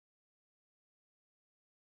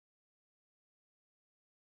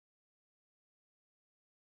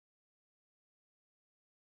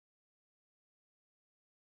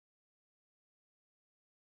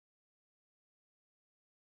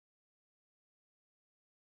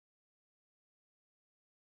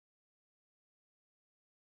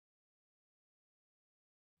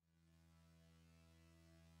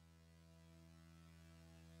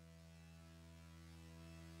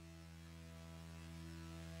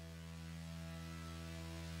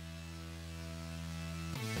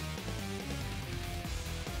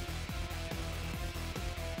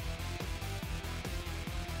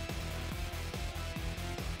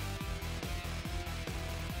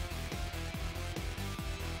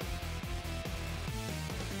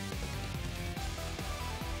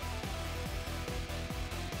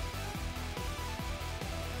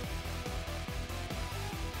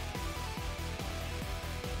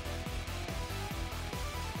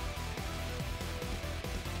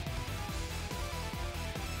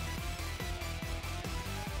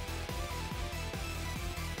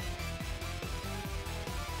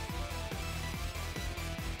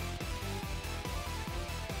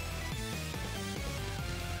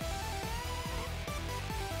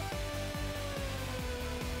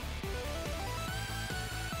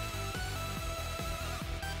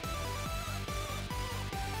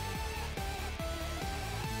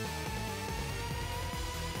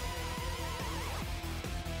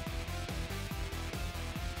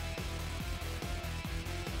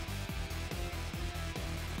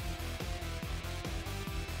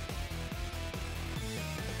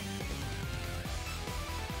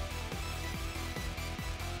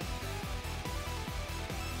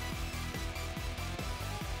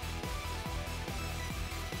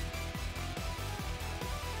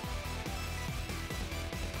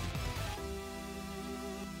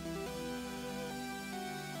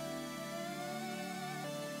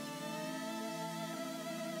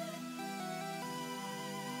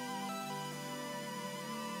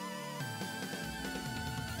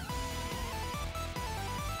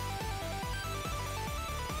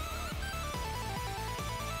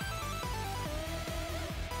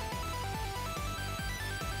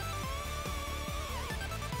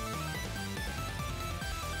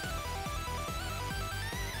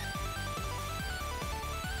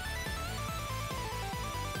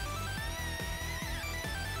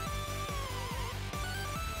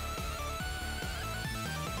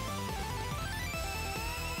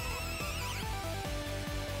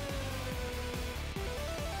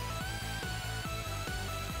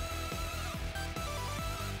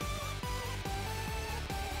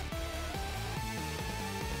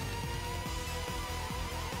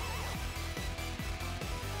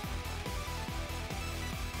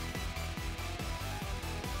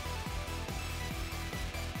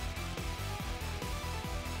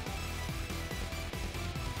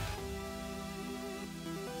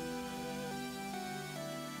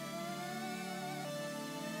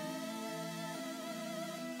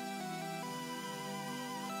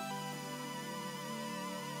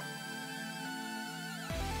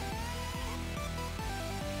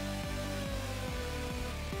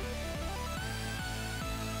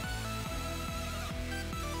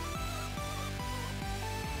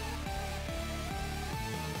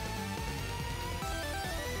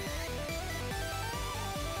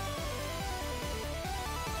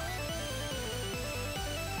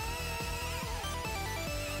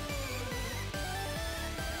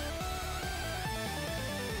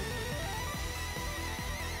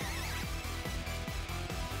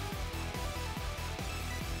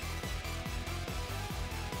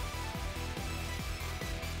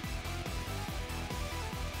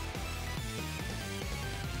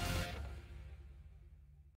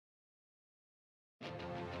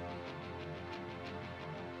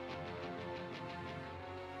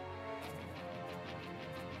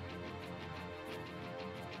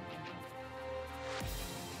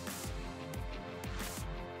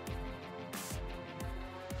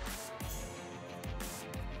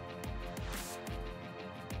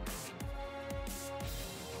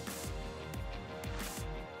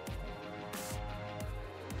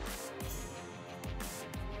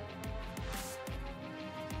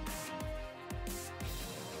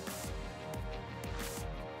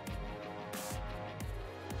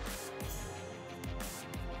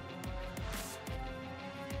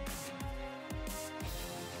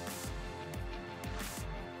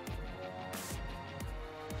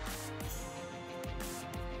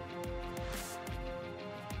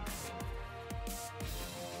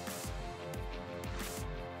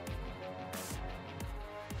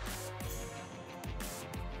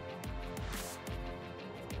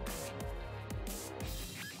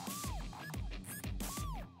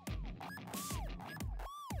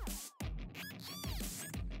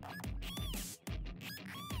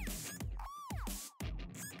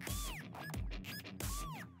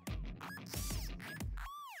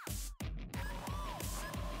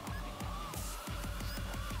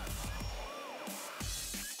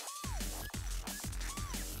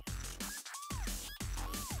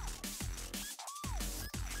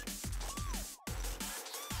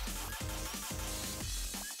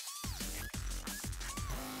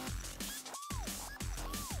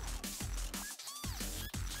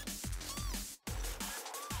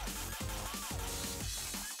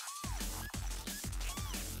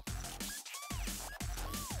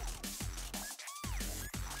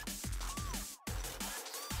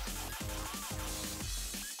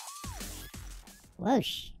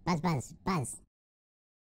Whoosh. Buzz, buzz, buzz.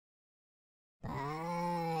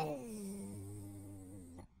 Buzz.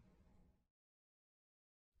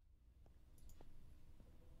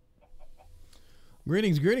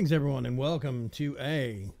 Greetings, everyone, and welcome to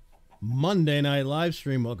a Monday night live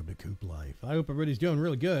stream. Welcome to Coop Life. I hope everybody's doing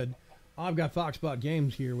really good. I've got Foxbot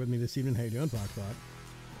Games here with me this evening. How you doing,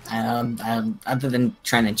 Foxbot? Other than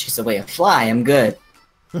trying to chase away a fly, I'm good.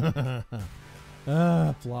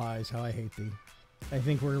 Flies. How I hate thee. I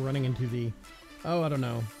think we're running into the, I don't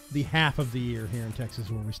know, the half of the year here in Texas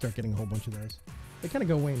where we start getting a whole bunch of those. They kind of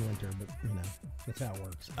go away in winter, but, you know, that's how it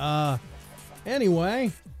works.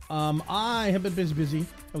 Anyway, I have been busy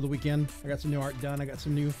over the weekend. I got some new art done. I got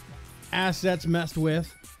some new assets messed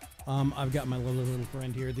with. I've got my little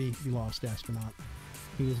friend here, the Lost Astronaut.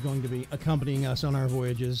 He is going to be accompanying us on our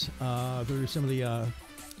voyages through some of the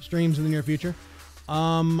streams in the near future.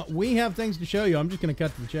 We have things to show you. I'm just going to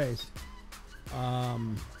cut to the chase.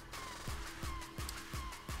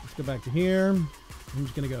 Let's go back to here. I'm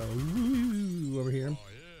just going to go over here.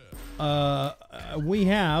 We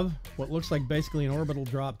have what looks like basically an orbital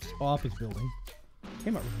dropped office building.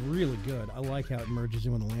 Came out really good. I like how it merges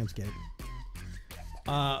in with the landscape.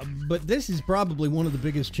 But this is probably one of the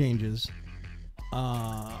biggest changes.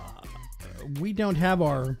 We don't have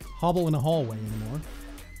our hobble in a hallway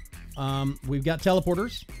anymore. We've got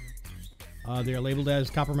teleporters. They are labeled as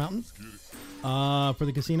Copper Mountain for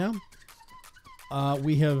the casino.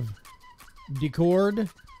 We have decored.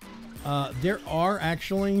 There are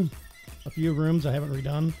actually a few rooms I haven't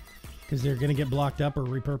redone because they're going to get blocked up or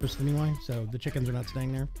repurposed anyway, so the chickens are not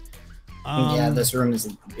staying there. Yeah, this room is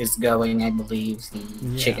going, I believe.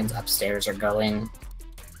 The chickens upstairs are going.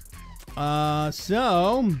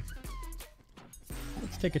 So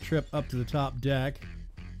let's take a trip up to the top deck.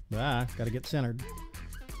 Gotta get centered.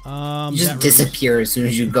 You just disappear as soon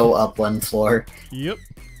as you go up one floor. Yep.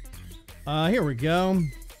 Here we go.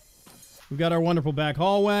 We've got our wonderful back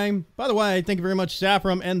hallway. By the way, thank you very much,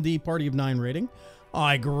 Saffron and the Party of 9 rating.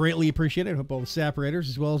 I greatly appreciate it. I hope all the Sap raiders,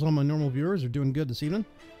 as well as all my normal viewers, are doing good this evening.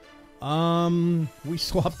 We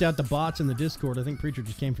swapped out the bots in the Discord. I think Preacher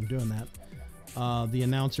just came from doing that. The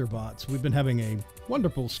announcer bots. We've been having a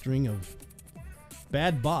wonderful string of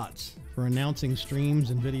bad bots for announcing streams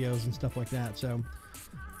and videos and stuff like that. So,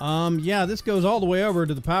 yeah, this goes all the way over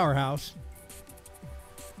to the powerhouse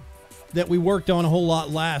that we worked on a whole lot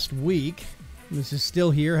last week. This is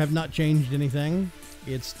still here. Have not changed anything.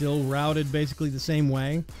 It's still routed basically the same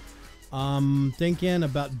way. Thinking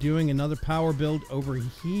about doing another power build over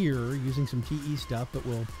here using some TE stuff, but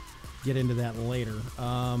we'll get into that later.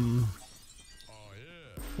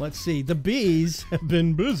 Let's see. The bees have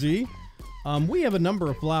been busy. We have a number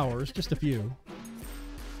of flowers, just a few.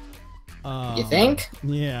 You think?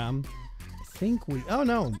 Yeah. I think we... Oh,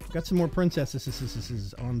 no. Got some more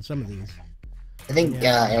princesses on some of these. I think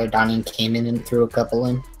Aerodonian came in and threw a couple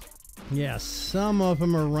in. Yeah, some of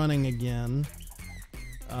them are running again.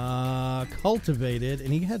 Cultivated,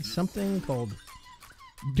 and he had something called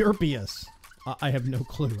Derpius. I have no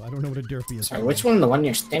clue. I don't know what a Derpius is. Sorry, which one? The one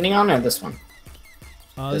you're standing on or this one?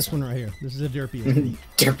 This one right here. This is a Derpius.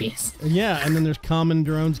 Derpius. Yeah, and then there's common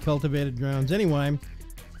drones, cultivated drones. Anyway,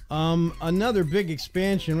 another big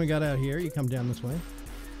expansion we got out here. You come down this way.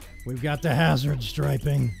 We've got the hazard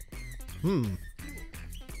striping.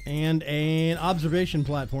 And an observation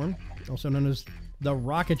platform, also known as the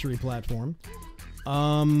rocketry platform.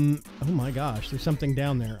 Oh my gosh, there's something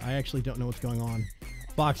down there. I actually don't know what's going on.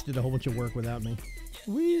 Fox did a whole bunch of work without me.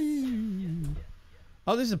 Whee!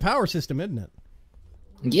 Oh, this is a power system, isn't it?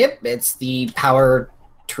 Yep, it's the power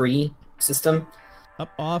tree system.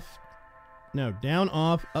 Up, off. No, down,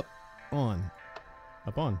 off, up, on.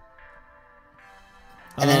 Up, on.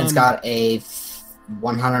 And then it's got a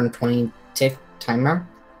 120 tick timer.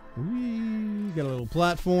 Got a little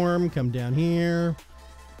platform. Come down here.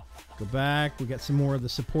 Go back. We got some more of the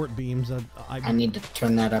support beams. I need to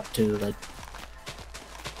turn that up to like.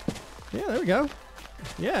 Yeah, there we go.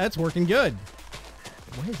 Yeah, it's working good.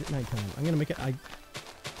 Why is it nighttime? I'm gonna make it.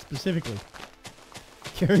 Specifically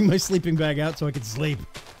carrying my sleeping bag out so I could sleep.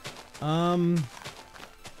 There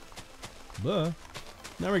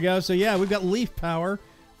we go. So yeah, we've got leaf power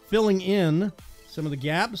filling in some of the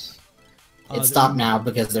gaps. It stopped now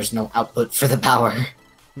because there's no output for the power.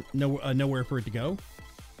 Nowhere for it to go.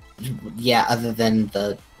 Yeah, other than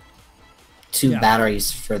the two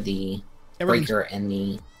batteries for the breaker and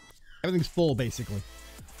the... Everything's full, basically.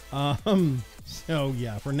 So,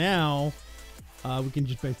 yeah, for now, we can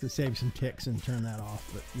just basically save some ticks and turn that off.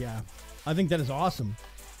 But, yeah, I think that is awesome.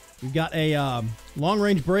 We've got a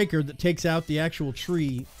long-range breaker that takes out the actual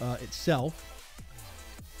tree itself.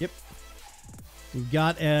 Yep. We've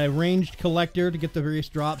got a ranged collector to get the various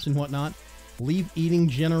drops and whatnot. Leaf eating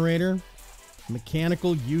generator.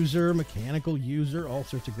 Mechanical user, all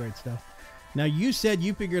sorts of great stuff. Now, you said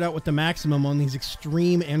you figured out what the maximum on these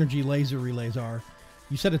extreme energy laser relays are.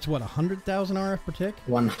 You said it's, what, 100,000 RF per tick?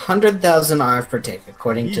 100,000 RF per tick,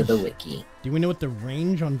 according to the wiki. Do we know what the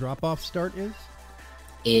range on drop-off start is?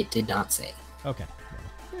 It did not say. Okay.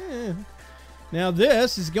 Now,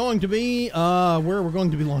 this is going to be where we're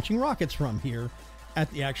going to be launching rockets from here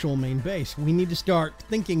at the actual main base. We need to start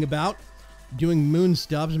thinking about doing moon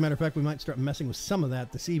stuff. As a matter of fact, we might start messing with some of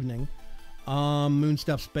that this evening. Moon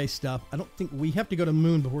stuff, space stuff. I don't think we have to go to the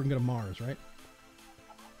moon before we can go to Mars, right?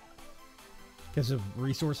 Because of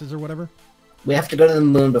resources or whatever? We have to go to the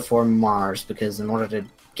moon before Mars, because in order to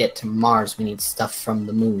get to Mars, we need stuff from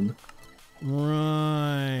the moon.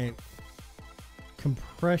 Right.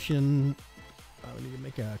 Compression. We need to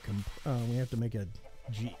make a... we have to make a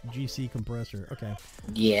GC compressor. Okay.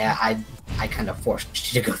 Yeah, I kind of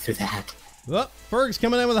forced you to go through that. Well, Ferg's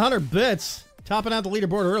coming in with 100 bits. Topping out the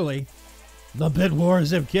leaderboard early. The bit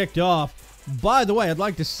wars have kicked off. By the way, I'd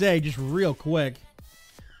like to say, just real quick,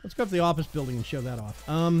 let's go up to the office building and show that off.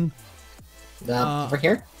 Over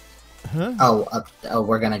here? Huh? Oh,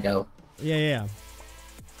 we're gonna go. Yeah.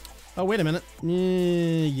 Oh, wait a minute.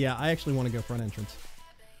 Yeah, I actually want to go front entrance.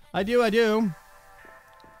 I do.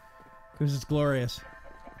 Because it's glorious.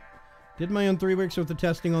 Did my own 3 weeks worth of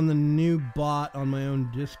testing on the new bot on my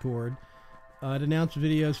own Discord. It announced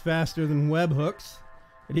videos faster than webhooks.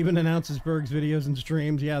 It even announces Berg's videos and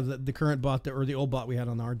streams. Yeah, the current bot, or the old bot we had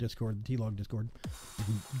on our Discord, the T-Log Discord,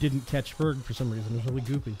 didn't catch Berg for some reason. It was really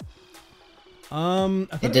goofy.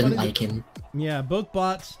 It didn't like him. Yeah, both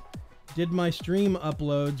bots did my stream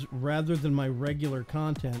uploads rather than my regular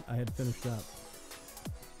content I had finished up.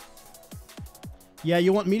 Yeah,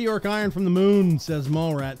 you want meteoric iron from the moon, says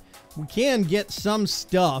Mallrat. We can get some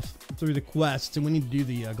stuff through the quests, and we need to do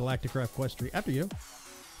the Galactic Craft quest tree. After you.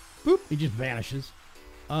 Boop, he just vanishes.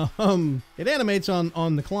 It animates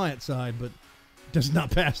on the client side, but does not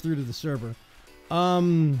pass through to the server.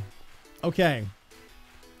 Okay.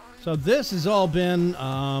 So this has all been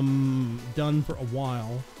done for a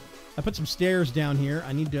while. I put some stairs down here.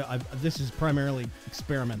 I need to... this is primarily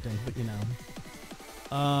experimenting, but you know.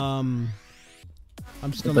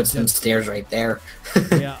 I'm still put some stairs right there.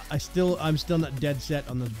 Yeah, I'm still not dead set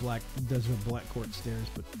on those black quartz stairs,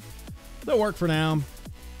 but they'll work for now.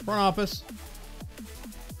 Front office.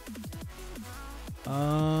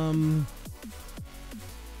 So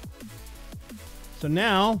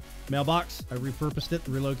now, mailbox. I repurposed it,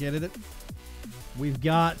 relocated it. We've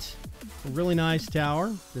got a really nice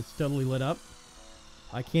tower that's totally lit up.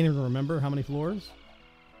 I can't even remember how many floors.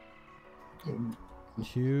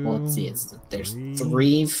 2. Well, let's see. There's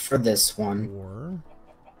 3 for this one. 4.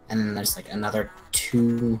 And then there's like another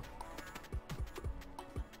 2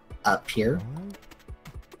 up here. 5,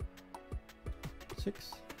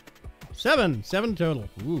 6, 7. 7 total.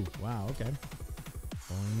 Ooh, wow, okay.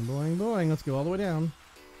 Boing, boing, boing. Let's go all the way down.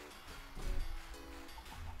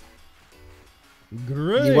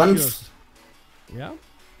 Gracious. Yeah?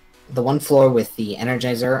 The one floor with the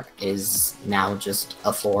Energizer is now just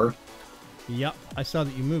a floor. Yep, I saw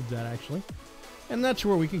that you moved that, actually. And that's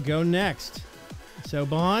where we could go next. So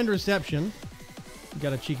behind reception, we've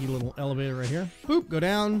got a cheeky little elevator right here. Boop, go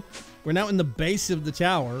down. We're now in the base of the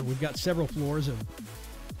tower. We've got several floors of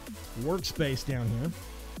workspace down here.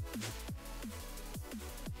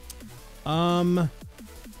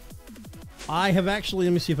 I have actually,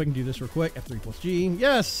 let me see if I can do this real quick. F3 plus G.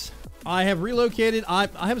 Yes, I have relocated. I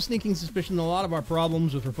have a sneaking suspicion that a lot of our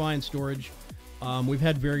problems with refined storage, we've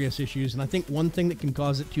had various issues, and I think one thing that can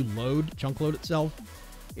cause it to chunk load itself,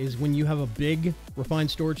 is when you have a big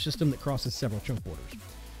refined storage system that crosses several chunk borders.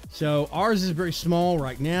 So ours is very small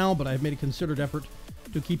right now, but I've made a concerted effort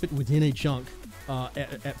to keep it within a chunk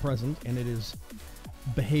at present, and it is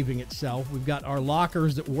behaving itself. We've got our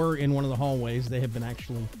lockers that were in one of the hallways. They have been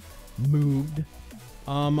actually moved.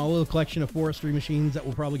 A little collection of forestry machines that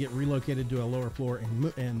will probably get relocated to a lower floor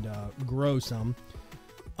and grow some.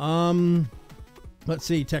 Let's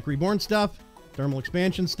see, Tech Reborn stuff, thermal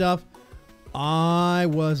expansion stuff. I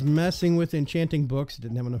was messing with enchanting books,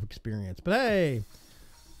 didn't have enough experience, but hey.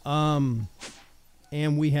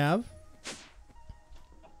 And we have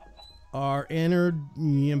our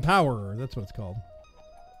Empowerer, that's what it's called.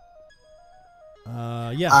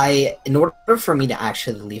 Yeah. In order for me to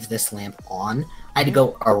actually leave this lamp on, I had to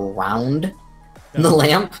go around the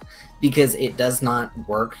lamp because it does not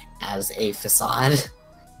work as a facade.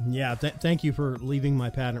 Yeah, thank you for leaving my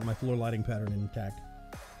floor lighting pattern intact.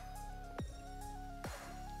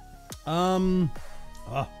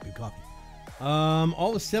 Good coffee.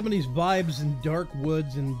 All the 70s vibes and dark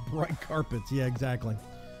woods and bright carpets. Yeah, exactly.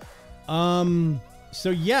 So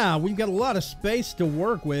yeah, we've got a lot of space to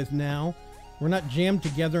work with now. We're not jammed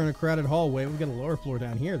together in a crowded hallway. We've got a lower floor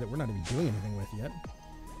down here that we're not even doing anything with yet.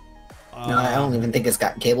 No, I don't even think it's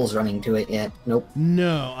got cables running to it yet. Nope.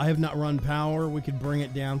 No, I have not run power. We could bring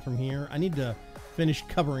it down from here. I need to finish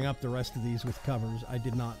covering up the rest of these with covers. I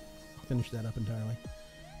did not finish that up entirely.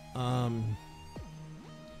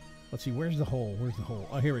 Let's see, where's the hole? Where's the hole?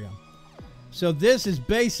 Oh, here we go. So this is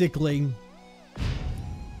basically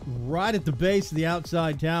right at the base of the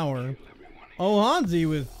outside tower. Oh, Hansi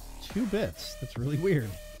with 2 bits. That's really weird.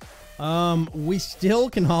 We still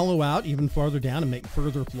can hollow out even farther down and make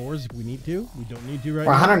further floors if we need to. We don't need to right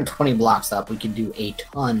We're now. 120 blocks up. We can do a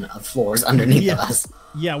ton of floors underneath of us.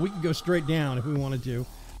 Yeah, we could go straight down if we wanted to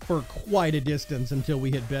for quite a distance until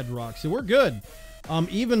we hit bedrock. So we're good.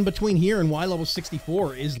 Even between here and Y level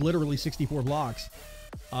 64 is literally 64 blocks.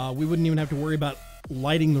 We wouldn't even have to worry about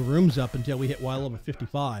lighting the rooms up until we hit Y level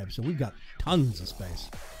 55. So we've got tons of space.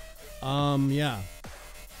 Yeah.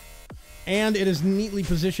 And it is neatly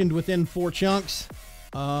positioned within 4 chunks.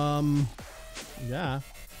 Yeah.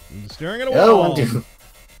 I'm staring at a wall. Oh,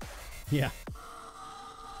 yeah.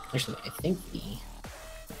 actually, I think the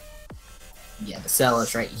cell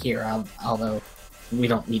is right here, although we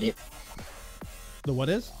don't need it. The what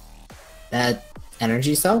is? That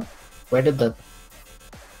energy cell? Where did the...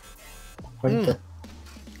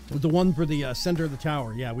 The one for the center of the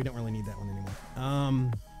tower. Yeah, we don't really need that one anymore.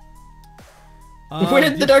 Where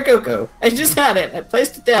did the Darko go? I just had it. I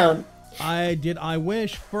placed it down. I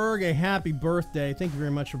wish Ferg a happy birthday. Thank you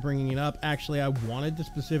very much for bringing it up. Actually, I wanted to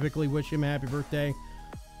specifically wish him a happy birthday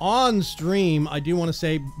on stream. I do want to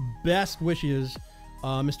say best wishes,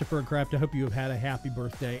 Mr. Fergcraft. I hope you have had a happy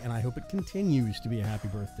birthday, and I hope it continues to be a happy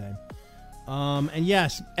birthday. And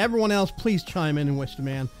yes, everyone else, please chime in and wish the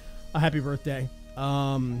man a happy birthday.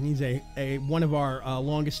 He's a one of our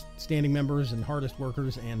longest standing members and hardest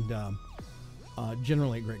workers, and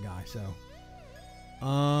generally a great guy. So,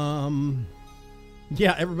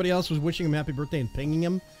 yeah, everybody else was wishing him happy birthday and pinging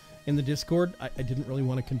him in the Discord. I didn't really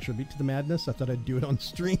want to contribute to the madness. I thought I'd do it on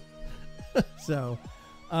stream. So,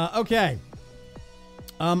 okay.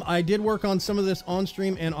 I did work on some of this on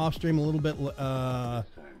stream and off stream a little bit.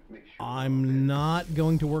 I'm not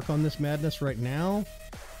going to work on this madness right now,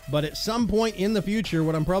 but at some point in the future,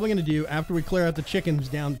 what I'm probably going to do after we clear out the chickens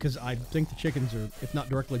down, because I think the chickens are, if not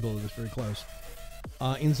directly below this, very close,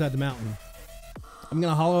 inside the mountain. I'm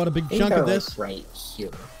going to hollow out a big chunk of this. Right here.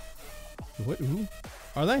 What? Who?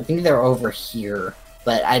 Are they? I think they're over here,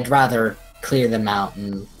 but I'd rather clear them out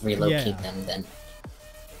and relocate them than...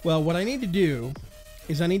 Well, what I need to do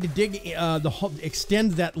is I need to dig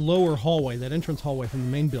extend that lower hallway, that entrance hallway from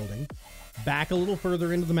the main building, back a little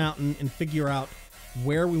further into the mountain and figure out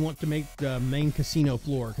where we want to make the main casino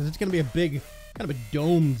floor, because it's going to be a big, kind of a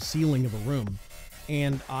domed ceiling of a room,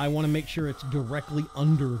 and I want to make sure it's directly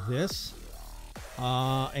under this,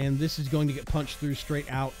 and this is going to get punched through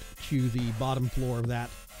straight out to the bottom floor of that,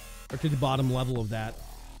 or to the bottom level of that,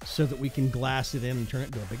 so that we can glass it in and turn it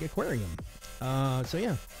into a big aquarium. So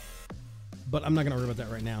yeah. But I'm not going to worry about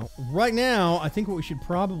that right now. Right now, I think what we should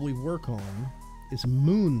probably work on is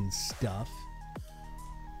moon stuff.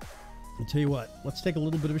 I'll tell you what. Let's take a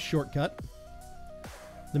little bit of a shortcut.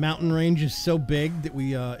 The mountain range is so big that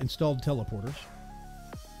we installed teleporters.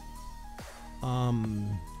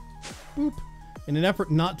 Boop. In an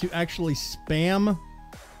effort not to actually spam...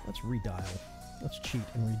 Let's redial. Let's cheat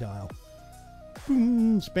and redial.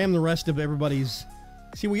 Boom. Spam the rest of everybody's...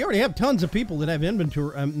 See, we already have tons of people that have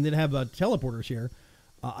inventory, that have teleporters here.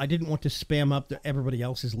 I didn't want to spam up everybody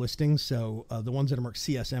else's listings, so the ones that are marked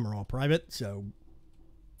CSM are all private, so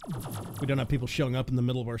we don't have people showing up in the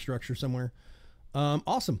middle of our structure somewhere.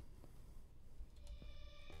 Awesome.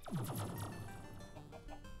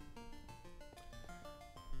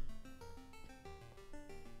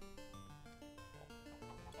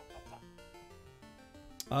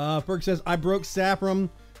 Ferg says, I broke Saffron.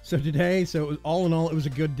 So today, it was, all in all, it was a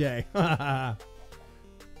good day. That's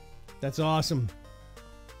awesome.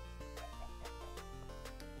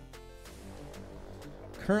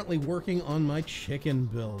 Currently working on my chicken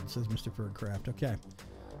build, says Mr. Fergcraft. Okay.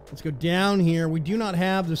 Let's go down here. We do not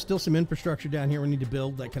have, there's still some infrastructure down here we need to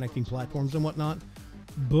build, like connecting platforms and whatnot.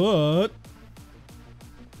 But...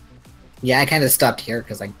 Yeah, I kind of stopped here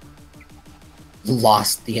because I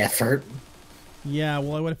lost the effort. Yeah,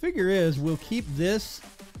 well, what I figure is we'll keep this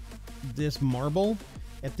marble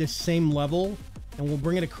at this same level, and we'll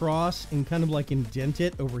bring it across and kind of like indent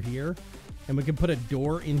it over here, and we can put a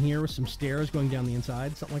door in here with some stairs going down the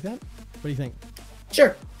inside, something like that. What do you think?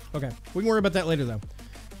 Sure. Okay. We can worry about that later, though.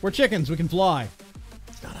 We're chickens. We can fly.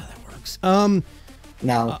 That's not how that works.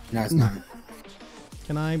 No, it's not.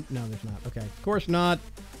 Can I? No, there's not. Okay. Of course not.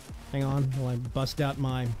 Hang on while I bust out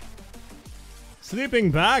my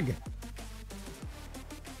sleeping bag.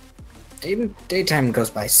 Even daytime goes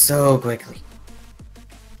by so quickly.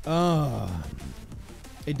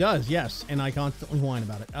 It does, yes, and I constantly whine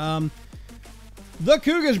about it. The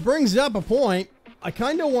Cougars brings up a point. I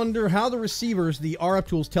kind of wonder how the receivers, the RF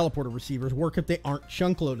Tools teleporter receivers, work if they aren't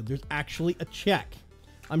chunk loaded. There's actually a check.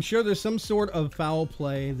 I'm sure there's some sort of foul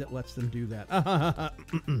play that lets them do that.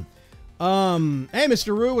 Hey,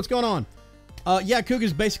 Mr. Roo, what's going on? Yeah,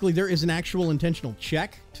 Cougars, basically, there is an actual intentional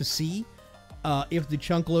check to see if the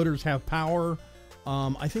chunk loaders have power.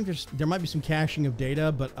 I think there might be some caching of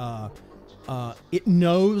data, but it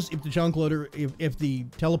knows if the chunk loader, if the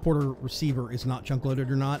teleporter receiver is not chunk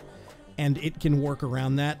loaded or not, and it can work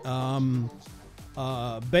around that.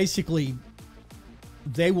 Basically,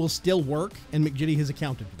 they will still work, and McJitty has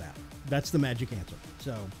accounted for that. That's the magic answer.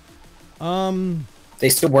 So, they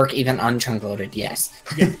still work even unchunk loaded. Yes.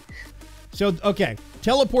 Yeah. So, okay,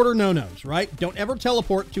 teleporter no-nos, right? Don't ever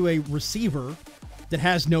teleport to a receiver that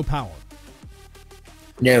has no power.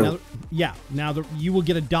 No. Now you will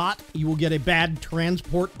get a dot. You will get a bad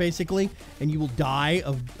transport, basically, and you will die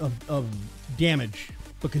of damage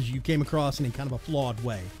because you came across in a kind of a flawed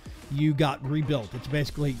way. You got rebuilt. It's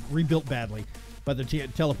basically rebuilt badly by the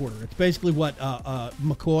teleporter. It's basically what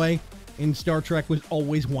McCoy in Star Trek was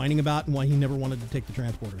always whining about and why he never wanted to take the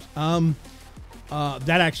transporters.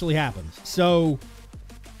 That actually happens. So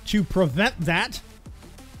to prevent that,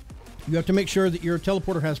 you have to make sure that your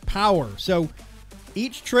teleporter has power. So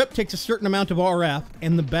each trip takes a certain amount of RF,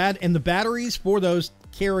 and the batteries for those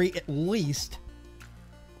carry at least,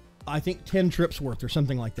 I think, 10 trips worth or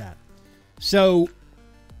something like that. So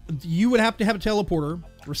you would have to have a teleporter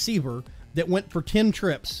receiver that went for 10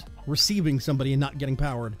 trips receiving somebody and not getting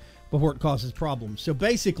powered before it causes problems. So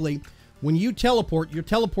basically, when you teleport, you're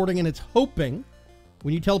teleporting and it's hoping,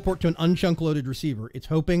 when you teleport to an unchunk loaded receiver, it's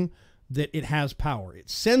hoping that it has power. It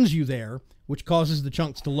sends you there, which causes the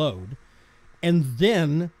chunks to load. And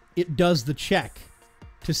then it does the check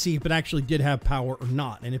to see if it actually did have power or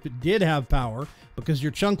not. And if it did have power, because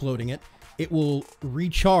you're chunk loading it, it will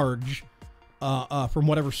recharge from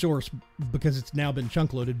whatever source because it's now been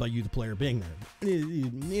chunk loaded by you, the player, being there.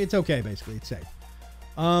 It's okay, basically. It's safe.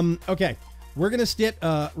 Okay. We're going to sit,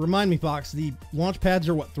 remind me, Fox, the launch pads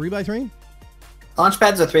are what, 3x3? Launch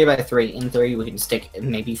pads are 3x3. In theory, we can stick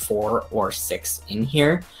maybe 4 or 6 in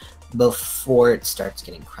here before it starts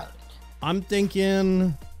getting crowded. I'm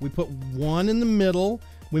thinking we put 1 in the middle.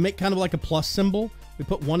 We make kind of like a plus symbol. We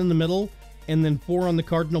put 1 in the middle and then 4 on the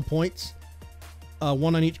cardinal points.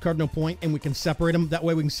 1 on each cardinal point, and we can separate them. That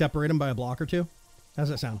way we can separate them by a block or 2. How's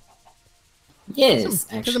that sound? Yes,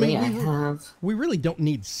 actually, I have... We really don't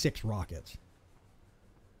need 6 rockets.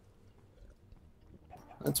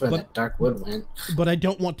 That's where that dark wood went. But I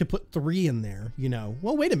don't want to put 3 in there, you know.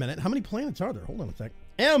 Well, wait a minute. How many planets are there? Hold on a sec.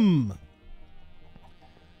 M!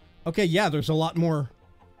 Okay, yeah, there's a lot more.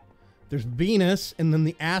 There's Venus, and then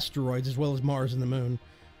the asteroids, as well as Mars and the Moon,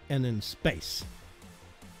 and then space.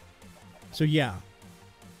 So, yeah.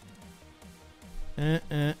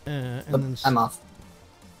 And then I'm off.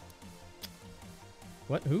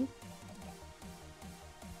 What? Who?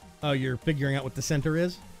 Oh, you're figuring out what the center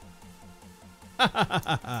is? Good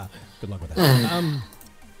luck with that.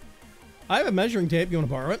 I have a measuring tape. You want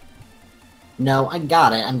to borrow it? No, I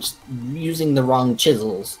got it. I'm just using the wrong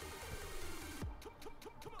chisels.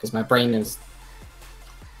 Because my brain is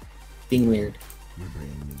being weird. Your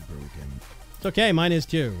brain is broken. It's okay. Mine is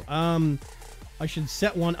too. I should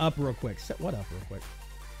set one up real quick. Set what up real quick?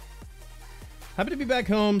 Happy to be back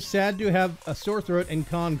home. Sad to have a sore throat and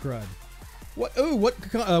con crud. What? Oh,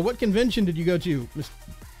 what convention did you go to,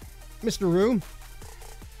 Mr. Roo?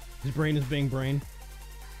 His brain is being brain.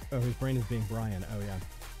 Oh, his brain is being Brian. Oh yeah.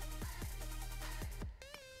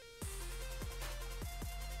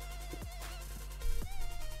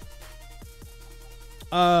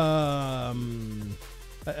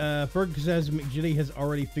 Ferg says McJitty has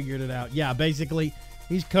already figured it out. Yeah, basically,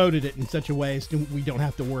 he's coded it in such a way so we don't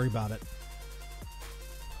have to worry about it.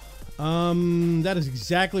 That is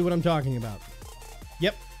exactly what I'm talking about.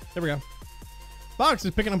 Yep, there we go. Fox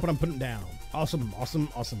is picking up what I'm putting down. Awesome, awesome,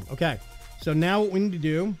 awesome. Okay, so now what we need to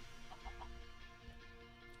do...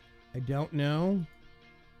 I don't know.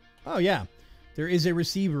 Oh, yeah. There is a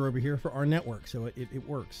receiver over here for our network, so it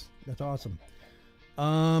works. That's awesome.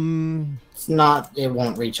 It's not, it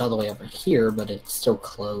won't reach all the way over here, but it's still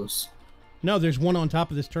close. No, there's one on top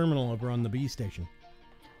of this terminal over on the B station.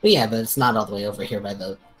 Well, yeah, but it's not all the way over here by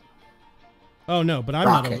the Oh no, but I'm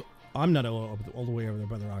rocket. not all the way over there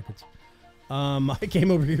by the rockets. I came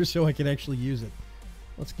over here so I could actually use it.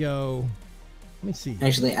 Let's go. Let me see.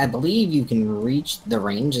 Actually, I believe you can reach the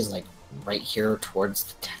range is like right here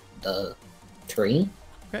towards the tree.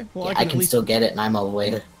 Okay, well Yeah, I can still get it, and I'm all the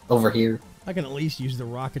way over here. I can at least use the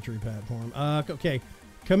rocketry platform. Okay,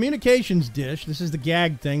 communications dish. This is the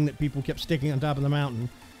gag thing that people kept sticking on top of the mountain.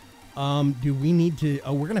 Do we need to?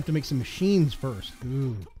 Oh, we're gonna have to make some machines first.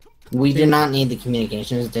 Ooh. We do not need the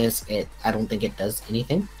communications disc. I don't think it does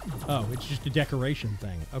anything. Oh, it's just a decoration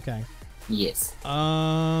thing. Okay. Yes.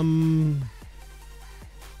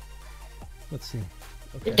 Let's see.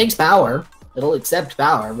 Okay. It takes power. It'll accept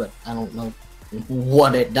power, but I don't know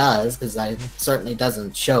what it does because it certainly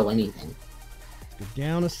doesn't show anything. Go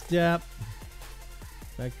down a step.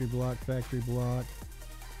 Factory block, factory block.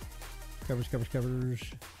 Covers, covers, covers.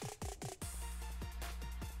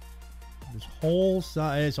 This whole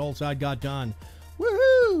side got done.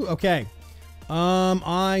 Woohoo! Okay.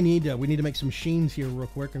 we need to make some machines here real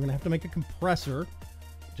quick. I'm gonna have to make a compressor,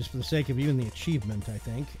 just for the sake of even the achievement, I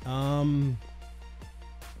think.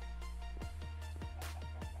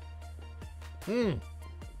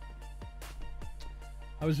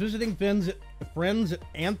 I was visiting friends at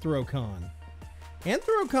Anthrocon.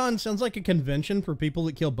 Anthrocon sounds like a convention for people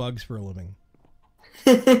that kill bugs for a living.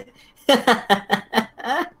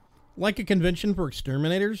 Like a convention for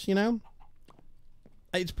exterminators, you know?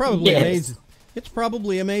 It's probably amazing. It's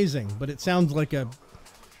probably amazing, but it sounds like an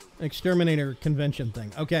exterminator convention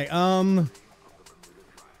thing. Okay,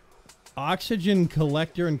 oxygen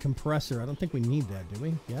collector and compressor. I don't think we need that, do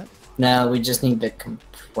we, yet? No, we just need the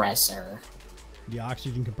compressor. The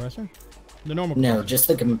oxygen compressor? The normal compressor. No, just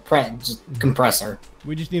the compressor.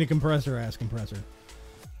 We just need a compressor-ass compressor.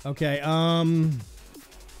 Okay,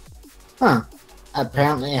 Huh.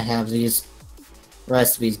 Apparently I have these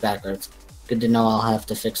recipes backwards. Good to know. I'll have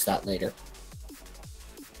to fix that later.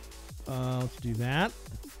 Let's do that.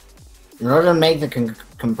 In order to make the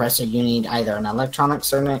compressor, you need either an electronic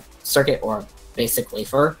circuit or basic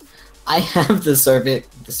wafer. I have the circuit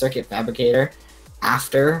fabricator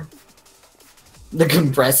after the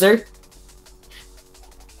compressor.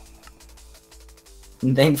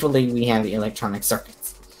 And thankfully, we have the electronic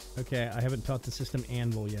circuits. Okay, I haven't taught the system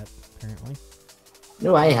anvil yet, apparently.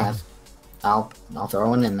 No, I have. I'll throw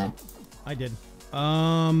one in there. I did.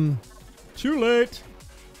 Too late.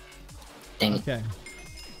 Dang. Okay.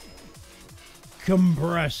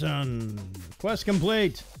 Compression. Quest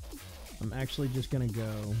complete. I'm actually just gonna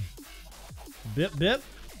go bip bip,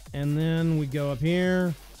 and then we go up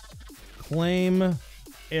here. Claim el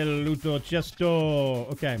luto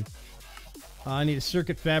chesto. Okay. I need a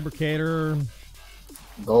circuit fabricator.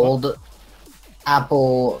 Gold,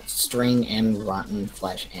 apple, string, and rotten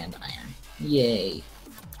flesh and iron. Yay.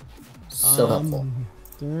 So helpful.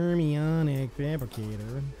 Thermionic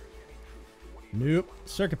fabricator. Nope.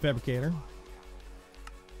 Circuit fabricator.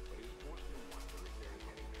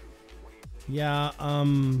 Yeah,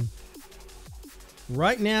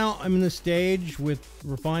 right now I'm in the stage with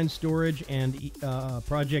Refined Storage and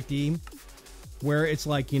Project E, where it's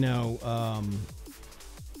like, you know,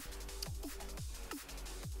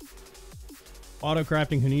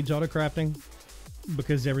 auto-crafting who needs auto-crafting,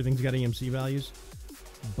 because everything's got EMC values.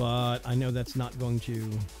 But I know that's not going to...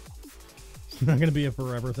 It's not going to be a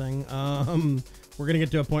forever thing. We're going to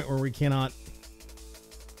get to a point where we cannot...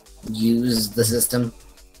 use the system?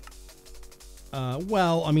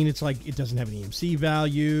 Well, I mean, it's like it doesn't have an EMC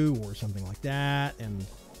value or something like that, and...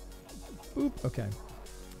 Boop, okay.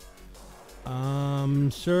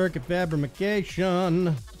 Circuit fabrication.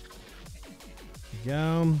 There we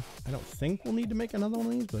go. I don't think we'll need to make another one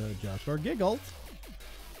of these, but just for giggles.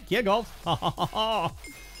 Giggles. Ha ha ha ha.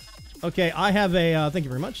 Okay, I have a, thank you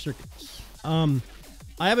very much, circuits. I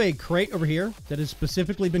have a crate over here that has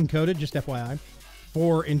specifically been coded, just FYI,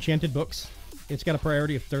 for enchanted books. It's got a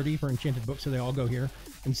priority of 30 for enchanted books, so they all go here,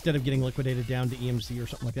 instead of getting liquidated down to EMC or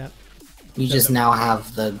something like that. You just now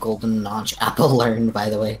have the golden notch apple learned, by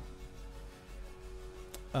the way.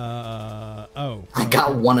 Oh. I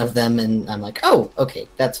got one of them, and I'm like, oh, okay,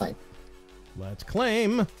 that's fine. Let's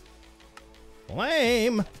claim.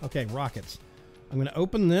 Claim. Okay, rockets. I'm going to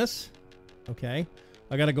open this. Okay.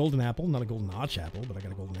 I got a golden apple. Not a golden notch apple, but I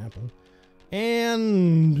got a golden apple.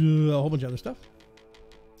 And a whole bunch of other stuff.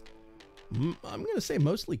 I'm going to say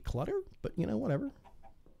mostly clutter, but, you know, whatever.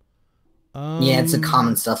 Yeah, it's the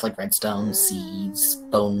common stuff like redstone, seeds,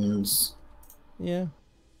 bones. Yeah.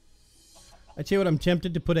 I tell you what, I'm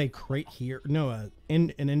tempted to put a crate here. No,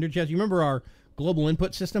 an ender chest. You remember our global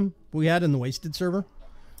input system we had in the wasted server?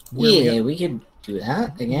 Yeah, we could do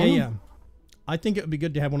that again. Yeah. I think it would be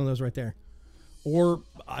good to have one of those right there. Or,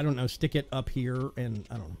 I don't know, stick it up here and,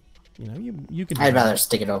 I don't know. You know, you can... I'd rather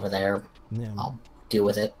stick it over there. Yeah. I'll deal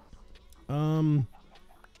with it.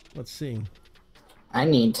 Let's see. I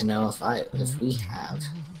need to know if we have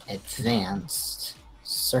advanced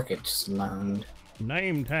circuits learned.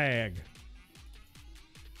 Name tag.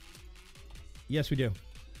 Yes, we do.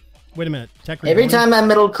 Wait a minute. Tech Every reborn? time I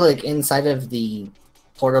middle click inside of the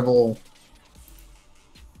portable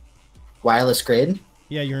wireless grid,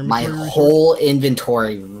 Yeah, your my inventory resort- whole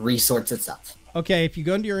inventory resorts itself. Okay, if you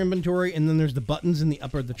go into your inventory and then there's the buttons in the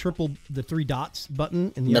upper, the 3 dots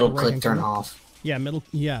button in the Middle upper click, right-hand turn corner. off.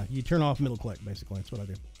 Yeah, you turn off middle click, basically. That's what I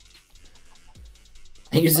do.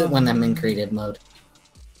 I use it when I'm in creative mode.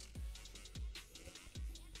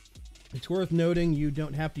 It's worth noting you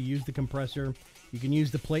don't have to use the compressor. You can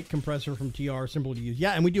use the plate compressor from TR, simple to use.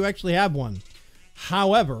 Yeah, and we do actually have one.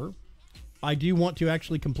 However, I do want to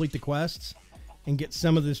actually complete the quests and get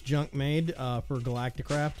some of this junk made for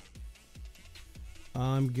Galacticraft.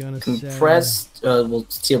 I'm going to say... Compressed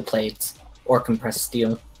steel plates or compressed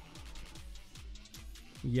steel.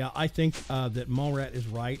 Yeah, I think that Mallrat is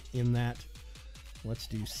right in that. Let's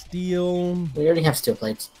do steel. We already have steel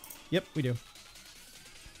plates. Yep, we do.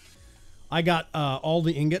 I got all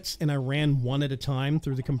the ingots, and I ran one at a time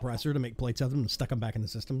through the compressor to make plates of them and stuck them back in the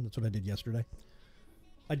system. That's what I did yesterday.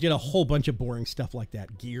 I did a whole bunch of boring stuff like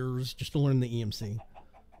that. Gears, just to learn the EMC.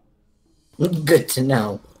 Good to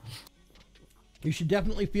know. You should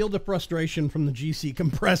definitely feel the frustration from the GC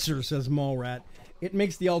compressor, says Mallrat. It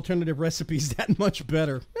makes the alternative recipes that much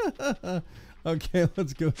better. Okay,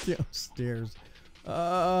 let's go downstairs.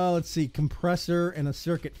 Let's see. Compressor and a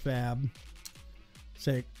circuit fab.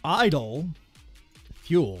 Say idle.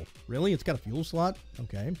 Fuel. Really? It's got a fuel slot?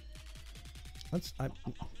 Okay. Let's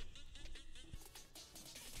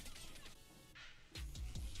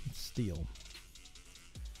steel.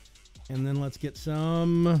 And then let's get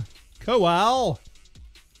some coal.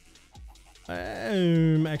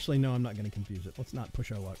 Actually, no, I'm not going to confuse it. Let's not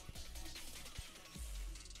push our luck.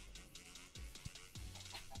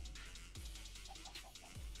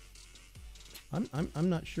 I'm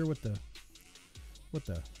not sure what the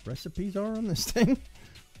recipes are on this thing.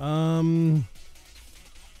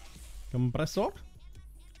 Compressor.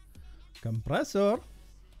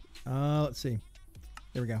 Let's see.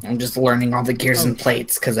 There we go. I'm just learning all the gears and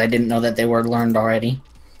plates because I didn't know that they were learned already.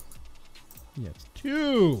 Yeah, it's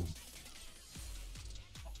 2.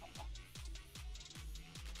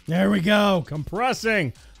 There we go.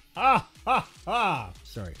 Compressing. Ah, ha, ha.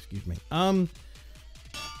 Sorry, excuse me.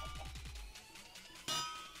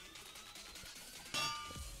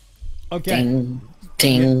 Okay. Ting,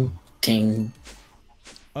 ting, ting.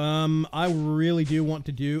 I really do want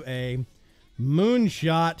to do a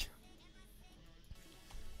moonshot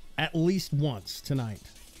at least once tonight.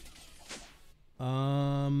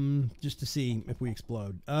 Just to see if we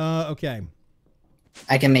explode. Okay.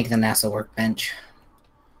 I can make the NASA workbench.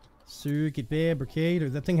 Circuit fabricator.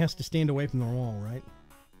 That thing has to stand away from the wall, right?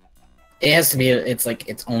 It has to be, it's like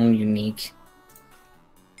its own unique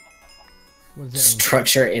What does that mean?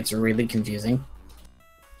 structure. It's really confusing.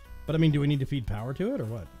 But I mean, do we need to feed power to it or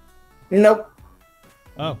what? Nope.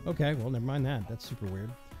 Oh, okay. Well, never mind that. That's super weird.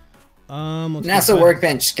 Let's NASA go back.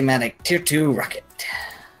 workbench schematic, tier 2 rocket.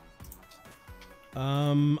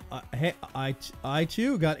 Hey, I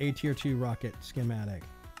too got a tier 2 rocket schematic.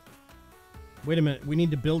 Wait a minute. We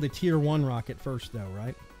need to build a tier 1 rocket first, though,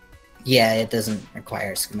 right? Yeah, it doesn't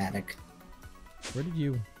require a schematic. Where did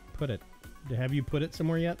you put it? Have you put it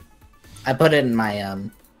somewhere yet? I put it in my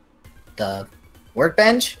the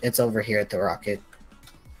workbench. It's over here at the rocket.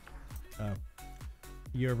 Oh,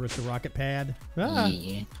 you over at the rocket pad? Ah.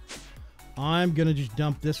 Yeah. I'm gonna just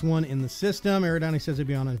dump this one in the system. Aerodani says it'd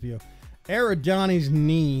be on in a few. Aerodani's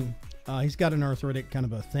knee. He's got an arthritic kind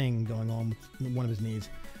of a thing going on with one of his knees.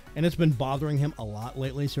 And it's been bothering him a lot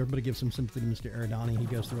lately, so everybody give some sympathy to Mr. Aerodani. He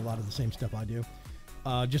goes through a lot of the same stuff I do.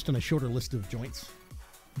 Just on a shorter list of joints,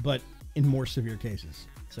 but in more severe cases.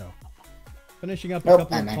 So, finishing up a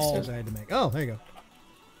couple of calls I had to make. Oh, there you go.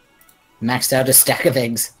 Maxed out a stack of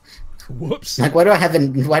eggs. Whoops. Like, why do I have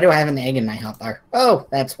an egg in my hotbar? Oh,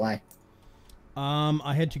 that's why.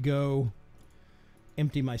 I had to go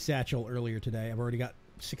empty my satchel earlier today. I've already got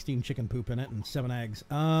 16 chicken poop in it and 7 eggs.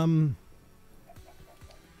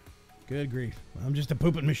 Good grief. I'm just a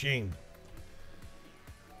pooping machine.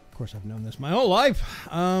 Of course, I've known this my whole life.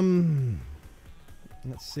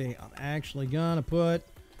 Let's see. I'm actually gonna put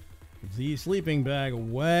the sleeping bag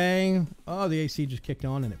away. Oh, the AC just kicked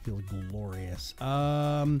on and it feels glorious.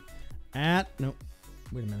 Nope.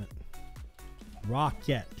 Wait a minute.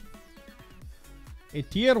 Rocket. A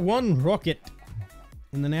tier 1 rocket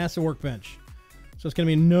in the NASA workbench. So it's going to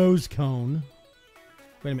be a nose cone.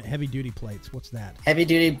 Wait a minute, heavy-duty plates. What's that?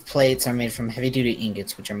 Heavy-duty plates are made from heavy-duty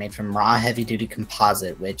ingots, which are made from raw heavy-duty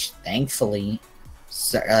composite, which, thankfully,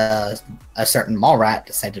 a certain mall rat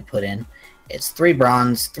decided to put in. It's 3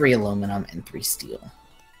 bronze, 3 aluminum, and 3 steel.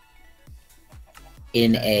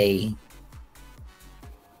 In a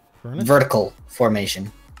Furnace? vertical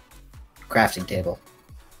formation. Crafting table.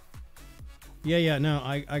 Yeah, no,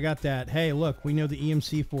 I got that. Hey, look, we know the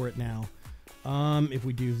EMC for it now. If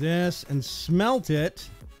we do this and smelt it,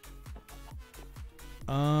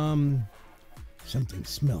 something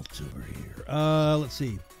smelts over here. Let's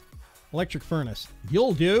see. Electric furnace.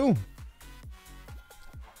 You'll do.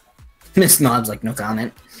 Miss nods like no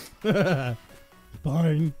comment.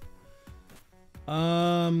 Fine.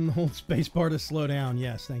 Hold space bar to slow down.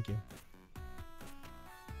 Yes, thank you.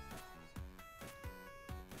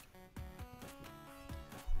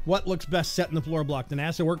 What looks best set in the floor block? The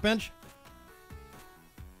NASA workbench?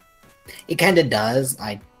 It kind of does.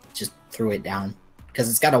 I just threw it down. Because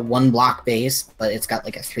it's got a 1 block base, but it's got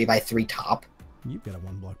like a 3x3 top. You've got a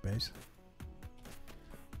 1 block base.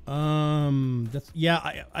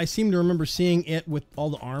 I seem to remember seeing it with all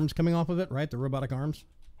the arms coming off of it, right? The robotic arms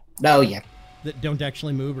Oh, yeah. that don't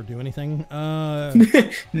actually move or do anything.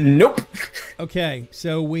 Nope. Okay,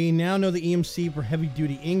 so we now know the EMC for heavy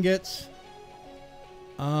duty ingots.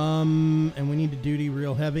 And we need to duty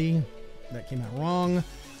real heavy. That came out wrong.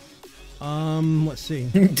 Let's see.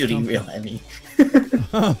 Duty real heavy.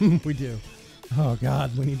 We do. Oh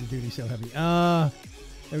God, we need to duty so heavy. There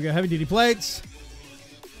we go. Heavy duty plates.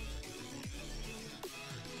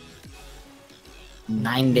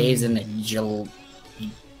 9 days in a July.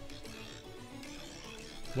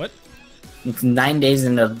 What? It's 9 days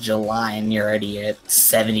into July and you're already at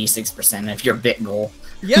 76% of your bit goal.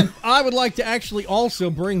 Yep, I would like to actually also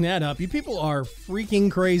bring that up. You people are freaking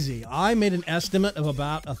crazy. I made an estimate of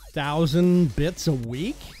about 1,000 bits a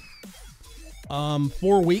week.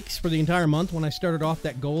 4 weeks for the entire month when I started off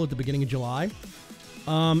that goal at the beginning of July.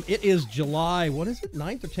 It is July, what is it,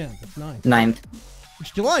 9th or 10th? It's 9th. 9th.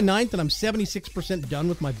 It's July 9th, and I'm 76% done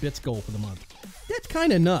with my bits goal for the month. That's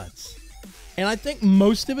kind of nuts. And I think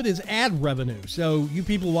most of it is ad revenue. So you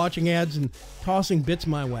people watching ads and tossing bits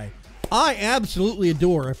my way. I absolutely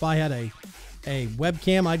adore if I had a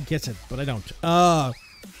webcam, I'd guess it, but I don't. I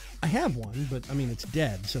have one, but I mean, it's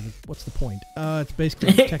dead, so what's the point? It's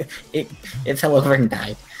basically... it fell over and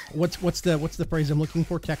died. What's the phrase I'm looking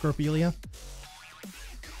for? Techrophilia?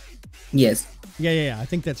 Yes. Yeah. I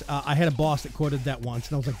think that's... I had a boss that quoted that once,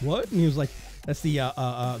 and I was like, what? And he was like, that's the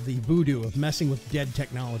voodoo of messing with dead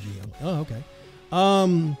technology. I'm like, oh, okay.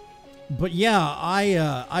 But yeah,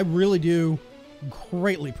 I really do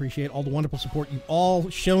greatly appreciate all the wonderful support you've all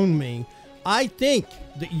shown me. I think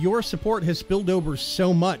that your support has spilled over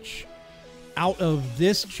so much out of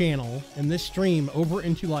this channel and this stream over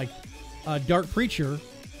into like Dark Preacher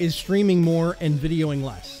is streaming more and videoing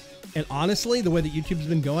less. And honestly, the way that YouTube's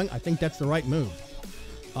been going, I think that's the right move.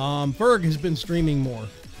 Ferg has been streaming more.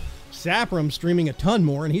 Sapram's streaming a ton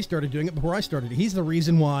more, and he started doing it before I started. He's the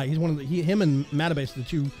reason why. He's one of the... him and Matabase are the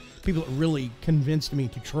two people that really convinced me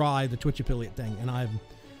to try the Twitch affiliate thing, and I'm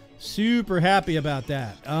super happy about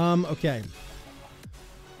that. Okay.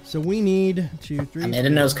 So we need 2, 3... I made a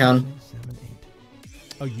nose cone. 6, 7, 8.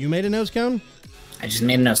 Oh, you made a nose cone? I just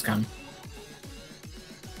made a nose cone.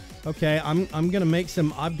 Okay, I'm gonna make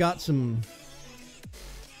some... I've got some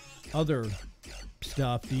other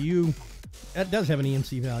stuff. Do you... That does have an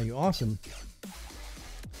EMC value. Awesome.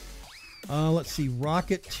 Let's see.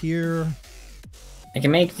 Rocketeer. I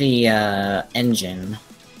can make the engine.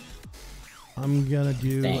 I'm gonna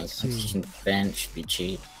do... Let's see. Bench should be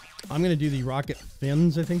cheap. I'm gonna do the rocket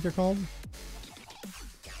fins, I think they're called.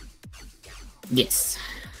 Yes.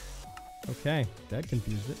 Okay, that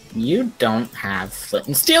confused it. You don't have flint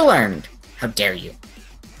and steel earned. How dare you?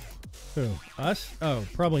 Who? Us? Oh,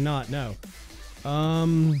 probably not. No.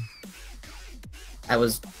 I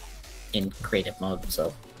was in creative mode,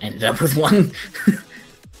 so I ended up with one.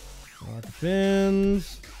 Rocket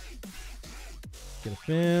fins. Get a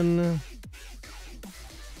fin.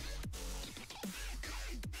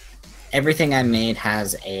 Everything I made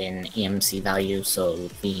has an EMC value, so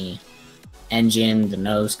the engine, the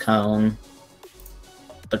nose cone,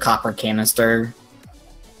 the copper canister.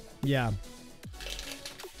 Yeah.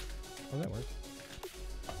 Oh, that worked.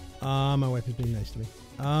 My wife is being nice to me.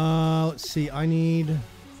 Let's see.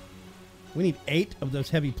 We need 8 of those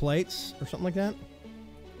heavy plates or something like that.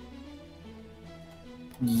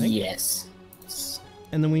 Yes.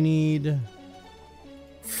 And then we need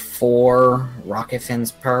 4 rocket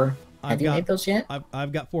fins per. Have you made those yet?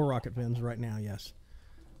 I've got 4 rocket fins right now. Yes.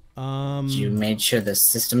 You made sure the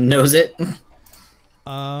system knows it.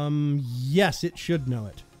 Yes, it should know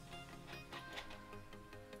it.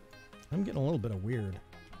 I'm getting a little bit of weird.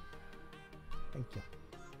 Thank you.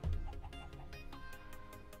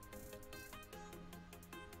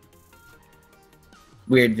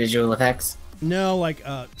 Weird visual effects. No, like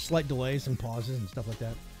slight delays and pauses and stuff like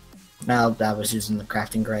that. No, I was using the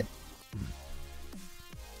crafting grid.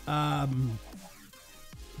 Kuga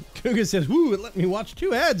says, "Woo! It let me watch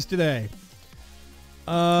 2 ads today."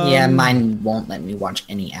 Yeah, mine won't let me watch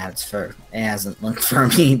any ads for. It hasn't looked for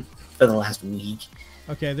me for the last week.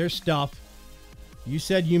 Okay, there's stuff. You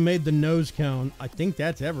said you made the nose cone. I think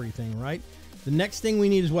that's everything, right? The next thing we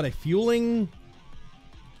need is what? A fueling?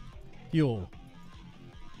 Fuel.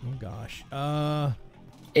 Oh, gosh.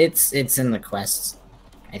 It's in the quests,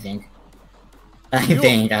 I think. I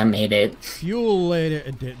think I made it. Fuel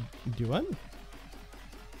later. Do what?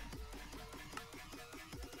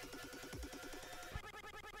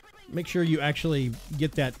 Make sure you actually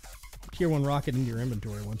get that tier 1 rocket into your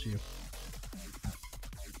inventory once you...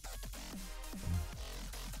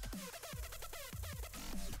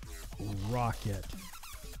 Rocket.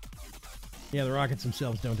 Yeah, the rockets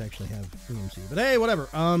themselves don't actually have EMC. But hey, whatever.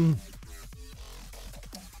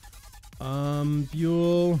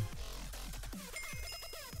 Fuel.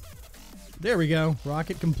 There we go.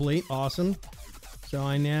 Rocket complete. Awesome. So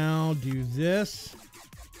I now do this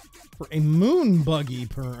for a moon buggy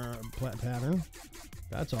pattern.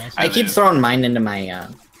 That's awesome. I keep throwing mine into my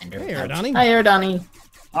ender Hey, pouch. Erdani. Hi, Erdani.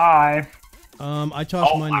 Hi. I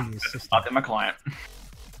tossed mine into the system. Not in my client.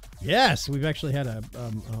 Yes, we've actually had a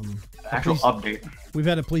Actual update. We've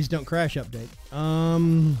had a please don't crash update.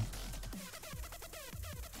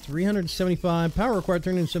 375 power required,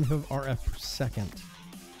 375 RF per second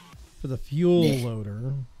for the fuel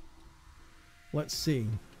loader. Let's see.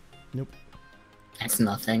 Nope. That's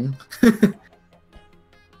nothing.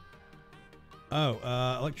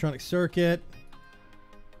 Electronic circuit.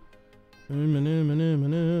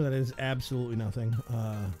 That is absolutely nothing.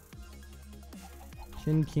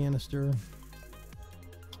 Tin canister.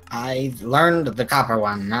 I learned the copper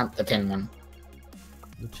one, not the tin one.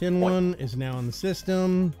 The tin one is now in the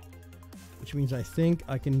system, which means I think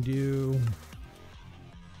I can do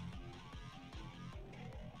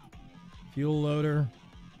fuel loader.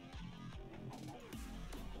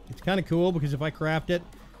 It's kind of cool because if I craft it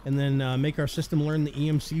and then make our system learn the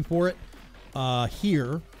EMC for it,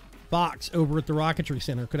 here, Fox over at the Rocketry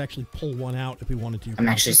Center could actually pull one out if we wanted to. I'm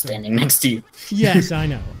actually standing next to you. Yes, I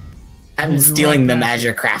know. I'm stealing them as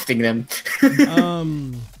you're crafting them.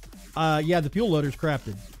 Yeah, the fuel loader's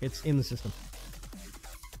crafted. It's in the system.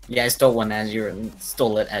 Yeah, I stole one as you were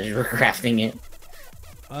crafting it.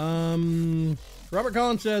 Robert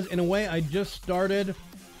Collins says, in a way, I just started,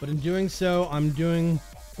 but in doing so, I'm doing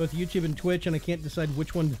both YouTube and Twitch, and I can't decide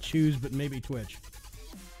which one to choose, but maybe Twitch.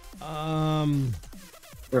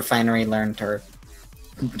 Refinery learned her.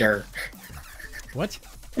 What?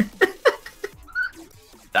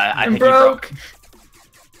 I think broke.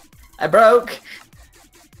 I broke.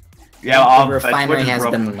 Yeah, the refinery has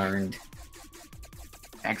been learned.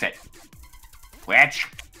 Exit. Twitch.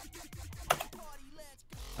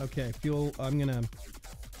 Okay, fuel. I'm gonna.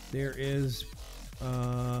 There is.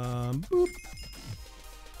 Boop.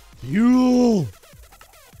 Fuel.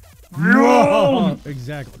 Fuel.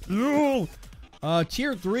 Exactly. Fuel.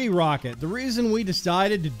 Tier 3 rocket. The reason we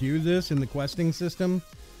decided to do this in the questing system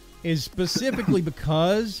is specifically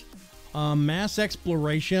because mass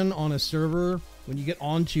exploration on a server, when you get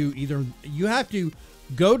onto either, you have to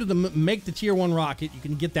go to make the tier 1 rocket. You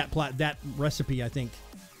can get that recipe, I think,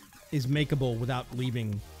 is makeable without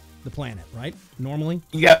leaving the planet, right? Normally?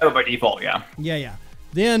 Yeah, by default, yeah. Yeah.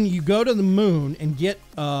 Then you go to the moon and get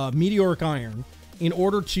meteoric iron in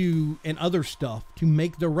order to, and other stuff, to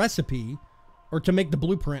make the recipe or to make the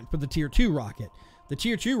blueprint for the tier 2 rocket. The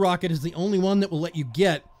tier 2 rocket is the only one that will let you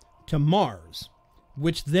get to Mars,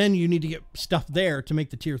 which then you need to get stuff there to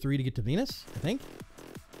make the tier 3 to get to Venus, I think.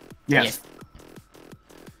 Yes.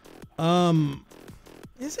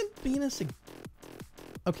 Isn't Venus a...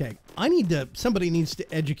 Okay, somebody needs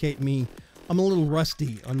to educate me. I'm a little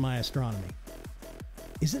rusty on my astronomy.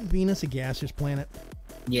 Isn't Venus a gaseous planet?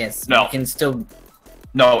 Yes. No. You can still...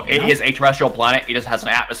 No, it is a terrestrial planet. It just has an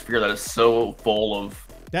atmosphere that is so full of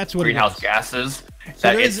greenhouse gases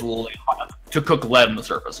that it's literally hot to cook lead on the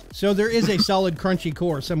surface. So there is a solid crunchy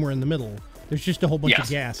core somewhere in the middle. There's just a whole bunch of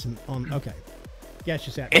gas okay.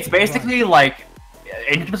 Gaseous atmosphere. It's basically like,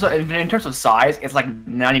 in terms of size, it's like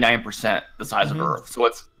 99% the size of Earth. So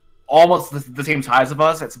it's almost the same size of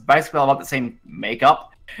us. It's basically about the same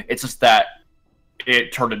makeup. It's just that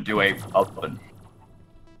it turned into a oven.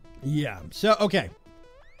 Yeah. So, okay.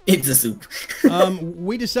 It's a soup.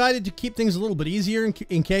 We decided to keep things a little bit easier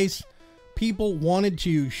in case people wanted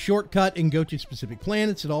to shortcut and go to specific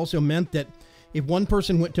planets. It also meant that if one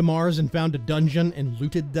person went to Mars and found a dungeon and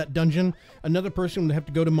looted that dungeon, another person would have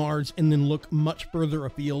to go to Mars and then look much further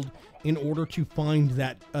afield in order to find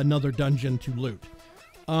that another dungeon to loot.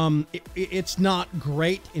 It's not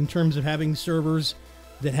great in terms of having servers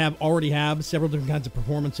that already have several different kinds of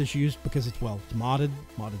performance issues because it's modded,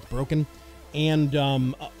 broken,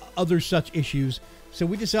 and other such issues. So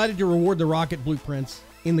we decided to reward the rocket blueprints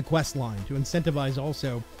in the quest line to incentivize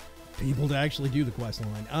also people to actually do the quest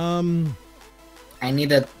line. I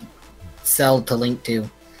need a cell to link to.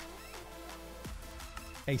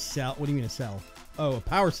 A cell? What do you mean a cell? Oh, a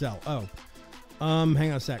power cell. Oh.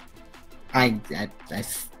 Hang on a sec.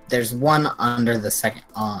 There's one under the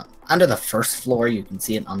under the first floor. You can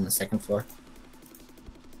see it on the second floor.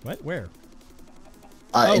 What? Where?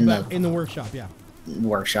 In the workshop, yeah.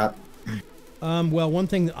 Workshop. Well, one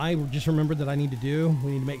thing that I just remembered that I need to do,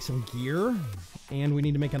 we need to make some gear, and we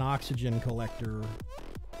need to make an oxygen collector.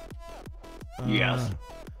 Yes.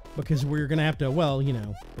 Because we're going to have to, well, you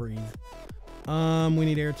know, breathe. We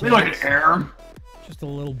need air tanks. We like air. Just a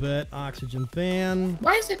little bit. Oxygen fan.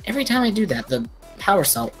 Why is it every time I do that, the power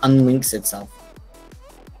cell unlinks itself?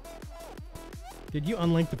 Did you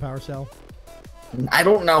unlink the power cell? I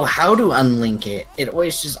don't know how to unlink it. It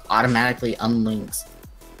always just automatically unlinks.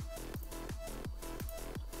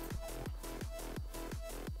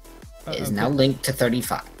 It is okay. now linked to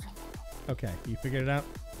 35. Okay, you figured it out?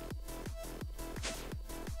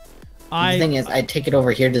 The thing is, I take it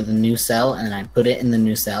over here to the new cell, and then I put it in the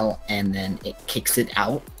new cell, and then it kicks it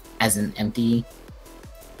out as an empty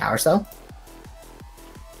power cell.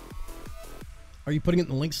 Are you putting it in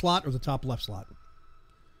the link slot or the top left slot?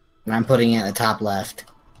 And I'm putting it in the top left.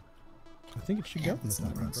 I think it should go in the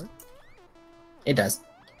top left, right? It does.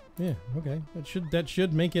 Yeah, okay. That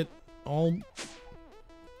should make it all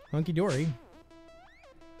hunky-dory.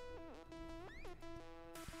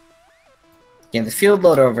 Yeah, the field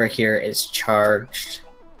loader over here is charged.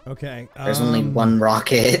 Okay. There's only one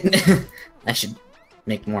rocket. I should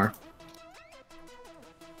make more.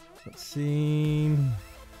 Let's see.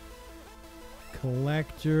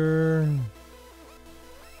 Collector.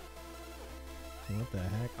 What the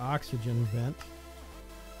heck? Oxygen vent.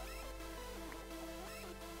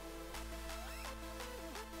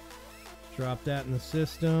 Drop that in the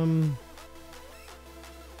system.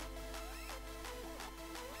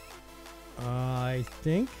 I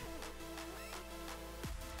think.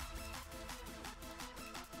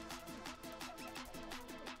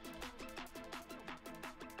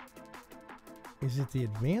 Is it the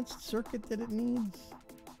advanced circuit that it needs?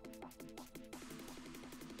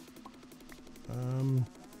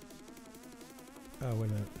 Oh, wait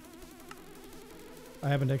a minute. I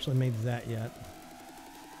haven't actually made that yet.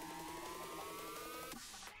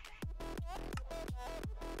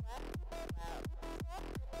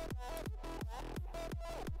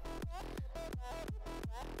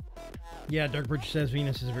 Yeah, Darkbridge says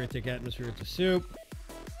Venus is a very thick atmosphere. It's a soup.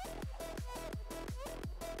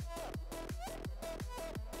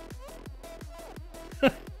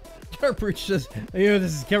 Darkbridge says, "You know,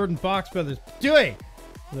 this is covered in fox feathers." Dewey,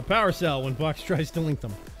 the power cell when Fox tries to link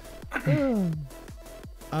them.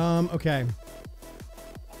 Okay.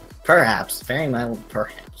 Perhaps, very mild,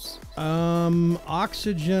 perhaps.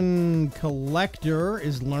 Oxygen collector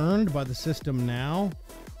is learned by the system now.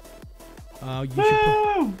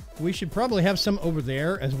 We should probably have some over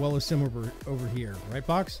there as well as some over here, right,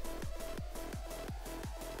 Fox?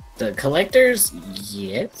 The collectors,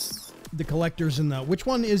 yes. The collectors in the which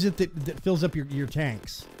one is it that fills up your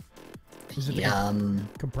tanks? Is it the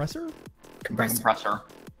compressor? Compressor.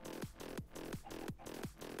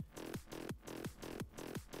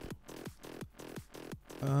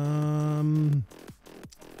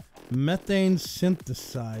 Methane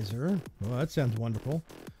synthesizer. Well, that sounds wonderful.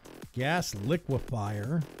 Gas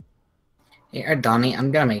liquefier. Hey, Ardani,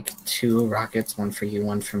 I'm gonna make 2 rockets, one for you,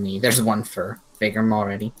 one for me. There's one for Vaygrim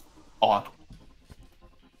already. Oh.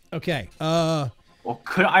 Okay. Well,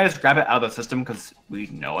 could I just grab it out of the system because we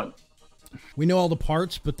know it? We know all the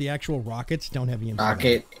parts, but the actual rockets don't have the info.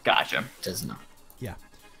 Rocket. Gotcha. Does not. Yeah.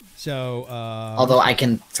 So. Although I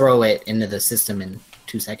can throw it into the system in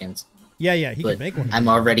 2 seconds. Yeah, he could make one. I'm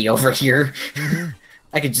already over here.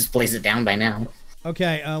 I could just place it down by now.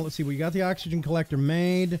 Okay, let's see. We got the oxygen collector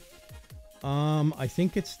made. I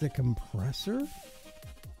think it's the compressor.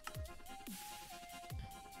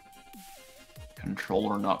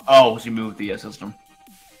 Controller not. Oh, so you moved the system.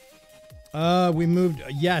 We moved.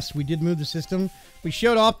 Yes, we did move the system. We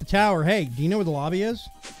showed off the tower. Hey, do you know where the lobby is?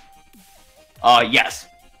 Yes.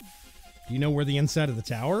 Do you know where the inside of the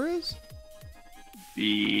tower is?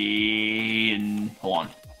 Hold on.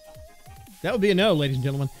 That would be a no, ladies and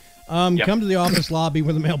gentlemen. Yep. Come to the office lobby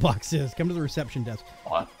where the mailbox is. Come to the reception desk.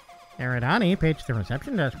 Hold Aridani, page to the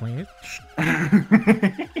reception desk, please.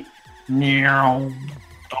 on. Meow.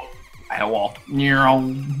 Oh, I had a wall.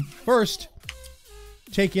 Meow. First,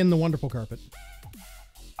 take in the wonderful carpet.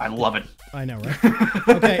 I love it. I know, right?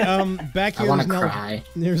 Okay, back I here want to there's cry.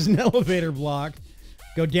 there's an elevator block.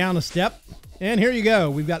 Go down a step, and here you go.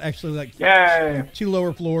 We've got actually like Yay. 2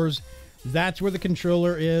 lower floors. That's where the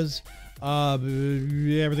controller is.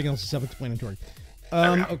 Everything else is self-explanatory.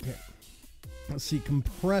 Okay. Let's see,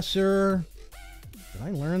 compressor. Did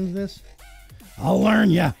I learn this? I'll learn,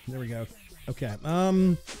 yeah. There we go. Okay,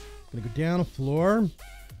 gonna go down a floor.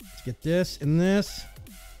 Let's get this and this.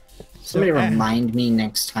 Somebody remind me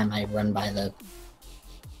next time I run by the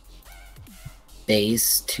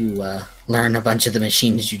base to learn a bunch of the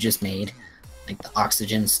machines you just made. Like the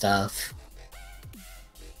oxygen stuff.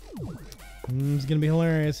 It's gonna be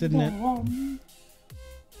hilarious, isn't it?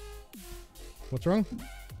 What's wrong?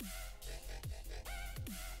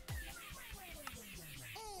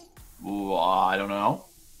 Ooh, I don't know.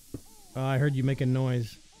 I heard you make a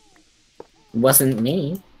noise. It wasn't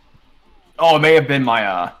me. Oh, it may have been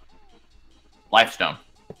my life stone.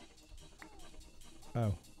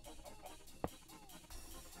 Oh.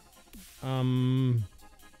 Oh,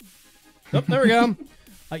 there we go.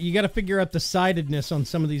 You got to figure out the sidedness on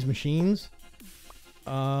some of these machines.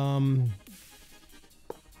 Okay,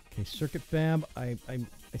 circuit fab. I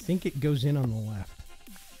think it goes in on the left.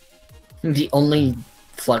 The only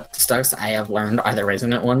flux stocks I have learned are the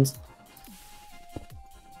resonant ones.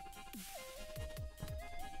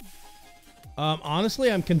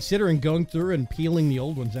 Honestly, I'm considering going through and peeling the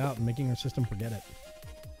old ones out and making our system forget it.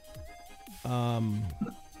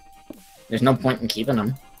 There's no point in keeping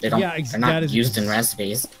them. They don't. Yeah, they're not used in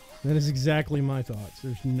recipes. That is exactly my thoughts.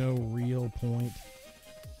 There's no real point.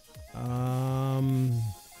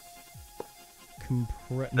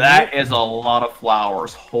 That is a lot of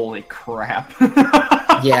flowers. Holy crap.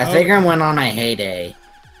 Yeah, Vaygrim went on a heyday.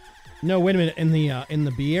 No, wait a minute. In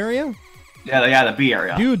the B area? Yeah, the bee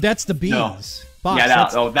area. Dude, that's the bees. No. Fox, Yeah,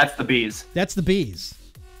 that's the bees. that's the bees.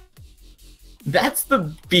 That's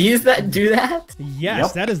the bees that do that? Yes,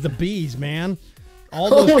 Yep. that is the bees, man.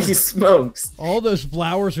 Holy smokes. All those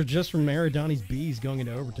flowers are just from Aridani's bees going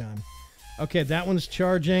into overtime. Okay, that one's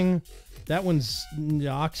charging. That one's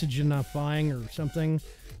oxygenifying or something.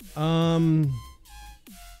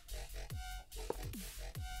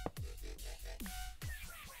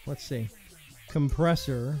 Let's see.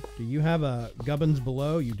 Compressor. Do you have a gubbins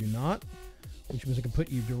below? You do not. Which means I can put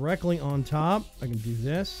you directly on top. I can do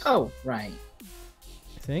this. Oh, right.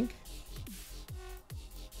 I think.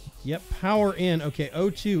 Yep, power in. Okay,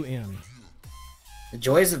 O2 in. The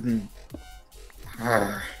joys of...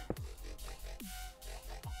 Arr.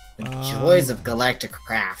 The joys of Galactic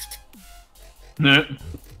Craft.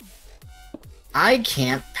 I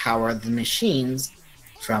can't power the machines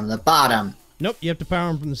from the bottom. Nope, you have to power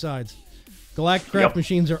them from the sides. Galactic Craft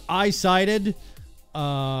machines are eye-sided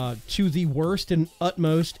to the worst and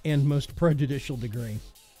utmost and most prejudicial degree.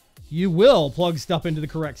 You will plug stuff into the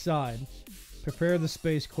correct side. Prepare the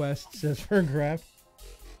space quest, says Ferncraft.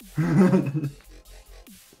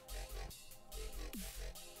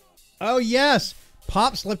 Oh, yes!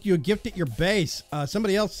 Pops left you a gift at your base.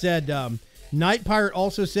 Somebody else said, Night Pirate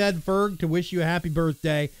also said, Ferg, to wish you a happy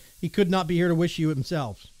birthday. He could not be here to wish you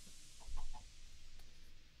himself.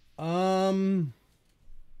 I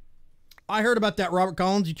heard about that, Robert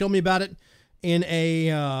Collins. You told me about it in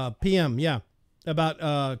a PM, yeah, about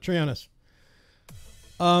Trionis.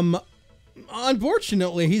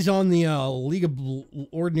 Unfortunately, he's on the League of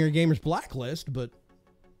Ordinary Gamers blacklist, but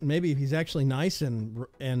maybe if he's actually nice and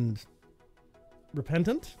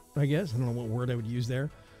repentant, I guess. I don't know what word I would use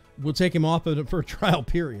there. We'll take him off of it for a trial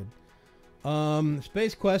period.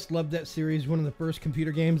 Space Quest, loved that series. One of the first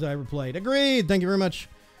computer games I ever played. Agreed! Thank you very much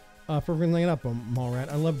for bringing it up, Mallrat.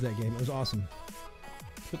 I loved that game. It was awesome.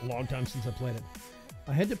 It's been a long time since I played it.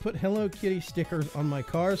 I had to put Hello Kitty stickers on my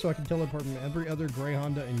car so I can tell them apart from every other gray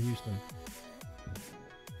Honda in Houston.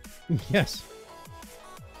 Yes.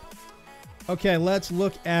 Okay, let's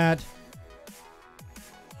look at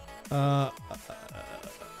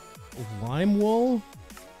lime wool.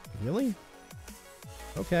 Really?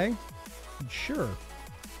 Okay. Sure.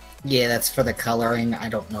 Yeah, that's for the coloring. I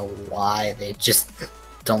don't know why they just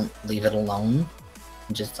don't leave it alone.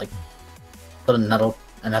 Just like put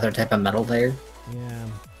another type of metal there. Yeah.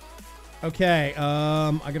 Okay,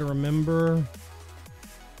 I gotta remember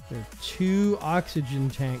there are 2 oxygen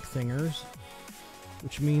tank thingers.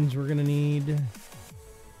 which means we're gonna need.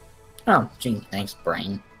 Oh, gee, thanks,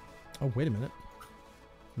 brain. Oh, wait a minute.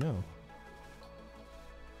 No.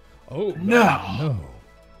 Oh No.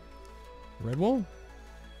 Red wool?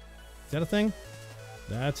 Is that a thing?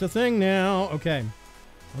 That's a thing now. Okay.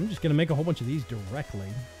 I'm just gonna make a whole bunch of these directly.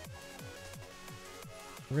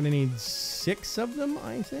 We're gonna need 6 of them,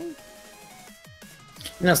 I think.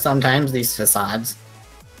 You know, sometimes these facades,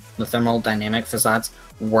 the thermodynamic facades,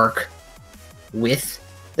 work with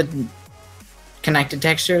the connected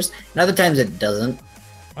textures, and other times it doesn't.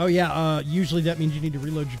 Oh yeah, usually that means you need to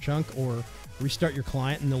reload your chunk or restart your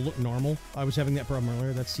client and they'll look normal. I was having that problem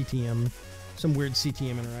earlier. That's CTM, some weird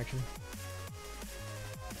CTM interaction.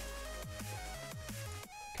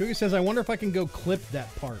 Kuga says, I wonder if I can go clip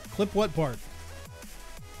that part. Clip what part?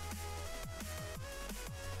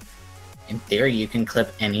 In theory, you can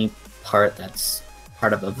clip any part that's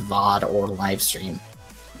part of a VOD or live stream.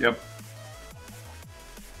 Yep.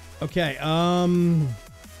 Okay,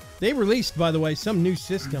 they released, by the way, some new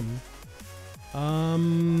system.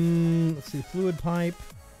 Let's see, fluid pipe.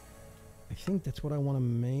 I think that's what I want to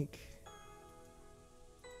make.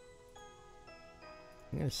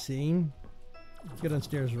 I'm gonna see. Let's go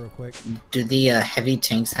downstairs real quick. Do the heavy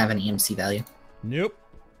tanks have an EMC value? Nope.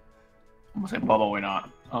 I'm gonna say probably not.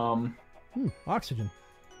 Oxygen.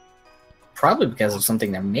 Probably because of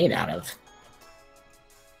something they're made out of.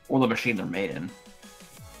 Or the machine they're made in.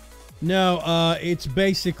 No, it's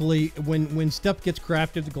basically when stuff gets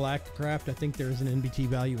crafted, the Galactic Craft, I think there's an NBT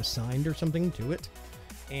value assigned or something to it.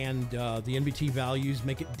 And the NBT values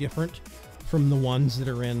make it different from the ones that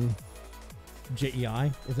are in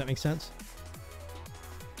JEI, if that makes sense.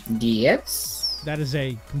 Yes. That is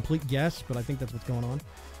a complete guess, but I think that's what's going on.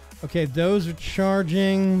 Okay, those are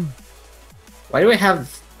charging. Why do we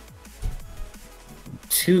have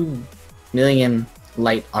 2 million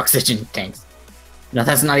light oxygen tanks? No,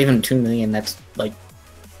 that's not even 2 million. That's like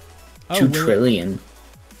 2 trillion.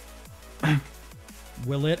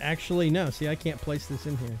 Will it actually? No. See, I can't place this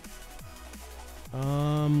in here.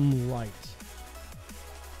 Light.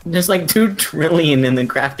 There's like 2 trillion in the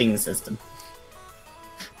crafting system.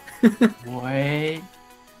 What?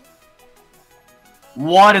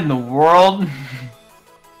 What in the world?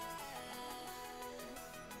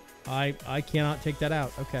 I cannot take that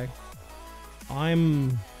out. Okay. I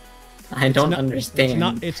don't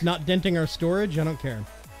understand. It's not denting our storage. I don't care.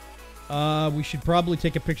 We should probably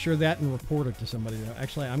take a picture of that and report it to somebody, though.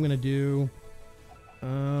 Actually, I'm going to do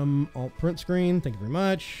alt print screen. Thank you very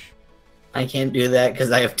much. I can't do that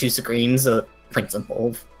because I have 2 screens, so it prints them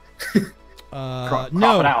both. Crop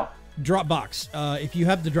no. it out. Dropbox. If you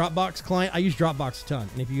have the Dropbox client, I use Dropbox a ton.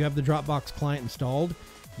 And if you have the Dropbox client installed,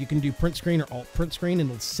 you can do print screen or alt print screen, and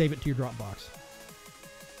it'll save it to your Dropbox.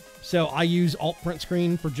 So I use alt print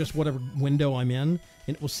screen for just whatever window I'm in,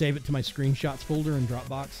 and it will save it to my screenshots folder in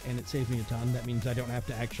Dropbox, and it saves me a ton. That means I don't have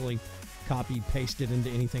to actually copy paste it into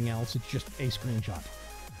anything else. It's just a screenshot.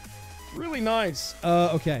 Really nice.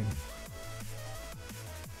 Okay.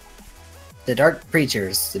 The Dark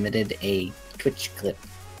Preachers submitted a Twitch clip.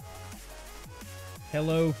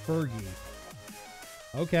 Hello, Fergie.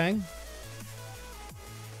 Okay.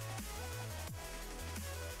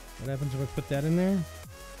 What happens if I put that in there?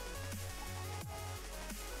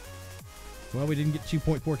 Well, we didn't get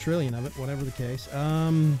 2.4 trillion of it, whatever the case.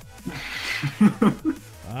 I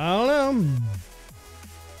don't know.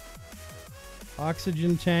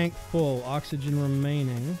 Oxygen tank full. Oxygen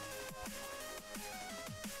remaining.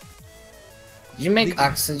 Did you make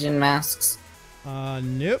oxygen masks?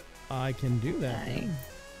 Nope. I can do that.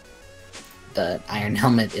 The iron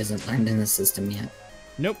helmet isn't learned in the system yet.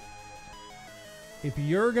 Nope. If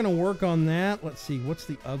you're going to work on that, let's see. What's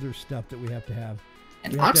the other stuff that we have to have?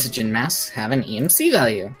 And oxygen masks have an EMC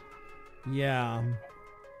value. Yeah.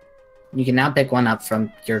 You can now pick one up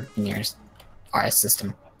from your nearest RS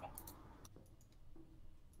system.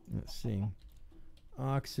 Let's see.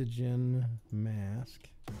 Oxygen mask.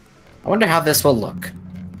 I wonder how this will look.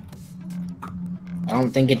 I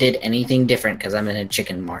don't think it did anything different because I'm in a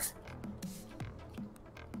chicken morph.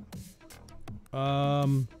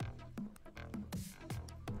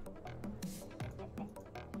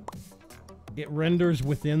 It renders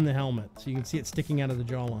within the helmet, so you can see it sticking out of the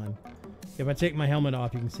jawline. If I take my helmet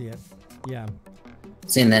off, you can see it. Yeah.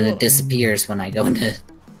 See, and then it disappears when I go into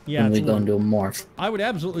when we go into a morph. I would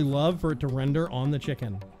absolutely love for it to render on the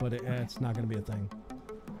chicken, but it's not going to be a thing.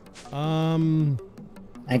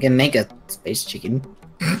 I can make a space chicken.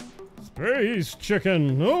 Space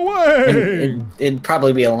chicken, no way! It'd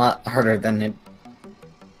probably be a lot harder than it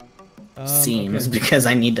seems because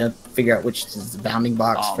I need to figure out which is the bounding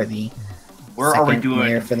box for the. Where are we second doing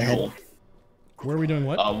layer for the head. Where are we doing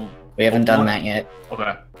what? We haven't done that yet.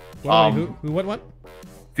 Okay. What, what?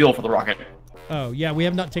 Fuel for the rocket. Oh, yeah, we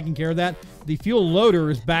have not taken care of that. The fuel loader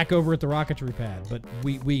is back over at the rocketry pad, but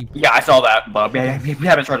we Yeah, I saw that, but we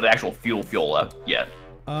haven't started the actual fuel yet.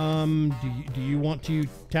 do you want to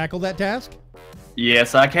tackle that task?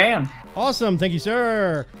 Yes, I can. Awesome, thank you,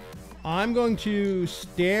 sir. I'm going to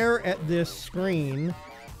stare at this screen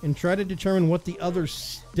and try to determine what the other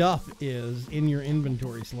stuff is in your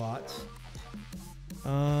inventory slots.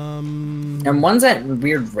 And one's that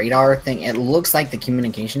weird radar thing. It looks like the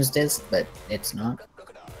communications disc, but it's not.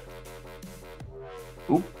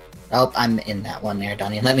 Oop. Oh, I'm in that one there,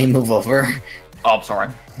 Donnie. Let me move over. Oh, I'm sorry.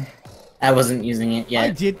 I wasn't using it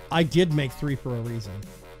yet. I did make 3 for a reason.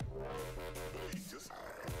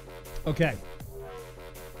 Okay.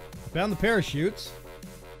 Found the parachutes.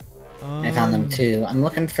 I found them too. I'm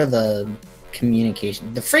looking for the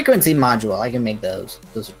communication. The frequency module. I can make those.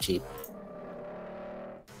 Those are cheap.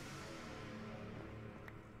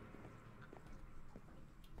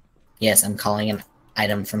 Yes, I'm calling an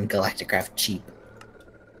item from Galacticraft cheap.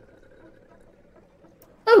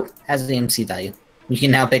 Oh, has the EMC value. You can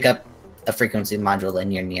now pick up a frequency module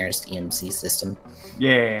in your nearest EMC system.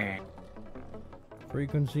 Yeah.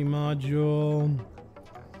 Frequency module.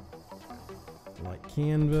 Light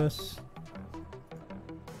canvas.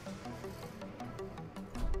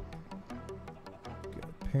 Got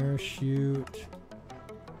a parachute.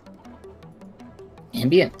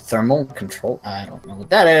 Ambient thermal control. I don't know what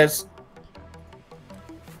that is.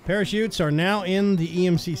 Parachutes are now in the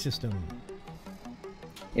EMC system.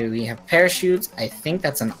 Here we have parachutes. I think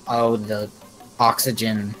that's an the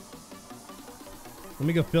oxygen. Let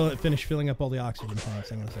me go finish filling up all the oxygen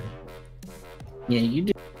tanks. I'm gonna say. Yeah,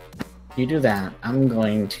 you do that. I'm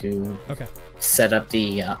going to set up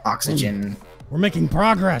the oxygen. We're making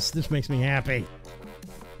progress. This makes me happy.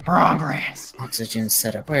 Progress. Oxygen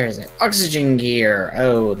setup. Where is it? Oxygen gear.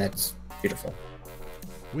 Oh, that's beautiful.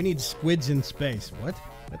 We need squids in space. What?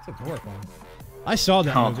 That's horrifying. I saw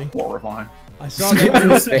that movie. Horrifying. I saw Squids that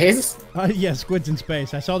in space? yeah, Squids in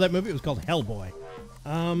Space. I saw that movie. It was called Hellboy.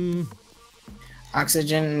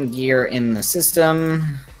 Oxygen gear in the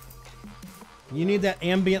system. You need that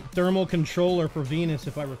ambient thermal controller for Venus,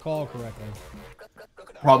 if I recall correctly.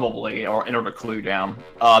 Probably, or in order to clue down.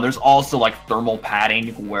 There's also like thermal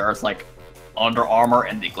padding where it's like Under Armour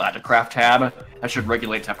and the Galacticraft tab. That should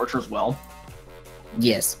regulate temperature as well.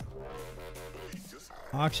 Yes.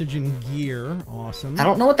 Oxygen gear. Awesome. I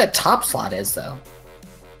don't know what that top slot is, though.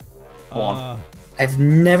 Hold on. I've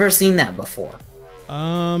never seen that before.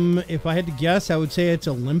 If I had to guess, I would say it's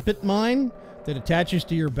a limpet mine that attaches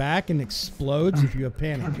to your back and explodes if you have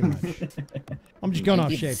panic too much. I'm just going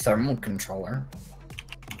off shape. Thermal controller.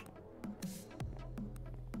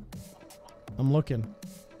 I'm looking.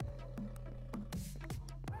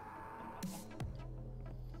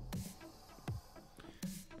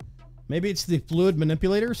 Maybe it's the fluid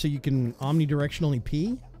manipulator so you can omnidirectionally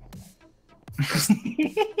pee?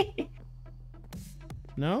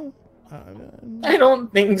 No? I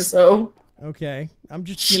don't think so. Okay. I'm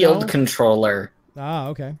just, Shield controller. Ah,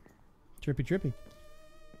 okay. Trippy.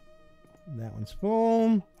 That one's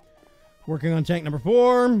full. Working on tank number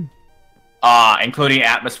 4. Including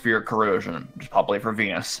atmosphere corrosion, which is probably for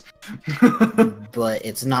Venus. But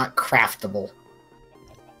it's not craftable.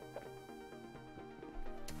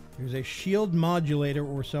 There's a shield modulator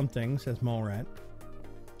or something, says Mallrat.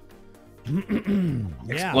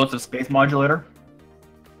 Yeah. Explosive space modulator.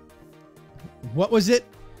 What was it?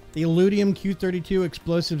 The Illudium Q32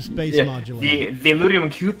 explosive space modulator. The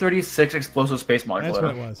Illudium Q36 explosive space modulator.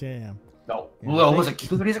 That's what it was, yeah. No. Well, was it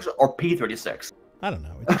Q36 or P36? I don't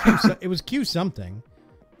know. It was Q something.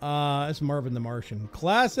 It's Marvin the Martian.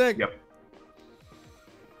 Classic. Yep.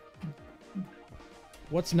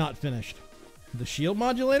 What's not finished? The shield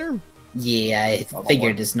modulator? Yeah, I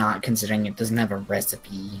figured it's not, considering it doesn't have a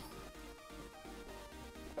recipe.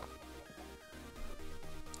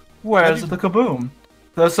 Where's the kaboom?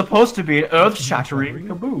 There's supposed to be an earth-shattering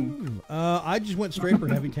kaboom. I just went straight for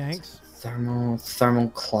heavy tanks. Thermal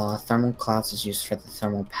cloth. Thermal cloth is used for the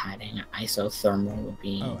thermal padding. Isothermal would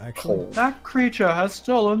be cold. That creature has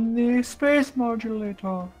stolen the space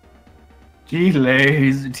modulator.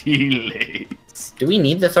 Delays. Do we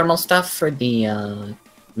need the thermal stuff for the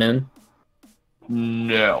moon?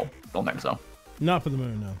 No, don't think so. Not for the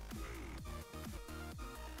moon, no.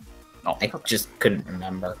 Oh, I just couldn't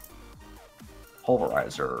remember.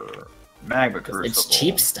 Pulverizer, magma crucible. It's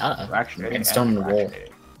cheap stuff. Fractionating Stone and wool. fractionating.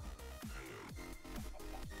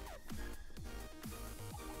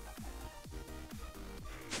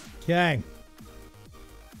 Okay.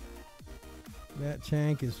 That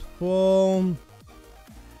tank is full.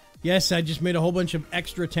 Yes, I just made a whole bunch of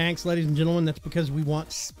extra tanks, ladies and gentlemen. That's because we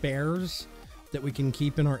want spares that we can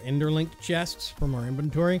keep in our Enderlink chests from our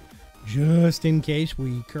inventory, just in case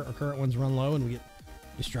our current ones run low and we get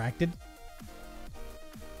distracted.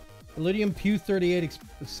 Iridium Q38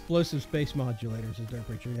 explosive space modulators is Dark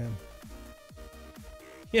Preacher, yeah.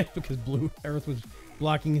 Yeah, because Blue Earth was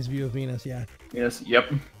blocking his view of Venus, yeah. Yes,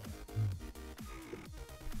 yep.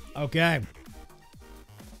 Okay.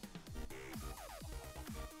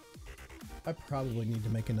 I probably need to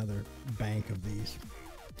make another bank of these.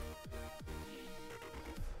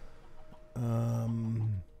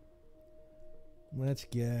 Let's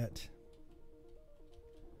get...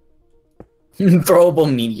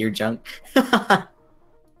 Throwable meteor junk.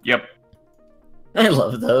 Yep. I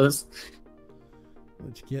love those.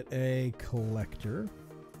 Let's get a collector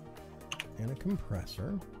and a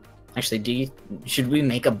compressor. Actually, should we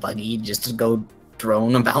make a buggy just to go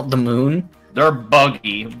drone about the moon? They're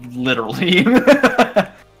buggy, literally.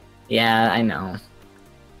 Yeah, I know.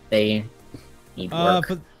 They need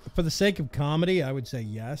work. For the sake of comedy, I would say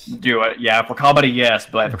yes. Do it. Yeah, for comedy, yes,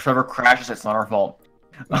 but if server crashes, it's not our fault.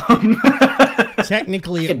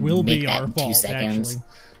 Technically, it will be our in 2 fault, seconds. actually.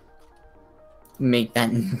 Make that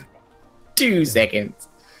in 2 seconds.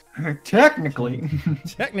 Technically.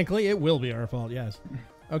 Technically, it will be our fault, yes.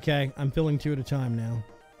 Okay, I'm filling 2 at a time now.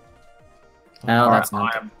 No, Alright, that's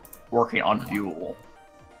not. I'm working on fuel.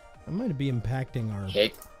 I might be impacting our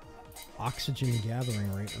Okay. oxygen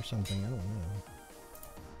gathering rate or something. I don't know.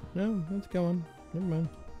 No, it's going. Never mind.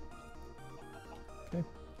 Okay.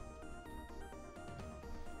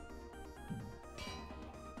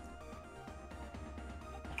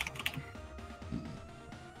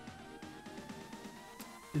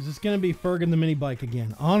 Is this going to be Ferg and the mini bike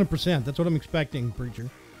again? 100%. That's what I'm expecting, Preacher.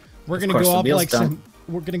 We're going to go off like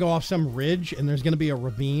we're going to go off some ridge, and there's going to be a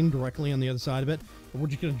ravine directly on the other side of it, and we're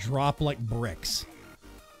just going to drop like bricks.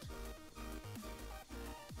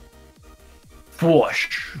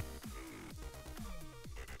 Whoosh.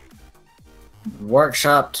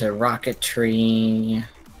 Workshop to rocketry.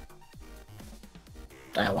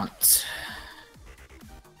 I want.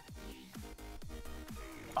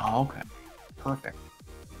 Oh, okay. Perfect.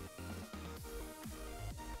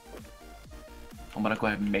 I'm gonna go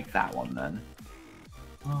ahead and make that one then.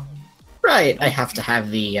 Right, I have to have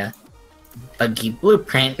the buggy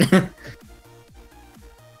blueprint.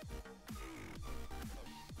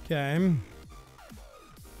 Okay.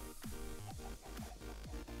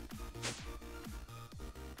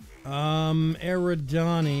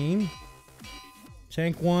 Eridani.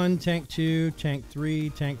 Tank 1, Tank 2, Tank 3,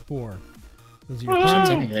 Tank 4. Those are your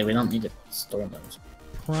Technically, we don't need to store those.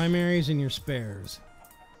 primaries and your spares.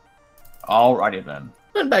 Alrighty then.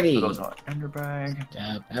 One buggy. So those are ender bag.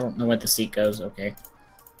 I don't know where the seat goes. Okay.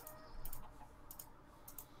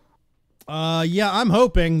 Yeah, I'm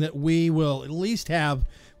hoping that we will at least have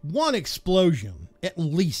one explosion. At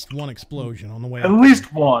least one explosion on the way At up.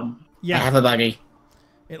 least one. Yeah. I have a buggy.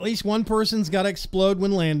 At least one person's got to explode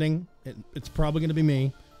when landing. It's probably going to be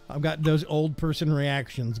me. I've got those old person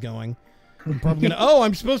reactions going. I'm probably going to, oh,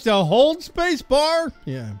 I'm supposed to hold space bar?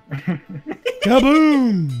 Yeah.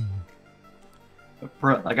 Kaboom!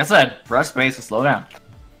 Like I said, press space to slow down.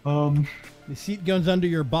 The seat goes under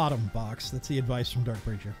your bottom box. That's the advice from Dark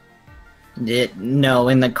Preacher. No,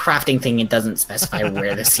 in the crafting thing, it doesn't specify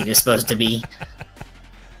where the seat is supposed to be.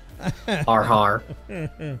 Har har.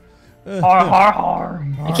 Har har har.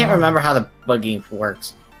 I can't remember how the buggy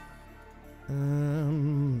works.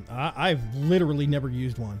 I've literally never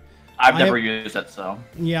used one. I've never used it, so.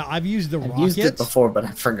 Yeah, I've used the rockets. I've used it before, but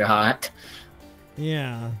I forgot.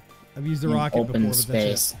 Yeah, I've used the In rocket open before, but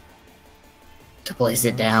space that's it. to place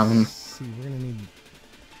it down. Let's see, we're gonna need.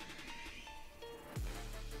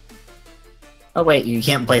 Oh wait, you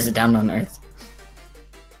can't place it down on Earth.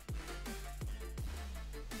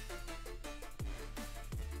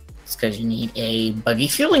 It's because you need a buggy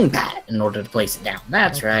fueling pad in order to place it down.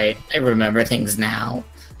 That's right. I remember things now.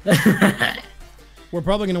 We're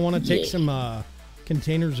probably gonna want to take Yeah. some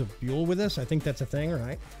containers of fuel with us. I think that's a thing,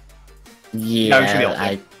 right? Yeah, we should be able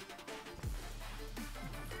to.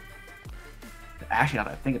 Actually, now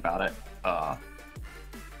that I think about it,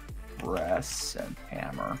 press and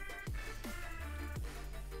hammer.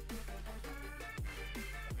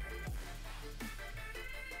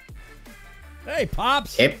 Hey,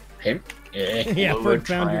 Pops! Hip. Yeah, Fluid Ferg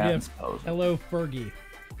found your gift. transposal. Hello, Fergie.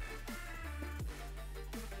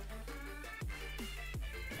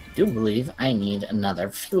 I do believe I need another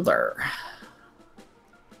fueler.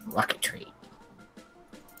 Rocketry.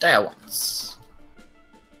 There once.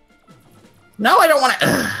 No, I don't want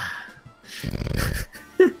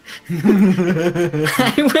to.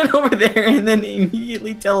 I went over there and then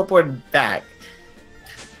immediately teleported back.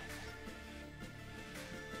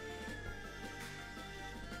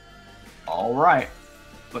 All right,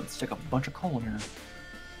 let's stick a bunch of coal in here.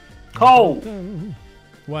 Coal,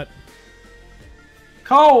 What?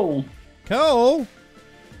 coal, Coal?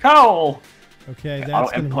 coal. Okay, Auto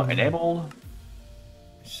that's gonna input be enabled.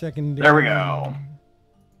 secondary. There we go.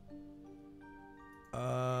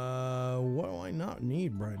 What do I not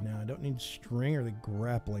need right now? I don't need string or the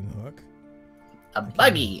grappling hook. A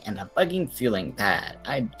buggy and a buggy fueling pad.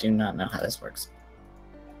 I do not know how this works.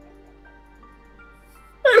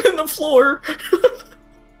 I'm in the floor.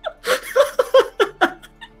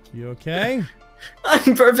 You okay?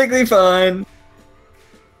 I'm perfectly fine.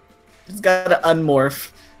 Just gotta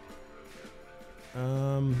unmorph.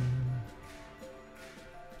 And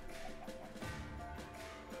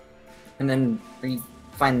then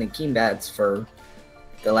find the key pads for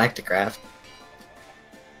Galacticraft.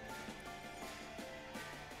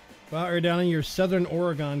 Well, Erdani, your Southern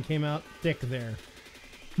Oregon came out thick there.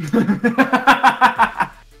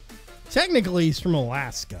 Technically, he's from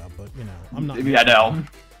Alaska, but you know, I'm not. Yeah, I know.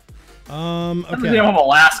 I'm Okay. from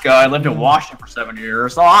Alaska. I lived in Washington for 7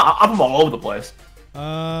 years, so I'm from all over the place.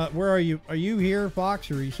 Where are you? Are you here,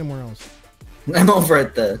 Fox, or are you somewhere else? I'm over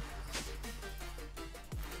at the...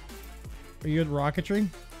 Are you at Rocketry?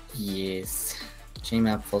 Yes.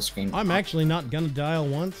 J-map full screen. I'm actually not gonna dial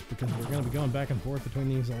once because we're gonna be going back and forth between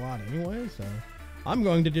these a lot anyway. So I'm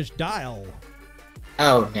going to just dial.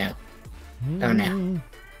 Oh no. Oh no.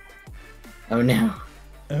 Oh no.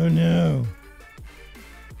 Oh no.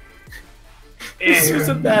 This was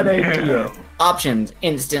a bad idea. Options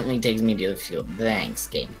instantly takes me to the field. Thanks,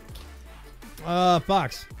 game.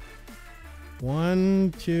 Fox.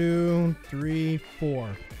 1, 2, 3, 4.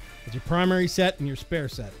 It's your primary set and your spare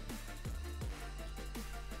set.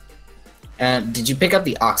 Did you pick up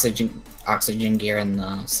the oxygen gear in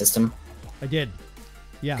the system? I did.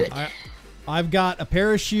 Yeah. Good. I've got a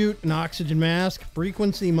parachute, an oxygen mask,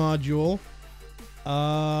 frequency module,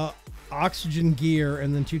 oxygen gear,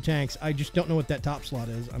 and then 2 tanks. I just don't know what that top slot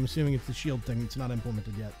is. I'm assuming it's the shield thing. It's not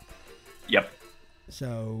implemented yet. Yep.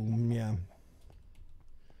 So, yeah.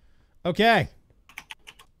 Okay.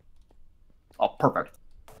 Oh, perfect.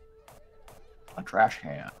 A trash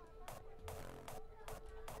can.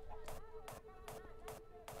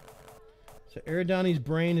 So Eridani's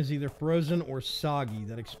brain is either frozen or soggy.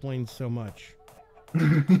 That explains so much.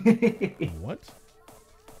 What?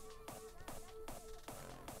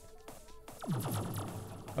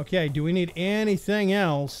 Okay, do we need anything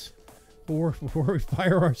else before we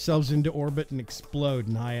fire ourselves into orbit and explode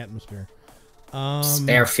in high atmosphere?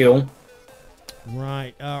 Spare fuel.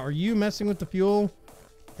 Right. Are you messing with the fuel?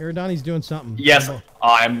 Eridani's doing something. Yes,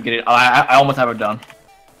 I'm getting. I almost have it done.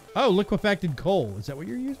 Oh, liquefied coal. Is that what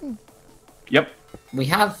you're using? Yep. We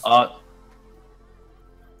have...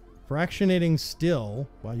 Fractionating still.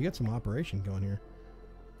 Wow, you got some operation going here.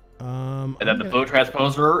 And then the flow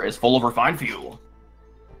transposer is full of refined fuel.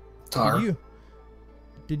 tar.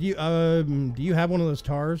 Do you have one of those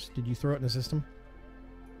tars? Did you throw it in the system?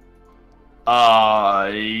 No.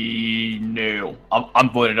 I'm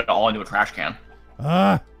putting it all into a trash can.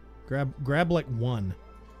 Grab like 1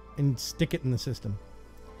 and stick it in the system.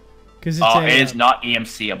 Because it is not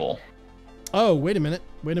EMCable. Oh, wait a minute.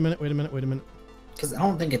 Because I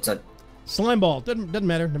don't think it's a... Slime ball. Doesn't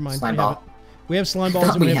matter. Never mind. Slime ball. We have slime balls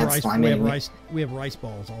Thought and we we have had rice. slime We have anyway. rice. We have rice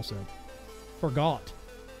balls also. Forgot.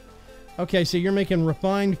 Okay, so you're making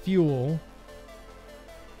refined fuel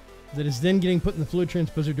that is then getting put in the fluid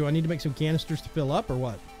transposer. Do I need to make some canisters to fill up or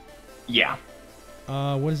what? Yeah.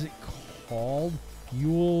 What is it called?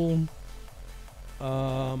 Fuel.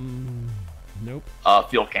 Nope.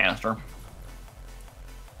 Fuel canister.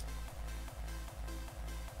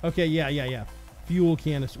 Okay, yeah. Fuel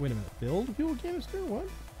canister. Wait a minute. Filled fuel canister? What?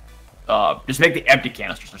 Just make the empty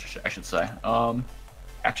canisters, I should say.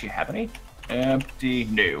 Actually have any? Empty,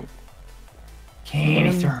 no.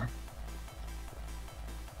 Canister.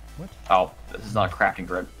 What? Oh, this is not a crafting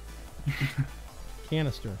grid.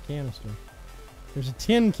 Canister. There's a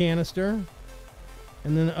tin canister.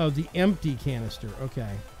 And then, the empty canister. Okay.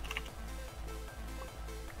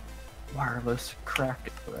 Wireless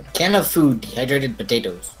crafting grid. Can of food, dehydrated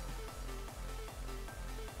potatoes.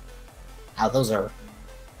 Wow, those are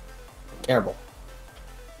terrible.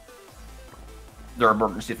 They're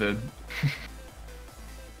emergency food.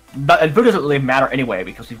 And food doesn't really matter anyway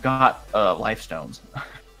because we've got life stones.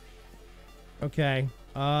 Okay.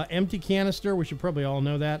 Empty canister. We should probably all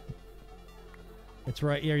know that. It's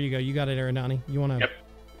right. There you go. You got it, Aranani. You want to Yep.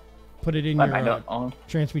 put it in I your don't.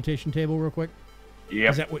 transmutation table real quick? Yep.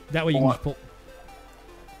 Is that way you can just pull.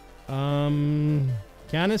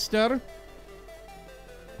 Canister.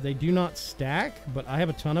 They do not stack, but I have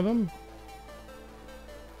a ton of them.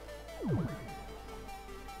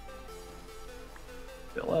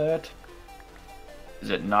 Fill it. Is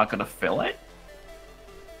it not going to fill it?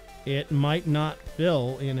 It might not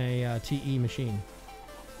fill in a TE machine.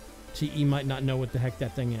 TE might not know what the heck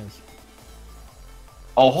that thing is.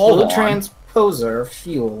 Oh, hold Fluid on. transposer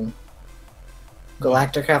fuel.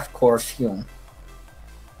 Galacticraft core fuel.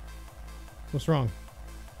 What's wrong?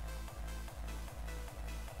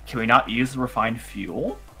 Can we not use the refined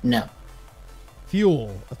fuel? No. Fuel,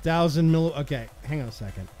 1,000 milli. Okay, hang on a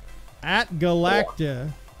second. At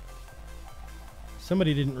Galacta,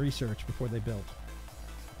 somebody didn't research before they built.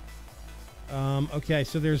 Okay,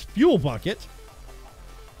 so there's fuel bucket,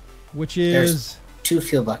 which is There's 2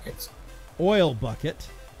 fuel buckets. oil bucket.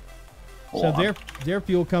 Hold So on. their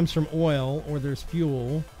fuel comes from oil, or there's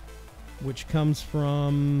fuel, which comes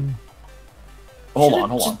from. Hold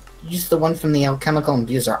on. Use the one from the alchemical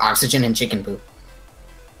abuser, oxygen and chicken poop.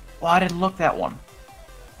 Well, I didn't look that one.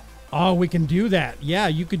 Oh, we can do that. Yeah,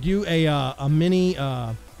 you could do a mini.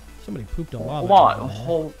 Somebody pooped a lot.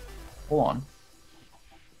 Hold on.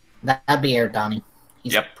 That'd be Air Donnie.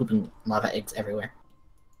 He's Yep. pooping lava eggs everywhere.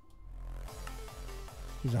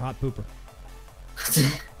 He's a hot pooper.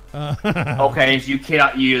 Okay, so you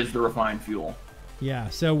cannot use the refined fuel, Yeah.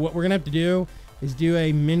 So what we're gonna have to do is do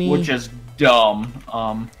a mini. which is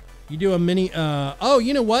dumb. You do a mini. Oh,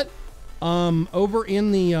 you know what? Over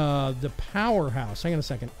in the powerhouse. Hang on a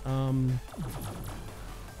second. I'm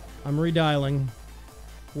redialing.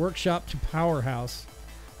 Workshop to powerhouse.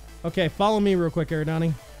 Okay, follow me real quick,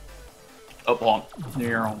 Aridani. Oh, hold on.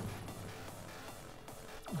 There.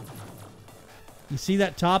 You see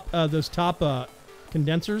that top? Those top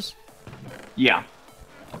condensers? Yeah.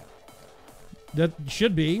 That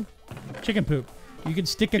should be chicken poop. You could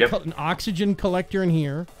stick an oxygen collector in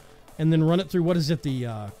here, and then run it through. What is it?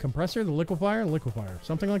 The compressor, the liquefier,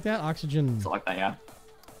 something like that. Oxygen. Something like that. Yeah.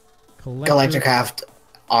 Collector. Galacticraft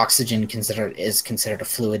oxygen is considered a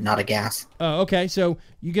fluid, not a gas. Oh, okay. So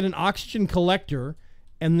you get an oxygen collector,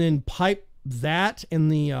 and then pipe that in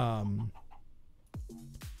the oh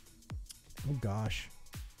gosh,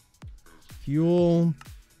 fuel.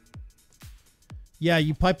 Yeah,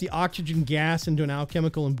 you pipe the oxygen gas into an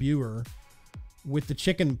alchemical imbuer with the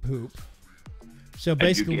chicken poop. So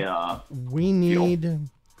basically, we need.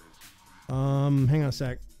 Hang on a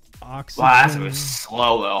sec. Oxygen. Wow, that's gonna be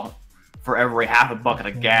slow though. For every half a bucket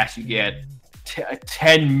of gas, you get 10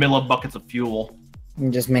 millibuckets of fuel. You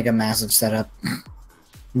can just make a massive setup.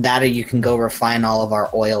 That or you can go refine all of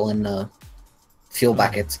our oil in the fuel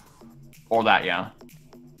buckets. Or that, yeah.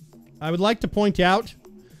 I would like to point out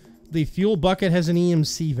the fuel bucket has an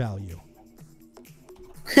EMC value.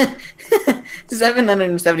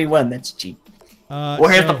 771, that's cheap. Well,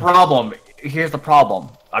 here's the problem.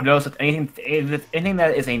 I've noticed that anything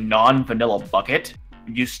that is a non-vanilla bucket,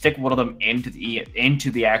 you stick one of them into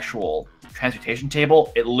the actual transportation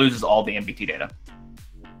table, it loses all the MBT data.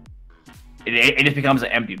 It just becomes an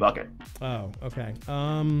empty bucket. Oh, okay.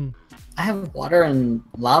 I have water and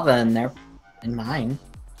lava in there, in mine.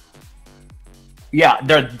 Yeah,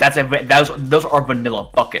 those are vanilla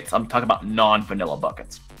buckets. I'm talking about non-vanilla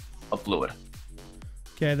buckets of fluid.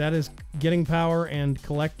 Okay, that is getting power and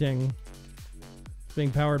collecting. It's being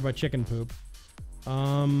powered by chicken poop.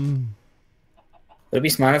 Would it be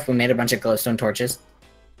smart if we made a bunch of glowstone torches?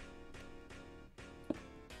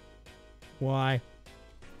 Why?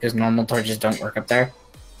 Because normal torches don't work up there.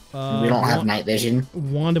 We don't have night vision.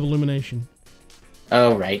 Wand of illumination.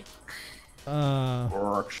 Oh, right.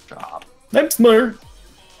 Workshop. I'm smart.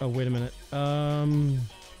 Oh, wait a minute.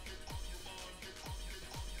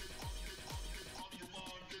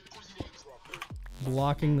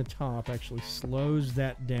 Blocking the top actually slows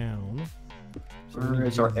that down. So we Where need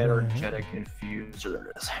is to our do that. energetic infuser? There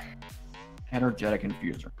it is. Energetic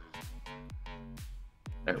infuser.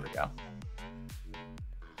 There we go.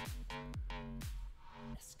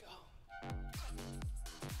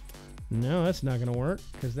 No, that's not going to work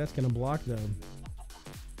because that's going to block the.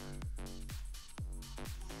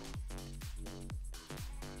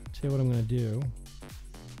 See what I'm going to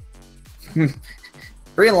do.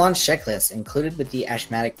 Pre-launch checklist included with the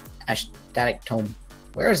Ashtatic tome.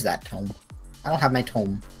 Where is that tome? I don't have my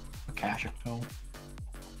tome. Akashic tome.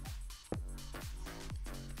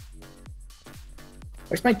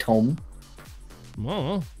 Where's my tome?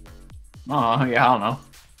 Oh. Oh, yeah, I don't know.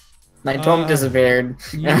 My tome disappeared.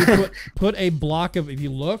 You put a block of. If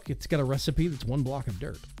you look, it's got a recipe that's one block of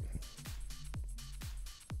dirt.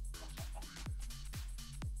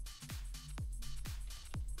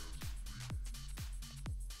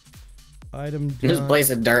 Item done. Just place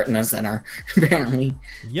a dirt in the center, apparently.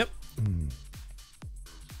 Yep.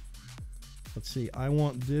 Let's see. I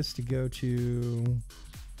want this to go to...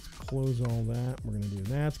 Let's close all that. We're going to do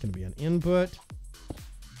that. It's going to be an input.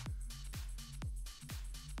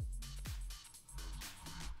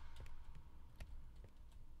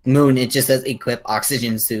 Moon, it just says equip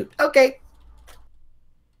oxygen suit. Okay.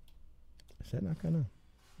 Is that not going to...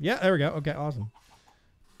 Yeah, there we go. Okay, awesome.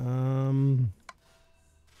 And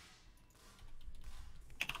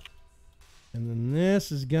then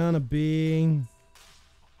this is going to be...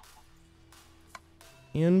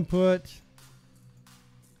 Input.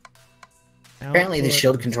 Apparently the output.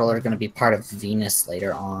 shield controller is going to be part of Venus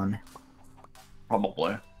later on.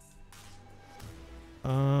 Probably.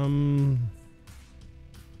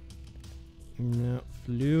 No,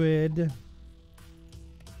 fluid.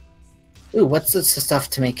 Ooh, what's the stuff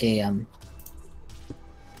to make a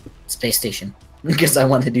space station? Because I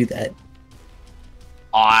want to do that.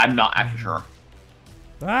 I'm not actually sure.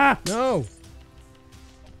 Ah, no.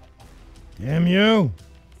 Damn you.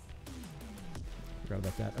 Forgot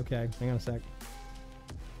about that. Okay, hang on a sec.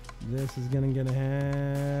 This is gonna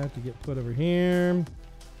have to get put over here.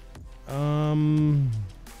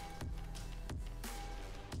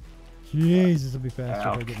 Jesus, it'll be faster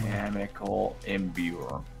if I get more. Alchemical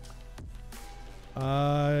imbuer.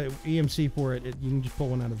 EMC for it. You can just pull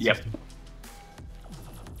one out of the Yep. system.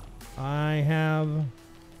 I have...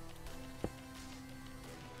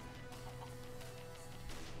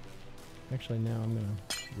 Actually, now I'm going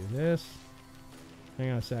to do this.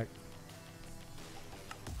 Hang on a sec.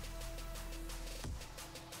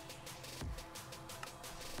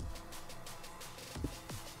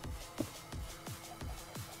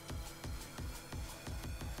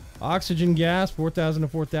 Oxygen gas, 4,000 to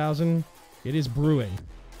 4,000. It is brewing.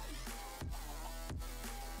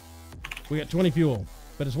 We got 20 fuel,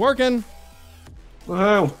 but it's working.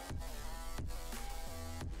 Woohoo!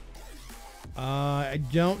 I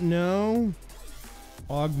don't know.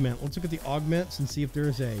 Augment. Let's look at the augments and see if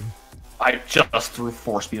there's a... I just threw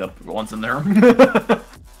 4 speed up ones in there.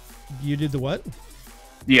 You did the what?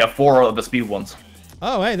 Yeah, 4 of the speed ones.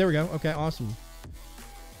 Oh, hey, there we go. Okay, awesome.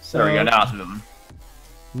 So, There we go, now it's moving.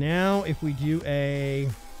 now if we do a...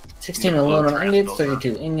 16 aluminum ingots,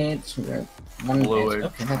 32 ingots, 1 Fluid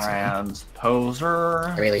Okay, that's fine. transposer.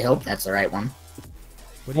 I really hope that's the right one.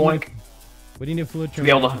 What do you Boink. need? What do you need fluid To be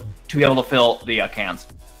able to fill the cans.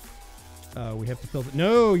 We have to fill it.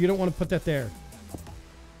 No, you don't want to put that there.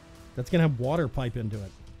 That's gonna have water pipe into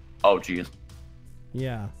it. Oh, jeez.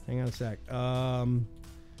 Yeah, hang on a sec.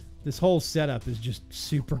 This whole setup is just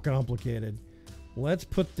super complicated. Let's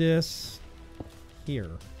put this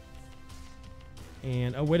here.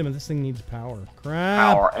 And oh, wait a minute, this thing needs power.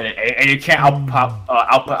 Crap. Power, and you can't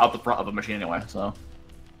output out the front of the machine anyway. So,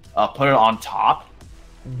 put it on top.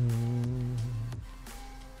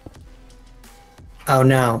 Oh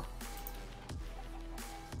no.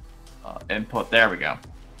 Input. There we go.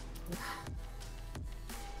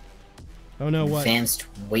 Oh no, what? Advanced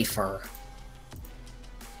wafer.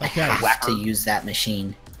 Okay. I have Wacker. to use that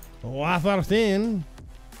machine. Wafer thin.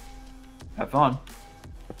 Have fun.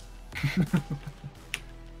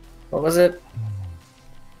 What was it?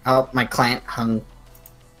 Oh, my client hung.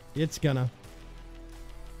 It's gonna.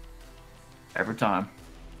 Every time.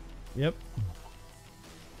 Yep.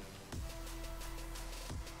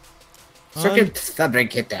 Circuit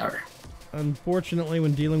fabricator. Unfortunately,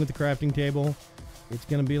 when dealing with the crafting table, it's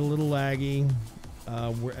going to be a little laggy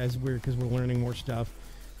because we're learning more stuff.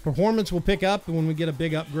 Performance will pick up when we get a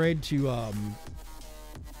big upgrade to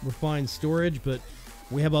refined storage, but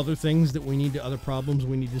we have other things that we need to, other problems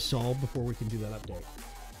we need to solve before we can do that update.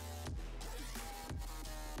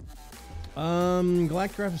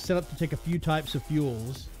 Galacticraft is set up to take a few types of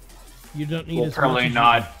fuels. You don't need as Probably much as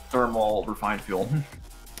not thermal refined fuel.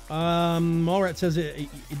 Mallrat says you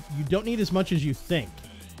don't need as much as you think.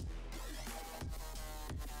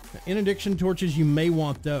 Now, interdiction torches, you may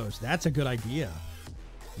want those. That's a good idea.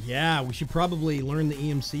 Yeah, we should probably learn the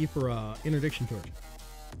EMC for interdiction torch.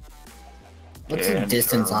 What's the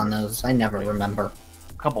distance on those? I never remember.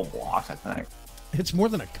 A couple blocks, I think. It's more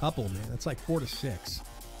than a couple, man. It's like 4 to 6.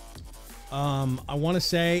 I want to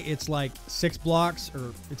say it's like 6 blocks,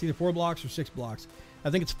 or it's either 4 blocks or 6 blocks. I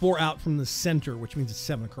think it's 4 out from the center, which means it's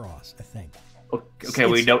 7 across, I think. Okay,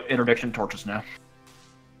 we know interdiction torches now.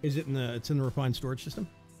 Is it in the? It's in the refined storage system.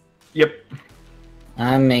 Yep.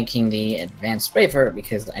 I'm making the advanced wafer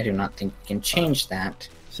because I do not think we can change that.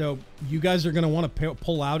 So you guys are going to want to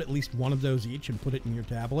pull out at least one of those each and put it in your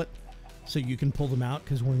tablet, so you can pull them out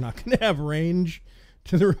because we're not going to have range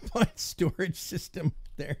to the refined storage system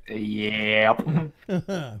there. Yep.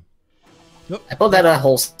 Nope. I pulled out a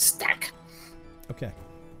whole stack. Okay.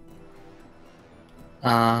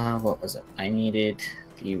 What was it? I needed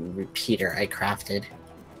the repeater I crafted.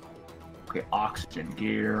 Okay, oxygen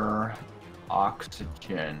gear,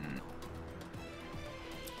 oxygen.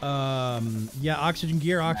 Yeah, oxygen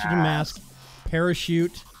gear, oxygen mask,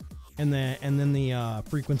 parachute, and then the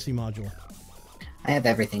frequency module. I have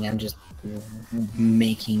everything. I'm just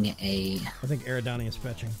making a. I think Eridani is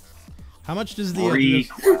fetching. How much does the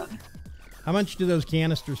how much do those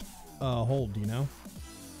canisters hold? Do you know?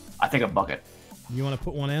 I think a bucket. You want to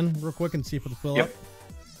put one in real quick and see if it'll fill Yep.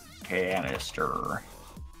 up? Canister.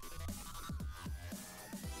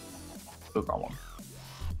 Ooh, wrong one.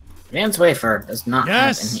 Advanced wafer does not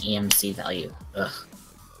Yes! have an EMC value. Ugh.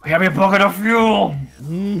 We have a bucket of fuel.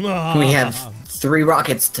 We have 3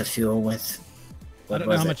 rockets to fuel with. I don't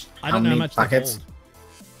know how much. I don't know how much they hold.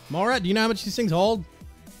 Maura, do you know how much these things hold?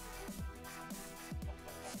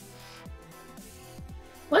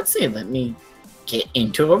 Let's see. Let me get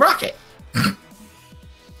into a rocket.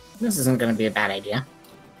 This isn't going to be a bad idea.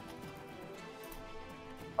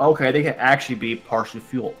 Okay, they can actually be partially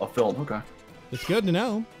filled. Okay. It's good to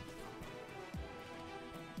know.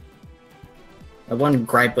 The one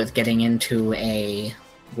gripe with getting into a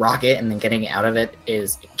rocket and then getting out of it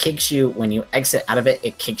is it kicks you, when you exit out of it,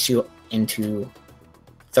 it kicks you into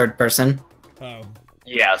third person. Oh.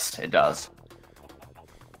 Yes, it does.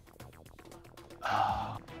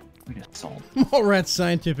 We just sold. Mallrat's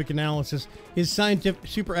scientific analysis. His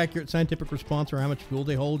super accurate scientific response for how much fuel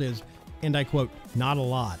they hold is, and I quote, not a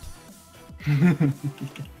lot.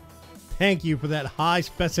 Thank you for that high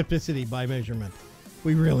specificity by measurement.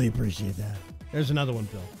 We really appreciate that. There's another one,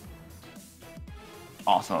 Phil.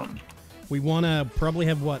 Awesome. We want to probably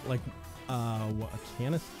have what, like, what, a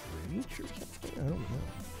can of 3 each or something? I don't know.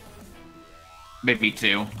 Maybe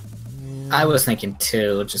 2. I was thinking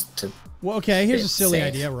 2, just to. Well, okay, here's a silly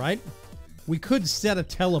safe. idea, right? We could set a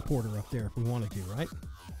teleporter up there if we wanted to, right?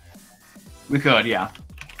 We could, yeah.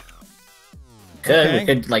 We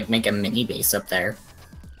could like make a mini base up there.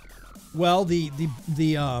 Well, we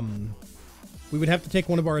would have to take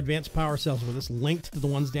one of our advanced power cells with us, linked to the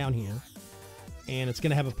ones down here, and it's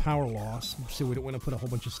going to have a power loss, so we don't want to put a whole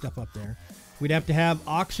bunch of stuff up there. We'd have to have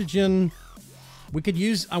oxygen. We could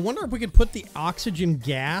use. I wonder if we could put the oxygen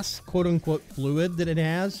gas, quote unquote, fluid that it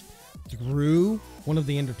has through one of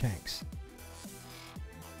the ender tanks.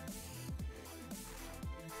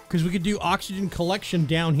 Because we could do oxygen collection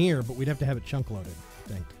down here, but we'd have to have it chunk loaded, I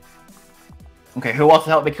think. Okay, who wants to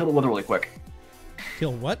help me kill the wither really quick?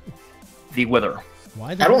 Kill what? The wither.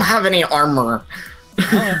 Why? I don't have any armor.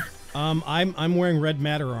 I'm wearing red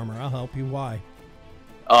matter armor. I'll help you. Why?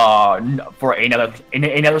 For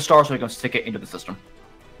another star, so we can stick it into the system.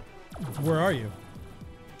 Where are you?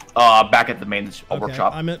 Back at the main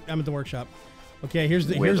workshop. I'm at the workshop. Okay, here's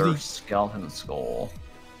the Wither skeleton skull.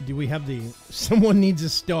 Do we have the? Someone needs a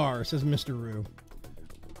star, says Mr. Roo.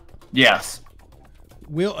 Yes.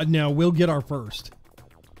 We'll get our first.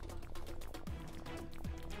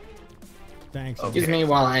 Thanks. Okay. Excuse me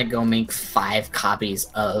while I go make 5 copies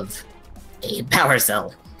of a power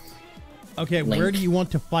cell. Okay, Link. where do you want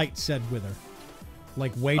to fight said wither?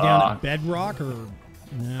 Like way down at bedrock or?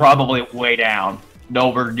 No. Probably way down.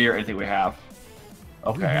 Nowhere near anything we have.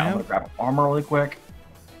 Okay, I'm gonna grab armor really quick.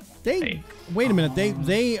 Wait a minute.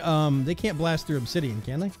 They can't blast through obsidian,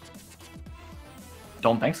 can they?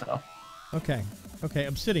 Don't think so. Okay,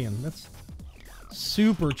 obsidian. That's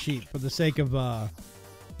super cheap for the sake of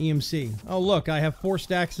EMC. Oh look, I have 4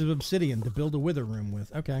 stacks of obsidian to build a wither room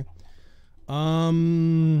with. Okay.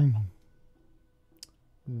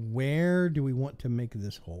 Where do we want to make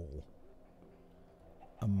this hole?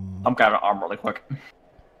 I'm grabbing armor really quick.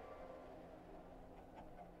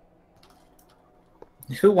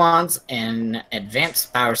 Who wants an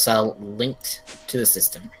advanced power cell linked to the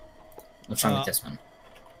system? What's wrong with this one?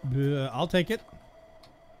 I'll take it.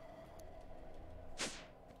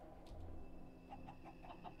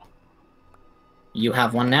 You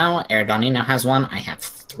have one now. Eridani now has one. I have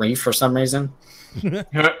 3 for some reason.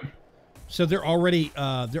 So they're already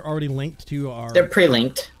linked to our. They're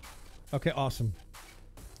pre-linked. Okay, awesome.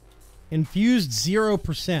 Infused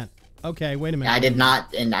 0%. Okay, wait a minute. I did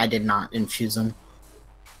not infuse them.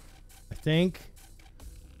 I think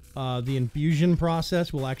the infusion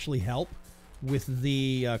process will actually help with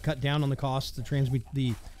the cut down on the costs,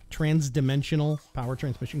 the transdimensional power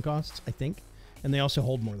transmission costs. I think, and they also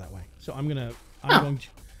hold more that way. So I'm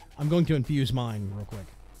going to infuse mine real quick.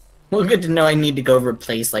 Well, good to know. I need to go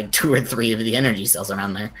replace like 2 or 3 of the energy cells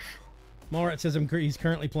around there. Malrat says he's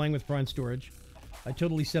currently playing with Prime Storage. I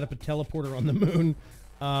totally set up a teleporter on the moon.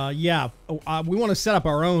 Yeah, we want to set up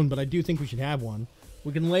our own, but I do think we should have one.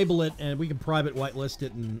 We can label it and we can private whitelist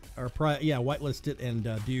it and whitelist it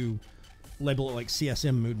and do label it like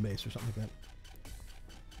CSM mood base or something like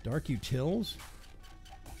that. Dark Utils.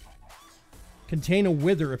 Contain a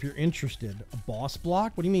wither if you're interested. A boss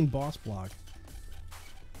block? What do you mean boss block?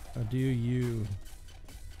 Do you?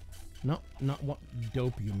 Not what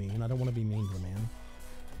dope you mean. I don't want to be mean to the man.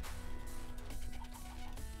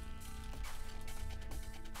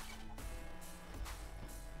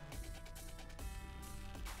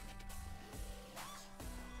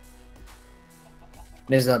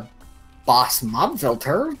 There's a boss mob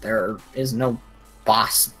filter. There is no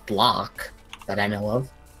boss block that I know of.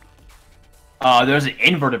 There's an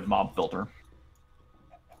inverted mob filter.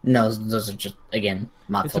 No, those are just, again,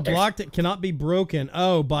 mob It's filters. a block that cannot be broken.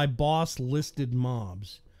 Oh, by boss listed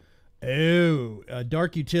mobs. Oh,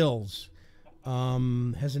 Dark Utils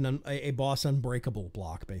has a boss unbreakable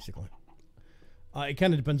block, basically. It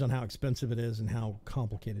kind of depends on how expensive it is and how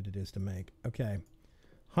complicated it is to make. Okay.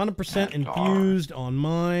 100% infused on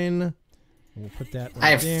mine. We'll put that right I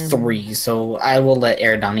have there. 3, so I will let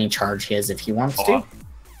Eridani charge his if he wants to.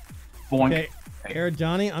 Boink. Okay,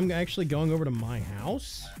 Eridani, I'm actually going over to my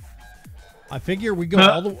house. I figure we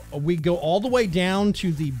go all the way down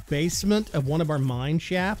to the basement of one of our mine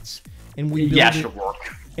shafts, and we build should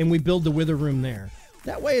work. And we build the wither room there.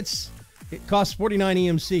 That way, it costs 49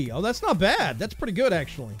 EMC. Oh, that's not bad. That's pretty good,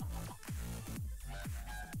 actually.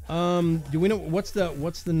 Do we know what's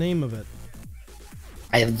the name of it?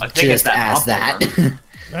 I just asked that.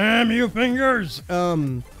 Damn you fingers!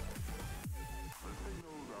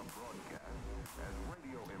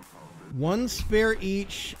 One spare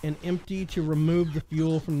each and empty to remove the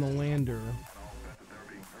fuel from the lander.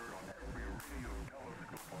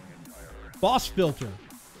 Boss filter,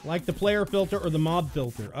 like the player filter or the mob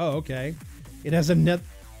filter. Oh, okay. It has a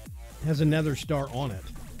nether star on it.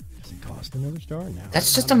 Does it cost another star? No.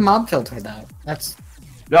 That's just a mob filter, though. That's...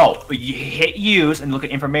 No, you hit use and look at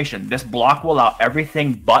information. This block will allow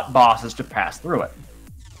everything but bosses to pass through it.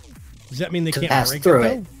 Does that mean they can't pass break through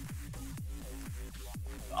it? it.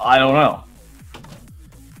 I don't know.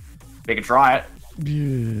 They can try it.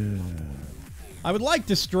 Yeah. I would like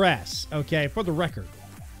to stress, okay, for the record,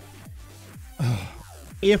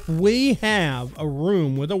 if we have a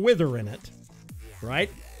room with a wither in it, right,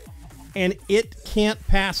 and it can't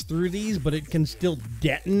pass through these, but it can still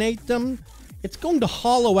detonate them, it's going to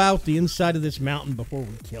hollow out the inside of this mountain before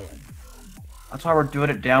we kill it. That's why we're doing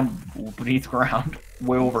it down beneath ground,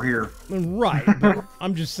 way over here. Right, but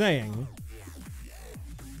I'm just saying.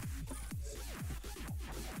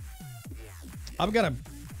 I've got a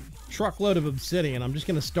truckload of obsidian. I'm just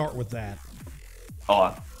going to start with that.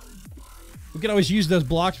 Oh, We could always use those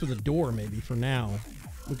blocks for the door, maybe, for now.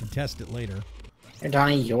 We can test it later.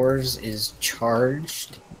 Donnie, yours is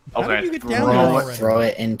charged. How okay. did you get down there already? Throw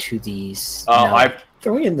it into these... Oh, no, I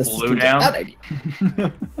throwing in the blew down.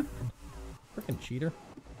 Freaking cheater.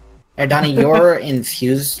 Donnie, your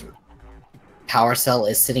infused power cell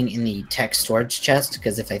is sitting in the tech storage chest,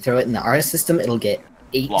 because if I throw it in the artist system, it'll get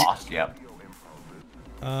 8. Lost, yep.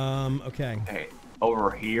 Okay. Okay,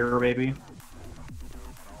 over here, maybe?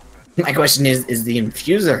 My question is the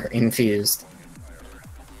infuser infused?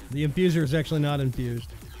 The infuser is actually not infused.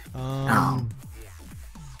 Oh.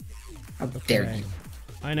 How dare Okay. you.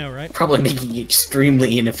 I know, right? Probably making it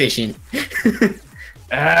extremely inefficient.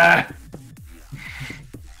 Ah!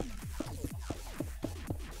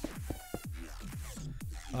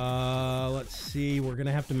 Let's see. We're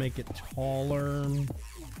gonna have to make it taller.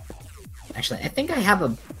 Actually, I think I have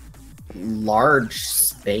a large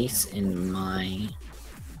space in my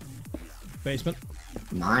Basement.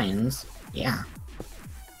 mines. Yeah.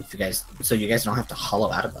 If you guys, so you guys don't have to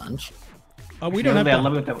hollow out a bunch. We don't have to.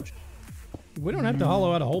 Let me that. We don't have to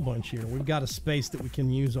hollow out a whole bunch here. We've got a space that we can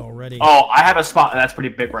use already. Oh, I have a spot that's pretty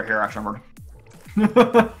big right here, actually.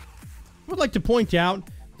 I would like to point out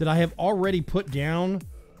that I have already put down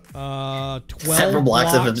 12 Several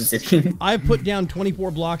blocks of obsidian. I've put down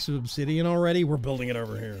 24 blocks of obsidian already. We're building it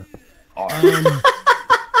over here.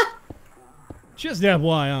 Just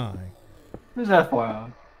FYI. Who's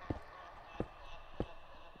FYI?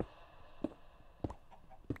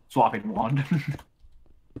 Swapping wand.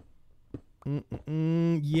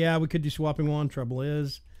 Yeah, we could do swapping wand. Trouble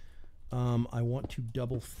is, I want to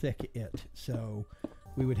double thick it, so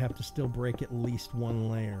we would have to still break at least one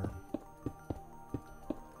layer.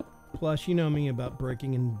 Plus, you know me about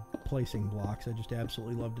breaking and placing blocks. I just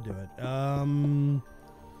absolutely love to do it.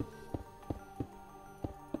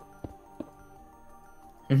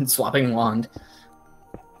 Swapping wand.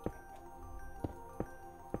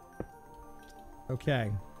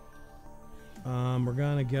 Okay. We're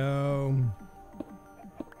gonna go.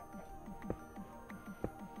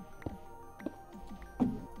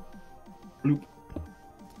 Bloop.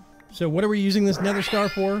 So what are we using this nether star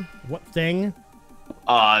for? What thing?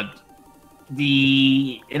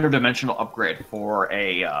 The interdimensional upgrade for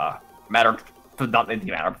a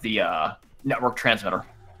the network transmitter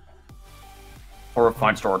for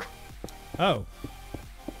refined storage. Oh.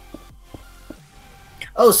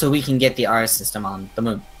 Oh, so we can get the RS system on the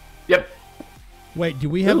moon. Yep. Wait, do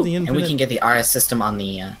we have Ooh, the infinite? and we can get the RS system on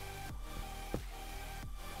the.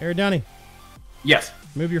 Aerodani, Yes.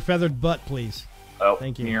 move your feathered butt, please. Oh,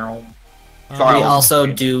 Thank you. Sorry.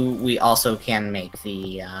 We Um, also can make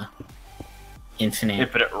the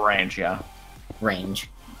infinite range. Yeah. range.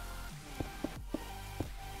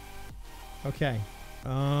 Okay.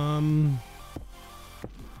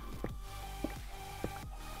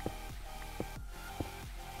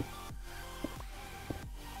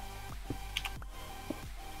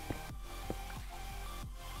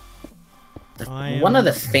 One of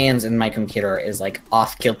the fans in my computer is like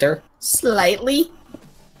off kilter slightly.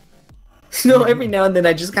 So every now and then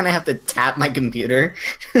I just kind of have to tap my computer.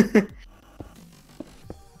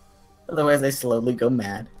 Otherwise I slowly go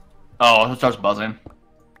mad. Oh, it starts buzzing.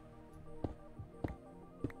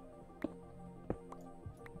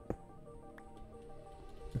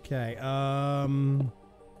 Okay.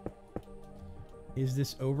 Is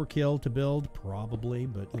this overkill to build? Probably,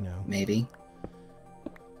 but you know. Maybe.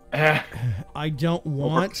 I don't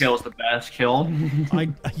want. Overkill is the best kill.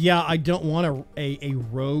 I don't want a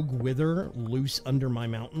rogue wither loose under my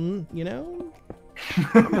mountain. You know.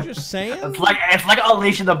 I'm just saying. It's like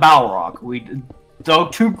Unleashing the Balrog. We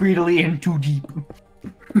dug too greedily and too deep.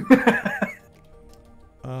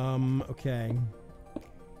 Okay.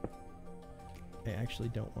 I actually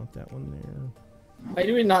don't want that one there. Why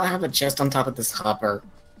do we not have a chest on top of this hopper?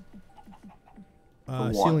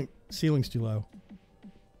 Ceiling's too low.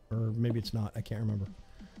 Or maybe it's not. I can't remember.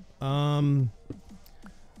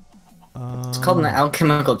 It's called an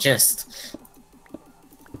alchemical chest.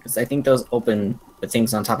 Because I think those open the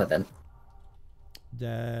things on top of them.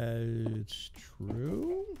 That's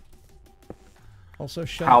true. Also,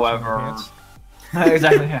 shut However, up, pants.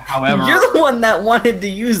 exactly. However, You're the one that wanted to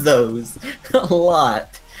use those a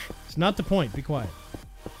lot. It's not the point. Be quiet.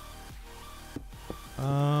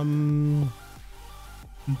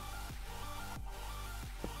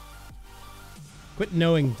 Quit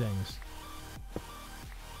knowing things.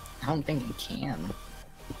 I don't think I can.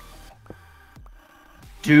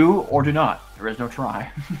 do or do not. There is no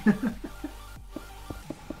try.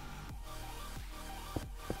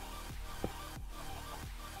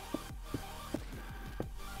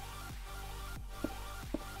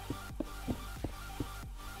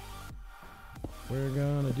 We're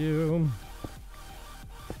gonna do.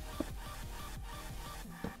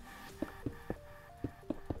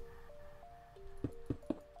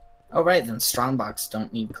 Oh right, then strongbox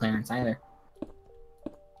don't need clearance either.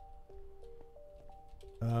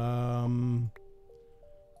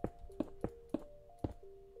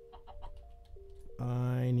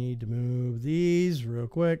 I need to move these real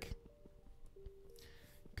quick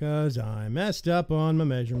because I messed up on my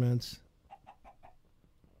measurements.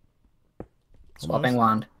 Swapping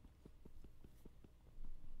wand.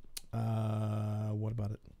 What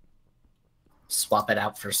about it? Swap it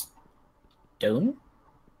out for stone?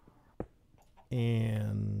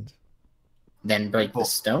 And Then break the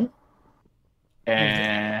stone?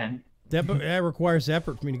 And that requires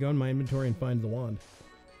effort for me to go in my inventory and find the wand.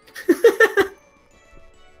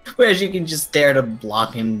 Whereas you can just stare at a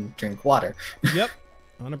block and drink water. Yep,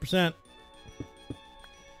 100%.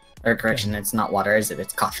 Or correction, it's not water, is it?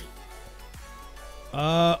 It's coffee.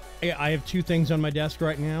 I have two things on my desk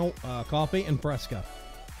right now: coffee and Fresca.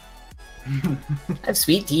 I have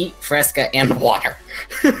sweet tea, Fresca, and water.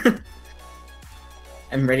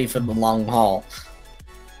 I'm ready for the long haul.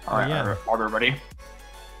 alright, Yeah. order ready.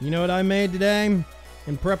 You know what I made today?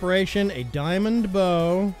 In preparation, a diamond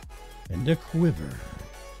bow and a quiver.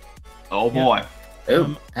 Oh boy.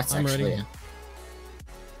 Ooh, that's I'm actually... ready.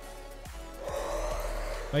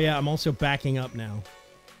 Oh yeah, I'm also backing up now.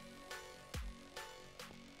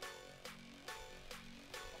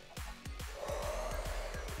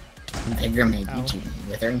 Vaygrim may Ow. beat you in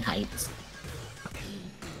Withering Heights.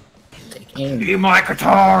 Take aim. Eat my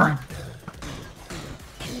guitar!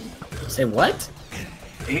 Say what?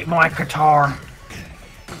 Eat my guitar!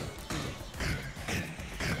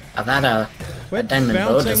 Oh, that, Quit diamond bow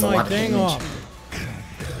bouncing does a my lot of thing damage. off.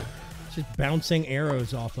 Just bouncing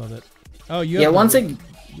arrows off of it. Oh, you Yeah, have once the, it...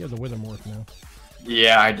 you have the Withermorph now.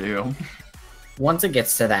 Yeah, I do. once it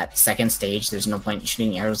gets to that second stage, there's no point in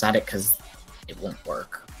shooting arrows at it because it won't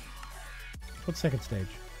work. What second stage?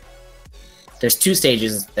 There's 2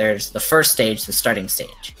 stages. There's the first stage, the starting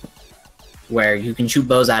stage, where you can shoot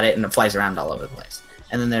bows at it and it flies around all over the place.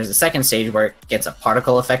 And then there's the second stage where it gets a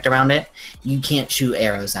particle effect around it. You can't shoot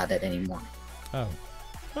arrows at it anymore. Oh.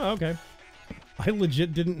 Oh, okay. I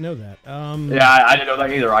legit didn't know that. Yeah, I didn't know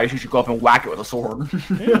that either. I usually go up and whack it with a sword.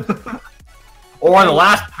 Yeah. Or in the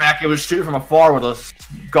last pack, it was shoot from afar with a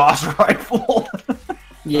Gauss rifle.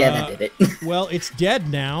 Yeah, that did it. Well, it's dead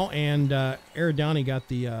now, and Eridani got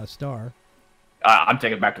the star. I'm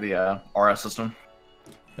taking it back to the RS system.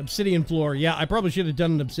 Obsidian floor. Yeah, I probably should have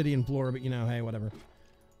done an obsidian floor, but you know, hey, whatever.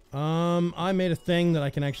 I made a thing that I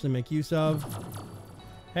can actually make use of.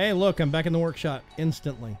 Hey, look, I'm back in the workshop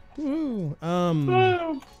instantly. Woo.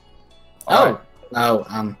 Bye.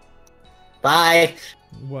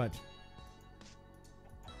 What?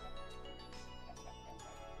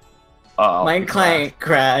 My client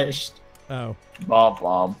crashed. Oh. Blah,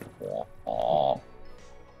 blah, blah, blah.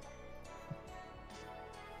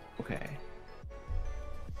 Okay.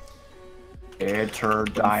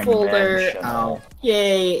 Interdimensional. Folder. Oh,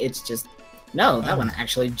 yay! It's just no. That one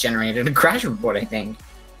actually generated a crash report, I think.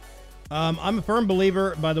 I'm a firm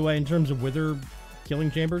believer, by the way, in terms of wither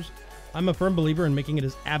killing chambers. I'm a firm believer in making it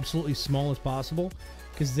as absolutely small as possible,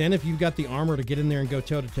 because then if you've got the armor to get in there and go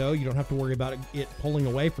toe to toe, you don't have to worry about it pulling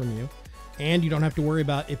away from you, and you don't have to worry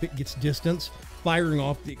about if it gets distance firing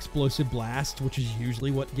off the explosive blast, which is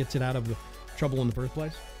usually what gets it out of the trouble in the first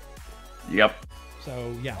place. Yep.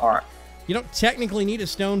 So yeah. All right. You don't technically need a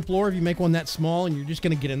stone floor if you make one that small and you're just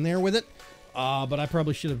going to get in there with it. But I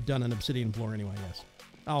probably should have done an obsidian floor anyway, yes.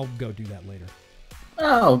 I'll go do that later.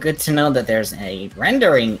 Oh, good to know that there's a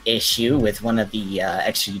rendering issue with one of the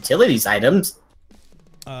extra utilities items.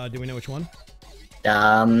 Do we know which one?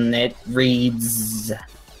 It reads...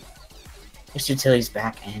 Extra utilities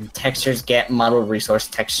back and textures get model resource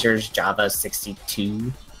textures Java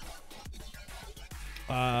 62.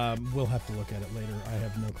 We'll have to look at it later. I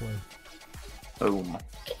have no clue. Boom.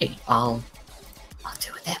 Okay, I'll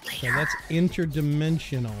deal with that So later. that's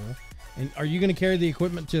interdimensional. And are you going to carry the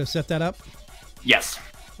equipment to set that up? Yes.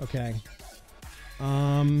 Okay.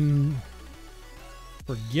 For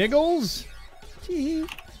giggles? Tee. We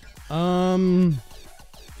don't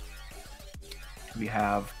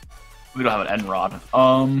have an end rod. So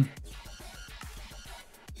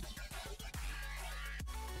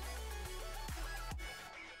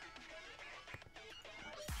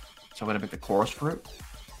I'm gonna make the chorus for it.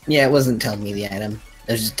 Yeah, it wasn't telling me the item.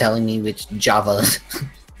 It was just telling me which Java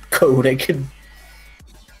code I could...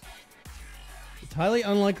 It's highly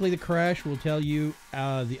unlikely the crash will tell you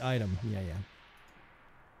the item. Yeah.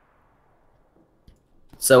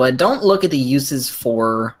 So don't look at the uses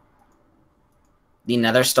for the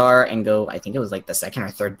Nether Star and go, I think it was like the second or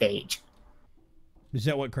third page. Is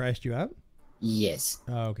that what crashed you out? Yes.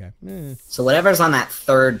 Oh, okay. So whatever's on that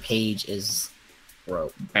third page is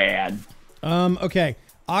broke. Bad. Okay.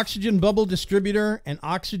 Oxygen bubble distributor and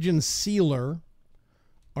oxygen sealer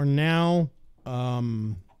are now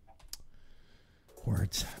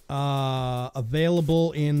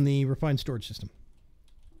available in the refined storage system.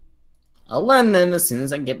 I'll learn them as soon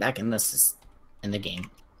as I get back in the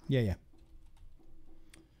game. Yeah.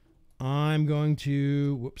 I'm going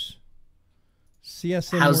to whoops.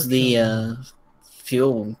 CSM. How's the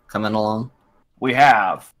fuel coming along? We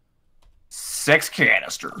have 6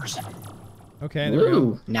 canisters. Okay. There we go.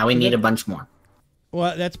 Ooh, now we need a bunch more.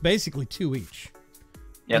 Well, that's basically 2 each.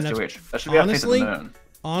 Yes, And to which. That should be enough to the moon.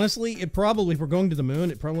 Honestly, it probably, if we're going to the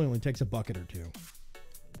moon, it probably only takes a bucket or 2.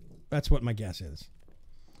 That's what my guess is.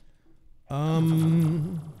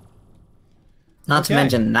 Not to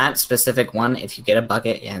mention that specific one, if you get a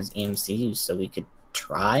bucket, it has EMC, so we could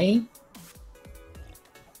try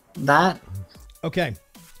that. Okay.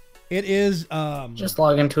 It is Just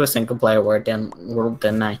log into a single player world,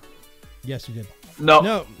 didn't I? Yes, you did.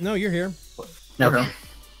 No. No, you're here. Okay.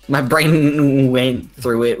 My brain went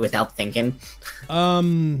through it without thinking.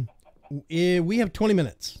 We have 20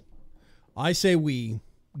 minutes. I say we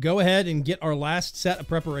go ahead and get our last set of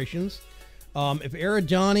preparations. If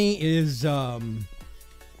Eridani is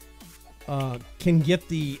can get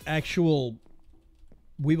the actual,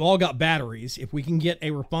 we've all got batteries. If we can get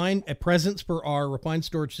a presence for our refined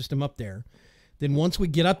storage system up there, then once we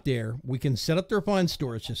get up there, we can set up the refined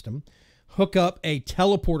storage system, hook up a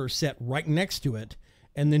teleporter set right next to it,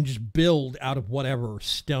 and then just build out of whatever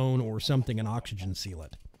stone or something and oxygen seal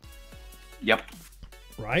it. Yep.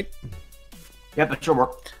 Right? Yep, that should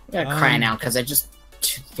work. I gotta cry now because I just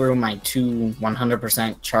threw my 2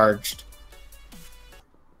 100% charged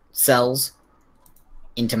cells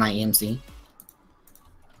into my EMC.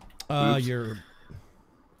 Oops. You're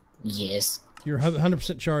Yes.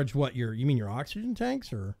 100% charged. What? You mean your oxygen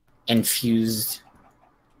tanks or? Infused.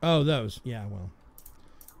 Oh, those. Yeah. Well,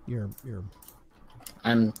 you're.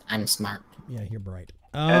 I'm smart. Yeah, you're bright.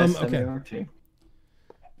 S Okay. M-A-R-T.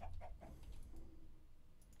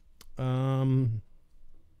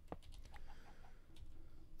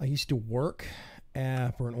 I used to work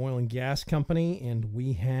for an oil and gas company, and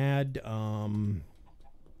we had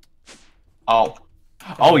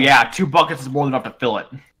Oh yeah, 2 buckets is more than enough to fill it.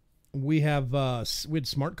 we had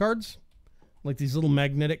smart cards, like these little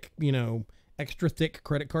magnetic, extra thick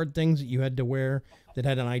credit card things that you had to wear that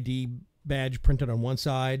had an ID badge printed on one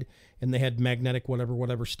side, and they had magnetic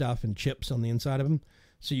whatever stuff and chips on the inside of them,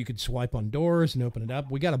 so you could swipe on doors and open it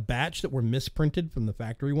up. We got a batch that were misprinted from the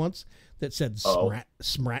factory once that said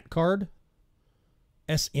Smrat card,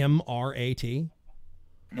 SMRAT.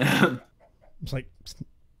 It's like,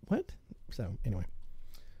 what? So anyway,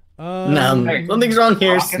 No, something's wrong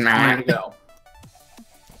here. Rocket's ready to Snap. go.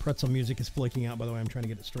 pretzel music is flaking out. By the way, I'm trying to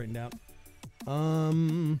get it straightened out.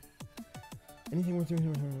 Anything worth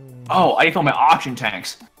doing? Oh, I need to fill my oxygen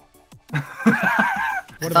tanks. What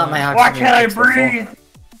thought about? my Why oxygen can't I tanks were full. breathe?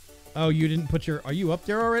 Oh, you didn't put your. Are you up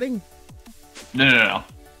there already? No. I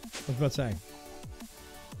was about to say.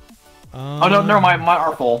 Oh no, never mind. Mine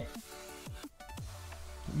are full.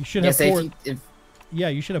 You should Yes, have four. if Yeah,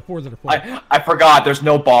 you should have 4 that are full. I forgot. There's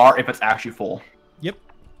no bar if it's actually full. Yep.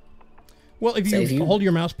 Well, if So you, if you- hold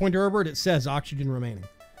your mouse pointer over it, it says oxygen remaining.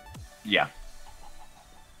 Yeah.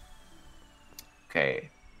 Okay.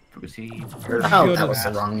 Proceed. First, oh, go that to was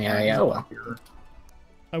the wrong area. Oh well.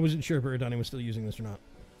 I wasn't sure if Eridani was still using this or not.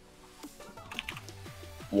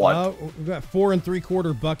 What? We've got 4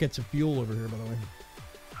 3/4 buckets of fuel over here, by the way.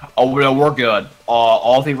 Oh no, we're good.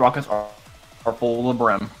 All 3 rockets are full to the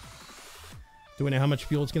brim. Do we know how much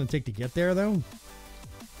fuel it's going to take to get there, though?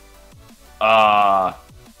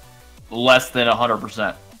 Less than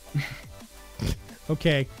 100%.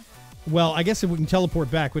 Okay. Well, I guess if we can teleport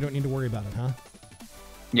back, we don't need to worry about it, huh?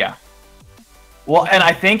 Yeah. Well, and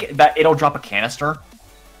I think that it'll drop a canister.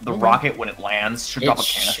 The Okay. rocket, when it lands, should drop a It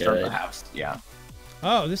canister in the should. house. Yeah.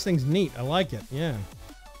 Oh, this thing's neat. I like it. Yeah.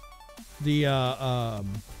 The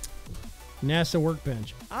NASA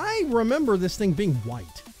workbench. I remember this thing being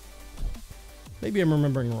white. Maybe I'm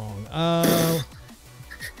remembering wrong.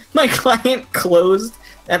 My client closed.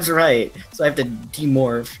 That's right. So I have to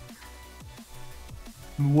demorph.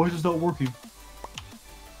 Why is this not working?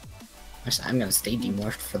 Actually, I'm gonna stay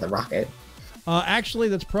demorphed for the rocket. Actually,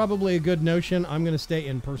 that's probably a good notion. I'm going to stay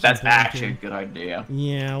in person. That's quarantine. actually a good idea.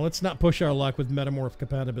 Yeah, let's not push our luck with metamorph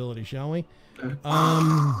compatibility, shall we?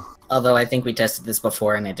 Although I think we tested this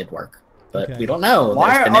before and it did work, but Okay. we don't know.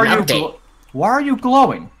 Why There's been are an you? update. Why are you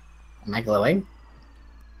glowing? Am I glowing?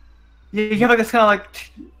 You have like this kind of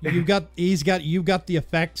like. You've got the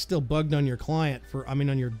effect still bugged on your client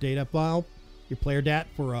on your data file, your player dat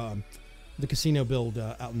for the casino build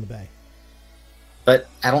out in the bay. But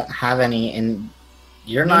I don't have any, and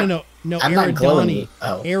you're not. No. I'm not glowing.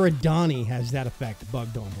 Oh. Eridani has that effect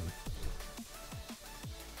bugged on him.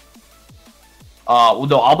 Well,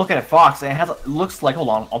 no, I'll look at it, Fox. And it looks like. Hold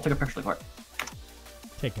on, I'll take a picture really quick.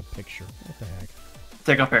 Take a picture. What the heck?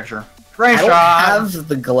 Take a picture. I Great don't shot. have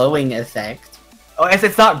the glowing effect. Oh,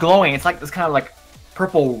 it's not glowing. It's like this kind of like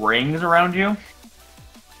purple rings around you.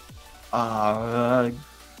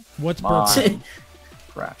 What's My- purple?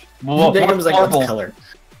 Crap. Vaygrim was like, what's color?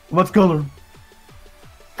 What's color?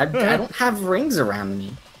 I don't have rings around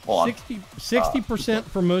me. Hold on. 60%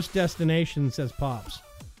 for most destinations says pops.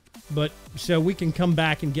 But so we can come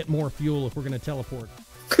back and get more fuel if we're going to teleport.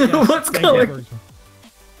 What's Thank you, color? Bergman.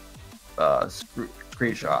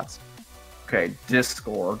 Screenshots. Okay,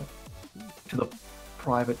 Discord. To the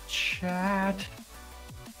private chat.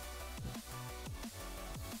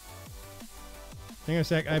 Hang on a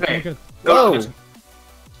sec. I have to Okay. look at. Whoa!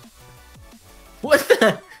 What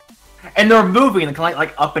the? And they're moving kind of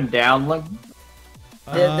like up and down. Like,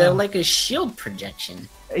 They're like a shield projection.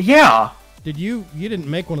 yeah. Did you didn't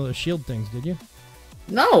make one of those shield things, did you?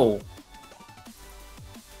 No.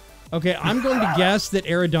 Okay, I'm going to guess that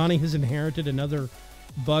Eridani has inherited another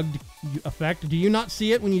bugged effect. Do you not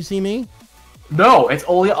see it when you see me? No, it's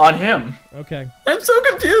only on him. Okay. I'm so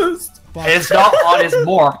confused. It's not on his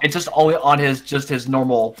morph. It's just only on his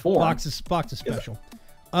normal form. Fox is special.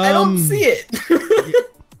 I don't see it.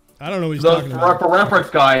 I don't know what he's So talking about. for reference,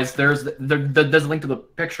 guys, there's a link to the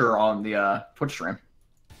picture on the Twitch stream.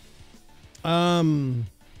 They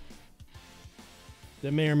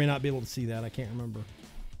may or may not be able to see that. I can't remember.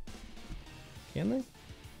 Can they? It's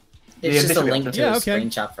Yeah, just this a will be link on to the- a Yeah, okay.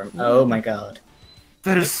 screenshot from. Oh my god.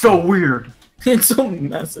 That is so weird. It's so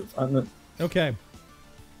massive on the. Okay.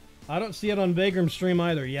 I don't see it on Vaygrim's stream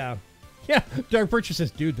either. Yeah. Yeah. Dark Purchase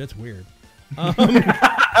says, dude, that's weird.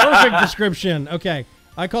 Perfect description. Okay.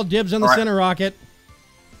 I call dibs on the center rocket.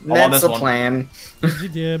 That's the plan.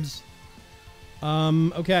 Dibsy dibs.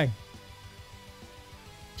 Okay.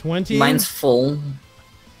 20. Mine's full.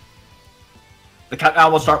 The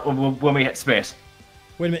countdown will start when we hit space.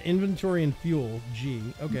 Wait a minute. Inventory and fuel. G.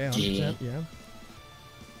 Okay. 100%. G. Yeah.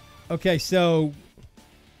 Okay. So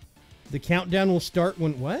the countdown will start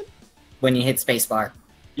when what? When you hit spacebar.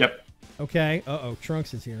 Yep. Okay. Uh-oh.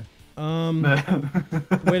 Trunks is here. Wait a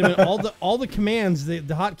minute. All the commands, the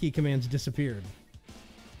hotkey commands disappeared.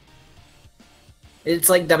 It's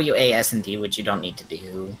like W, A, S, and D, which you don't need to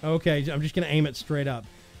do. Okay, I'm just gonna aim it straight up.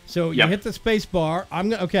 So you hit the space bar. I'm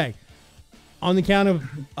gonna on the count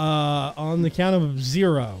of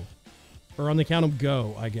 0, or on the count of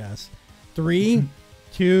go, I guess. 3,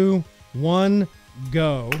 2, 1,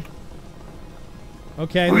 go.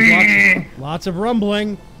 Okay, there's lots of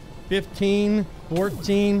rumbling. 15,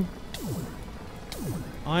 14.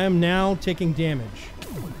 I am now taking damage.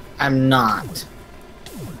 I'm not.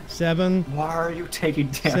 7. Why are you taking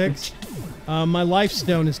damage? 6. My life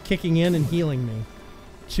stone is kicking in and healing me.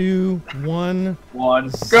 2, 1.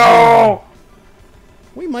 1. Go!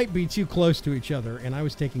 We might be too close to each other, and I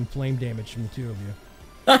was taking flame damage from the two of you.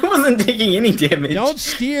 I wasn't taking any damage. Don't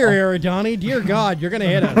steer, Aerodani. Dear God, you're gonna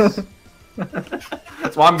hit us.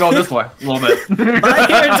 That's why I'm going this way a little bit. Bye,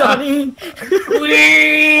 Aerodani.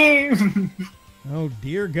 Oh,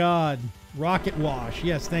 dear God. Rocket wash.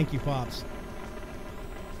 Yes, thank you, Pops.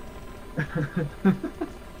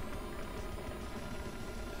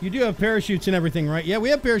 You do have parachutes and everything, right? Yeah, we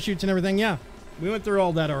have parachutes and everything, yeah. We went through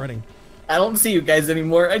all that already. I don't see you guys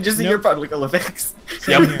anymore. I just see your particle effects.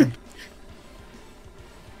 Same here.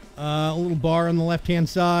 A little bar on the left-hand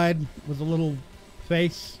side with a little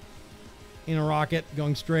face in a rocket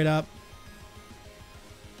going straight up.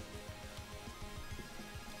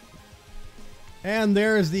 And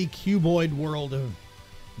there is the cuboid world of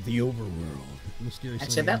the overworld. Mysteriously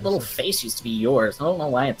Actually, that little face used to be yours. I don't know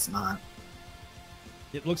why it's not.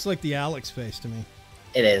 It looks like the Alex face to me.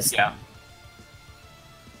 It is. Yeah.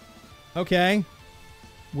 Okay.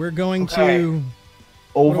 We're going to...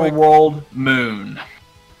 Overworld Moon.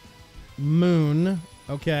 Moon.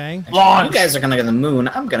 Okay. Launch. You guys are gonna go to the moon.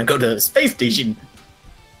 I'm gonna go to the space station.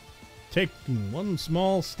 Take one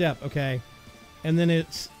small step. Okay. And then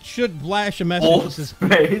it should flash a message that says,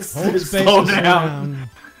 hold space slow down.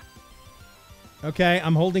 Okay,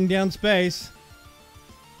 I'm holding down space.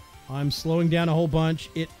 I'm slowing down a whole bunch.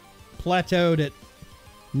 It plateaued at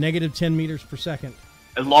negative 10 meters per second.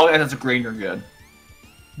 As long as it's green, you're good.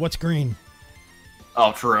 What's green?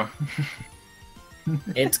 Oh, true.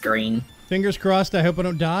 It's green. Fingers crossed, I hope I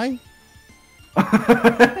don't die.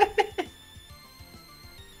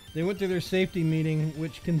 They went to their safety meeting,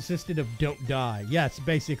 which consisted of don't die. Yes,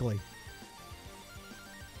 basically.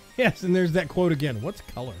 Yes, and there's that quote again. What's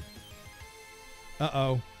color?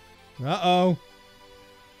 Uh-oh. Uh-oh.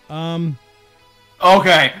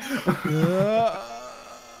 Okay.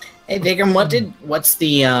 Hey, Vaygrim, what's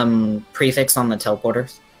the prefix on the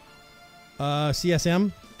teleporters?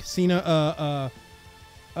 CSM? Casino,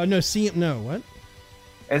 no, what?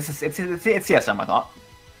 It's CSM, I thought.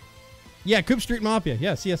 Yeah, Coop Street Mafia.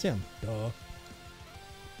 Yeah, CSM. Duh.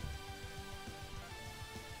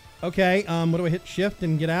 Okay, what do I hit? Shift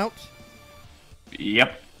and get out?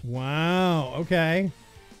 Yep. Wow, okay.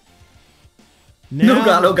 Now,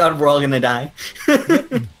 Oh god, we're all gonna die.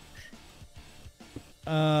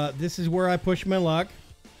 This is where I push my luck.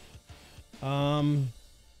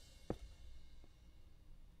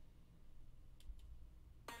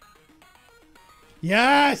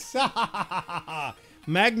 Yes!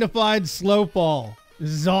 Magnified slow fall. This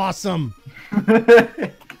is awesome.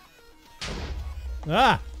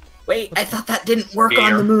 Ah! Wait, I thought that didn't work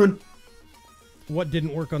on the moon. What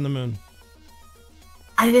didn't work on the moon?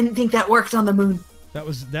 I didn't think that worked on the moon. That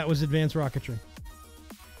was advanced rocketry.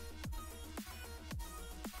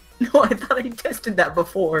 No, I thought I tested that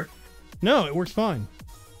before. No, it works fine.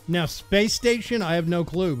 Now, space station, I have no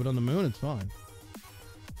clue, but on the moon, it's fine.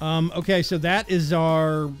 Okay, so that is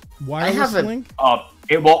our wireless link.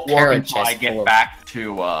 It won't work until I get back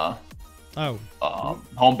to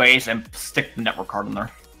home base and stick the network card in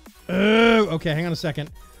there. Oh, okay, hang on a second.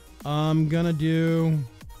 I'm gonna do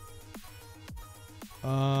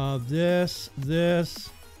this,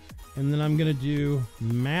 and then I'm gonna do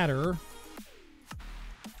matter.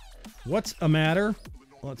 What's a matter?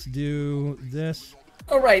 Let's do this.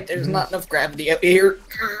 Alright, there's not enough gravity out here.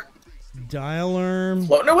 Dialarm.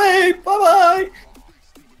 Floating away! Bye-bye!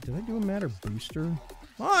 Did I do a matter booster?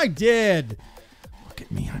 Oh, I did! Look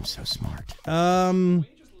at me, I'm so smart. Matter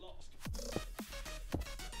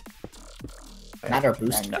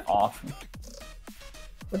booster? And off.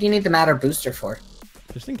 What do you need the matter booster for?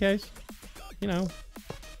 Just in case. You know,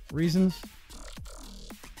 reasons.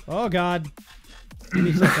 Oh, God. Give me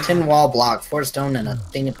a second. Tin wall block, 4 stone, and a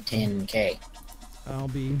thing of tin. Okay. I'll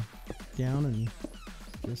be down in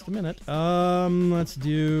just a minute. Let's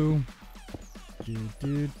do.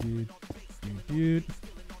 And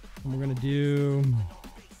we're gonna do.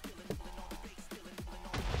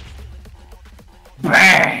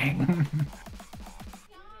 Bang!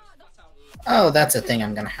 Oh, that's a thing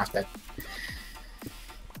I'm gonna have to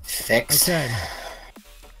fix. Okay.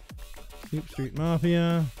 Coop Street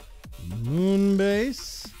Mafia.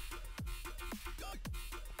 Moonbase.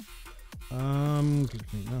 Coop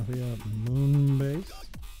Street Mafia. Moonbase.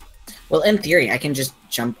 Well, in theory, I can just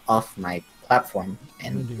jump off my platform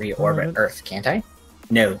and reorbit Earth, can't I?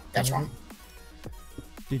 No, that's wrong.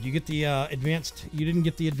 Did you get the advanced? You didn't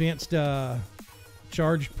get the advanced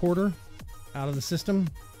charge porter out of the system?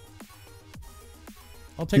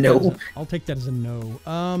 I'll take No. that. I'll take that as a no.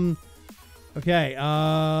 Okay.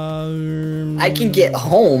 I can get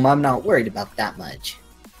home. I'm not worried about that much.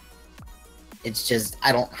 It's just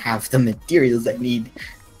I don't have the materials I need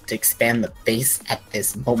to expand the base at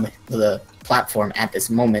this moment, the platform at this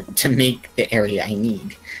moment, to make the area I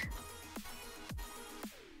need.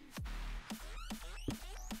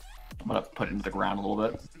 I'm gonna put it into the ground a little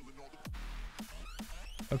bit.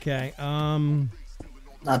 Okay.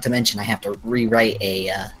 Not to mention I have to rewrite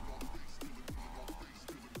a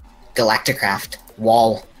Galacticraft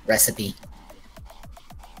wall recipe.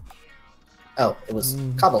 Oh, it was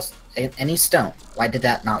cobbles. Any stone. Why did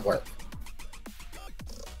that not work?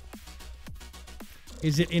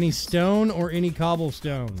 Is it any stone or any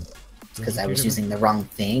cobblestone? Because I was using the wrong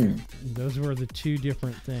thing. Those were the two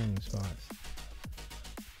different things, Fox.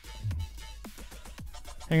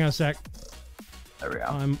 Hang on a sec. There we go.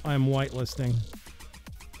 I'm whitelisting.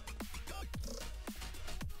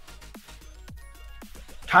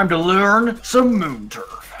 Time to learn some moon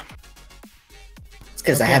turf. It's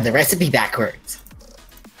because I have the recipe backwards.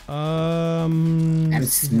 I'm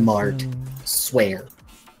smart. Swear.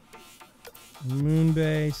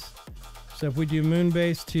 Moonbase. So if we do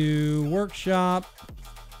Moonbase to workshop,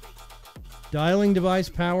 dialing device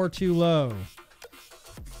power too low.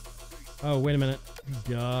 Oh, wait a minute.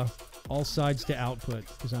 Duh. All sides to output,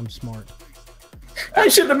 because I'm smart. I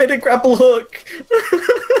should have made a grapple hook.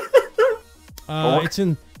 It's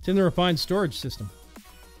in the refined storage system.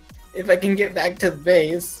 If I can get back to the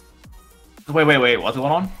base. Wait. What's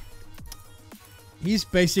going on? He's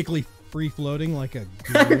basically free floating like a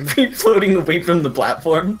Free floating away from the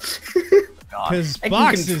platform. because I can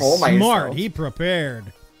Fox is control smart. myself. He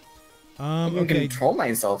prepared. I can Okay. control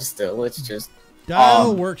myself still. It's just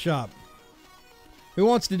Dial workshop. Who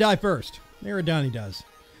wants to die first? Donnie does.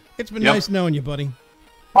 It's been Yep. nice knowing you, buddy.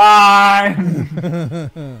 Bye.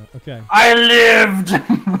 Okay. I lived.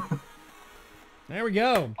 There we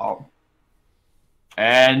go. Oh.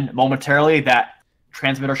 And momentarily, that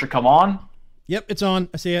transmitter should come on. Yep, it's on.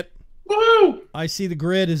 I see it. Woo! I see the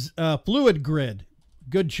grid is fluid grid.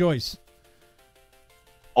 Good choice.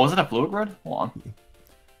 Oh, is it a fluid grid? Hold on.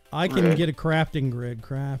 I can Grid. get a crafting grid.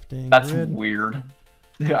 Crafting That's grid. weird.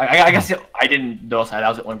 I guess I didn't notice that. That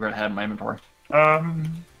was the only grid I had in my inventory.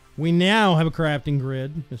 We now have a crafting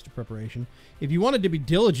grid, Mr. Preparation. If you wanted to be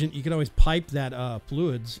diligent, you could always pipe that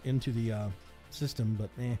fluids into the system, but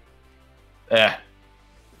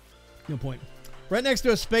no point. Right next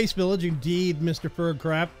to a space village, indeed, Mr.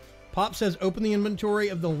 Fergcraft. Pop says, open the inventory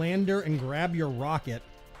of the lander and grab your rocket.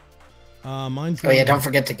 Mine's. oh yeah, don't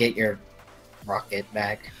forget to get your rocket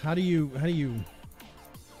back. How do you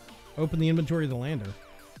open the inventory of the lander?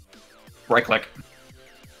 Right click.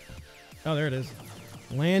 Oh, there it is.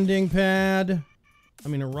 Landing pad. I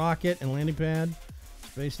mean, a rocket and landing pad.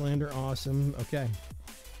 Space lander, awesome. Okay.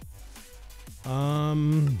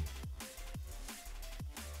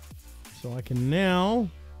 So I can now.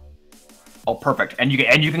 Oh, perfect. And you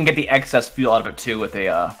can get the excess fuel out of it too with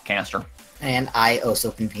a canister. And I also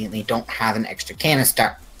conveniently don't have an extra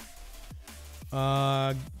canister.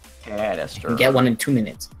 Canister. You can get one in 2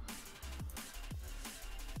 minutes.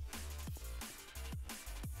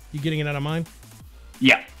 You getting it out of mine?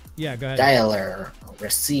 Yeah. Yeah, go ahead. Dialer,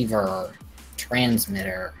 receiver,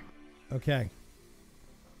 transmitter. Okay.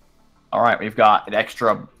 All right, we've got an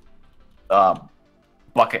extra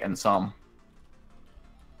bucket and some.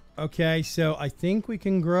 Okay, so I think we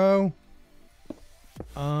can grow.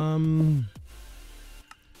 Just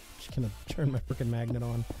gonna turn my freaking magnet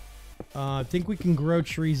on. I think we can grow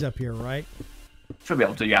trees up here, right? Should be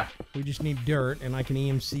able to, yeah. We just need dirt, and I can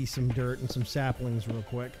EMC some dirt and some saplings real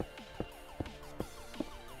quick.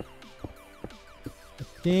 I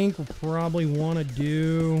think we'll probably want to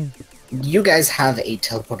do... You guys have a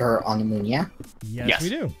teleporter on the moon, yeah? Yes, we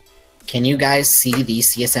do. Can you guys see the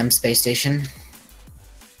CSM space station?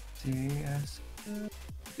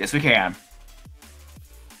 Yes, we can.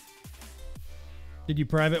 Did you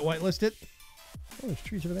private whitelist it? Oh, there's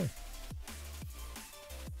trees over there.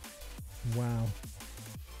 Wow.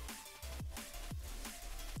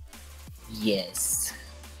 Yes.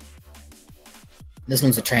 This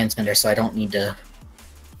one's a transmitter, so I don't need to...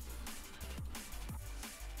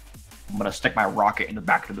 I'm gonna stick my rocket in the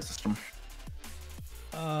back of the system.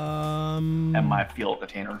 And my fuel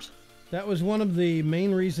containers. That was one of the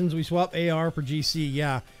main reasons we swapped AR for GC.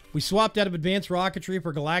 Yeah, we swapped out of advanced rocketry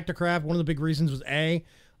for Galacticraft. One of the big reasons was A,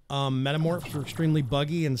 metamorphs were extremely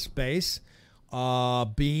buggy in space.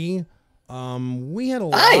 B, we had a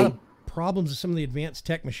lot of problems with some of the advanced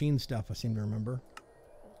tech machine stuff, I seem to remember.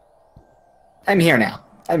 I'm here now.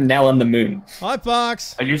 I'm now on the moon. Hi,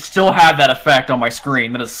 Fox. And you still have that effect on my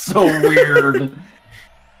screen. That is so weird.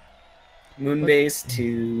 Moonbase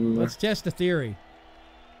to... Let's test the theory.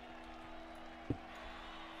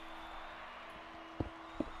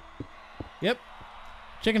 Yep.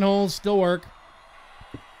 Chicken holes still work.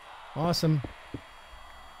 Awesome.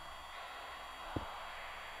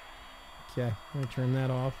 Okay, let me turn that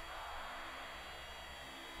off.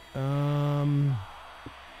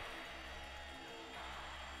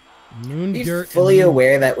 Moon Be dirt. fully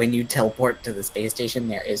aware that when you teleport to the space station,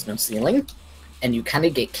 there is no ceiling, and you kind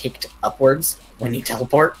of get kicked upwards when you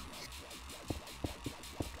teleport.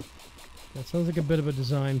 That sounds like a bit of a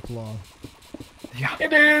design flaw. Yeah.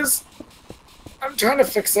 It is. I'm trying to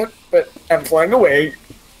fix it, but I'm flying away.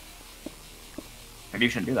 Maybe you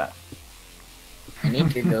shouldn't do that. I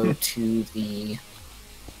need to go to the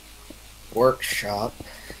workshop,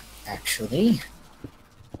 actually,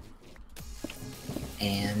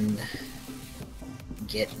 and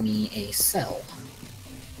get me a cell.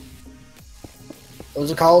 What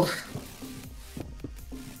was it called?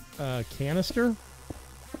 Canister?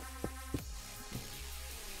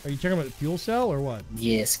 Are you talking about the fuel cell or what?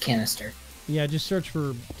 Yes, canister. Yeah, just search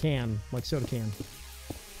for can, like soda can.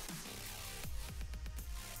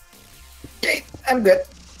 Okay, I'm good.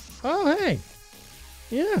 Oh, hey.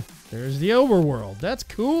 Yeah, there's the overworld. That's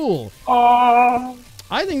cool. Oh.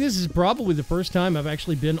 I think this is probably the first time I've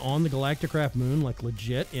actually been on the Galacticraft moon, like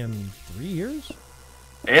legit, in 3 years.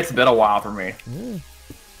 It's been a while for me. Yeah.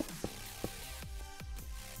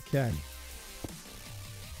 Okay.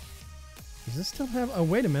 Does this still have... Oh,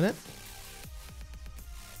 wait a minute.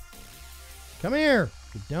 Come here.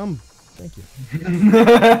 You dumb... Thank you.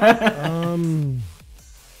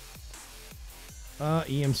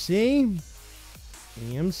 EMC.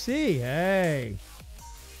 EMC, hey.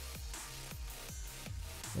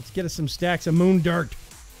 Let's get us some stacks of moon dirt.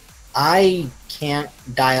 I can't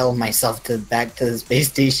dial myself back to the space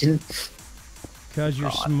station Because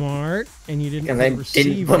you're smart and you didn't because I didn't put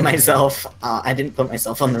receiver. myself. I didn't put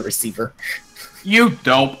myself on the receiver. You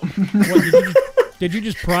dope. What, did you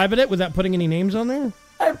just private it without putting any names on there?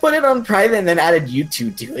 I put it on private and then added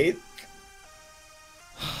YouTube to it.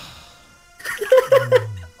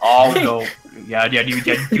 Oh no. Yeah. Do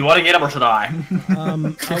you want to get him or should I? Oh,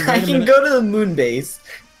 wait I a can minute. go to the moon base.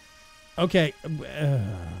 Okay. God.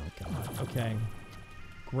 Okay.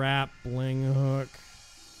 Grappling hook.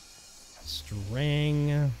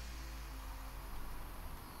 String.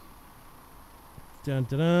 Dun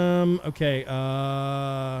dun dun. Okay.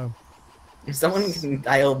 If someone can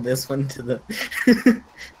dial this one to the...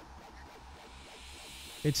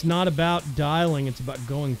 It's not about dialing. It's about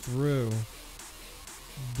going through.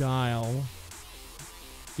 Dial.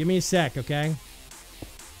 Give me a sec, okay?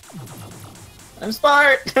 I'm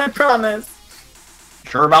smart, I promise.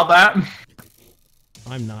 Sure about that?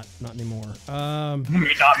 I'm not anymore. Not me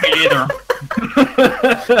either.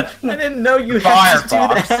 I didn't know you had to do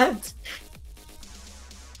Firefox. that.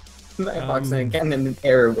 Firefox and again an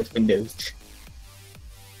error with Windows.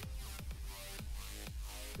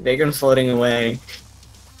 Vaygrim's floating away.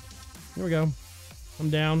 Here we go. I'm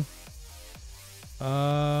down.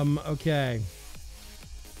 Okay.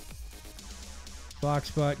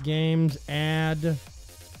 Foxbot Games, add.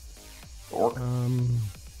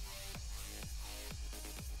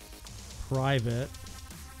 Private.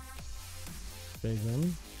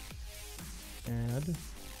 Vaygrim. Add.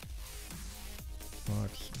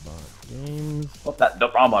 Foxbot Games. Flip that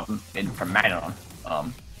the wrong button in from Magnon.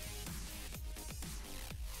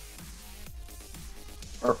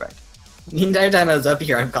 Perfect. The entire time I was up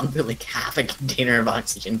here, I've gone through like half a container of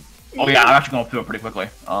oxygen. Oh yeah, I'm actually going through it pretty quickly.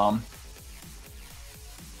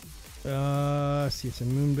 See, it's a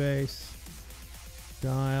moon base.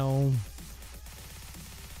 Dial.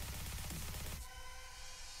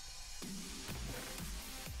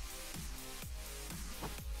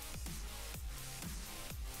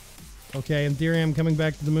 Okay, in theory, I'm coming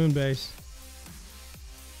back to the moon base.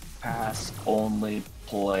 Pass only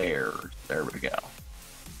players. There we go.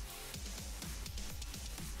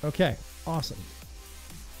 Okay, awesome.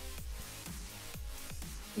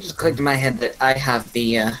 It just clicked in my head that I have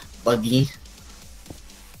the buggy.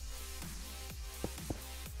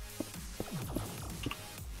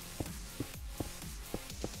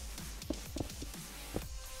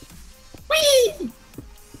 Whee!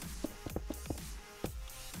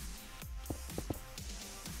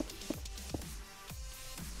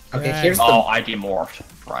 Okay, here's the. Oh, I demorphed.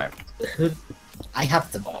 Right. I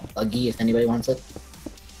have the buggy if anybody wants it.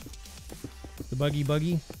 The buggy.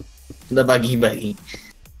 The buggy.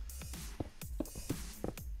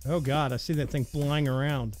 Oh god, I see that thing flying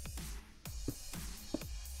around.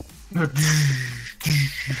 We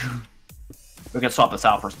can swap this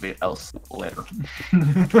out for something else later.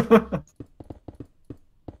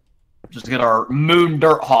 Just to get our moon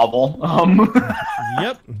dirt hovel.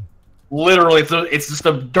 Yep. Literally, it's just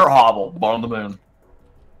a dirt hovel on the moon.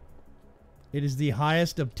 It is the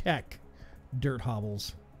highest of tech dirt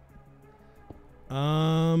hovels.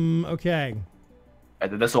 Okay.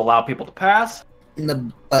 And then this will allow people to pass. And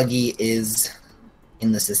the buggy is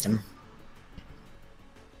in the system.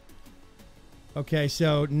 Okay,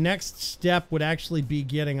 so next step would actually be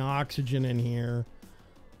getting oxygen in here.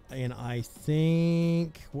 And I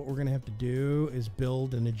think what we're going to have to do is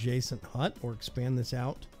build an adjacent hut or expand this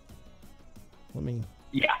out. Let me...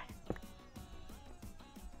 Yeah.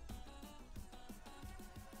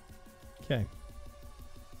 Okay.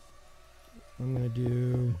 I'm going to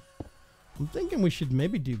do... I'm thinking we should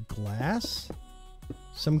maybe do glass.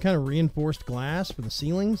 Some kind of reinforced glass for the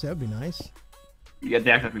ceilings. That would be nice. Yeah,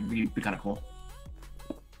 that would be kind of cool.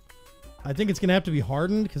 I think it's going to have to be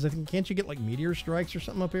hardened because I think, can't you get like meteor strikes or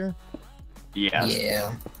something up here? Yeah.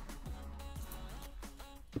 Yeah.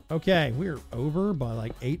 Okay, we're over by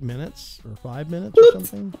like 8 minutes or 5 minutes or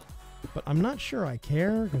something. But I'm not sure I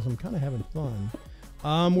care because I'm kind of having fun.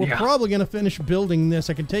 We're probably going to finish building this.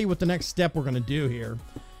 I can tell you what the next step we're going to do here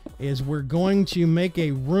is we're going to make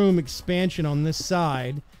a room expansion on this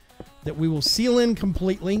side that we will seal in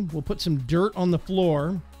completely. We'll put some dirt on the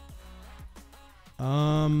floor.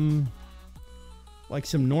 Like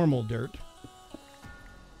some normal dirt.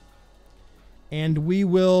 And we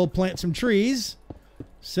will plant some trees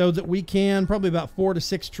so that we can, probably about 4 to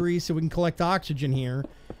 6 trees, so we can collect oxygen here.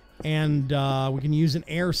 And we can use an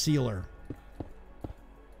air sealer.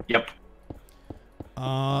 Yep.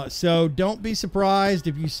 So don't be surprised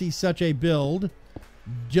if you see such a build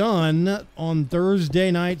done on Thursday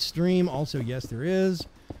night stream. Also, yes, there is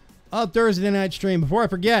a Thursday night stream. Before I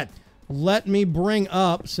forget, let me bring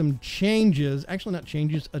up some changes. Actually, not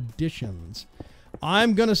changes, additions.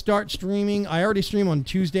 I'm going to start streaming. I already stream on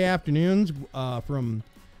Tuesday afternoons from...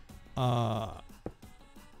 I'm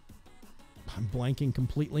blanking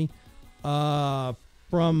completely. From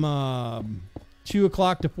 2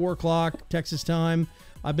 o'clock to 4 o'clock Texas time.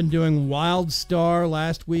 I've been doing Wild Star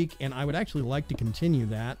last week, and I would actually like to continue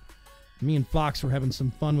that. Me and Fox were having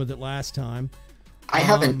some fun with it last time. I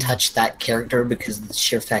haven't touched that character because of the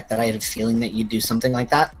sheer fact that I had a feeling that you'd do something like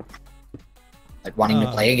that. Like wanting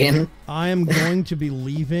to play again. I am going to be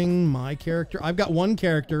leaving my character. I've got one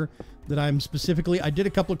character that I'm specifically... I did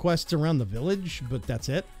a couple of quests around the village, but that's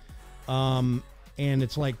it. And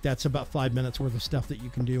it's like, that's about 5 minutes worth of stuff that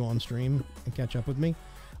you can do on stream and catch up with me.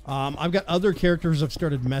 I've got other characters I've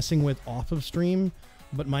started messing with off of stream,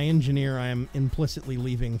 but my engineer I am implicitly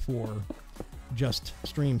leaving for just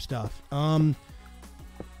stream stuff.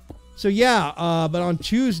 So yeah, but on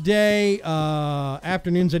Tuesday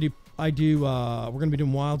afternoons we're going to be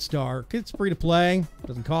doing Wild Star. It's free to play.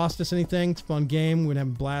 Doesn't cost us anything. It's a fun game. We're going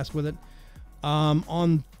to have a blast with it.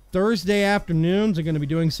 On Thursday afternoons, I'm going to be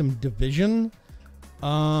doing some Division.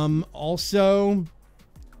 Also,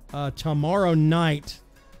 tomorrow night,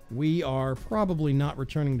 we are probably not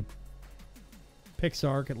returning to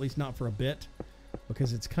Pixark, at least not for a bit,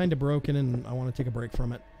 because it's kind of broken and I want to take a break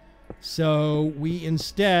from it. So we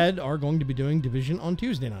instead are going to be doing Division on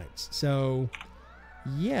Tuesday nights. So,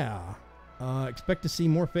 yeah. Expect to see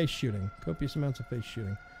more face shooting. Copious amounts of face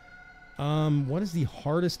shooting. What is the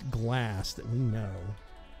hardest glass that we know?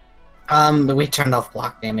 But we turned off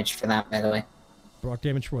block damage for that, by the way. Block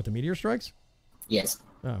damage for what? The meteor strikes? Yes.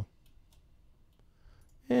 Oh.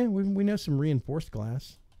 We know some reinforced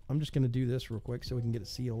glass. I'm just going to do this real quick so we can get it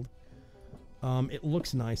sealed. It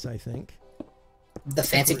looks nice, I think. The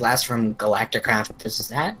fancy glass from Galacticraft, does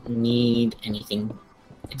that need anything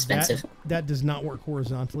expensive? That does not work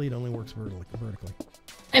horizontally. It only works vertically.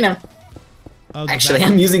 I know. Oh, Actually,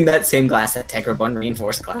 I'm using that same glass at Tegra 1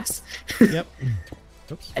 reinforced glass. Yep.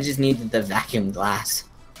 Oops. I just needed the vacuum glass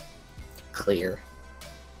clear.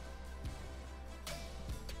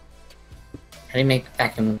 How do you make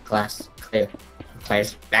vacuum glass clear?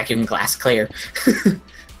 Vacuum glass clear.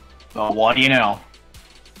 Well, what do you know?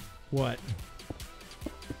 What?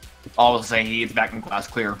 All I was saying, he needs vacuum glass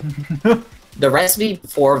clear. The recipe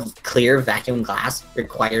for clear vacuum glass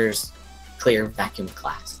requires clear vacuum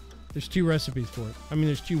glass. There's 2 recipes for it. I mean,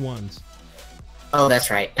 there's 2 ones. Oh, that's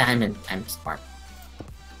right. I'm smart.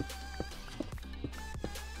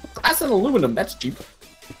 Glass and aluminum, that's cheap.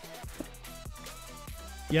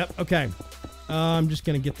 Yep, okay. I'm just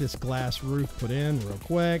going to get this glass roof put in real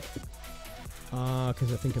quick.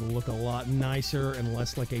 Because I think it'll look a lot nicer and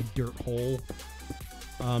less like a dirt hole.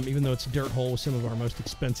 Even though it's a dirt hole with some of our most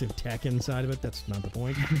expensive tech inside of it, that's not the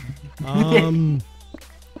point.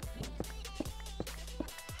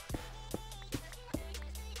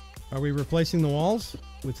 Are we replacing the walls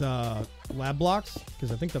with lab blocks?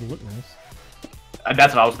 Because I think that'll look nice.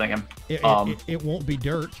 That's what I was thinking. It won't be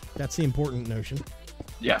dirt. That's the important notion.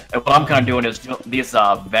 Yeah, what I'm kind of doing is these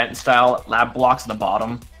vent-style lab blocks in the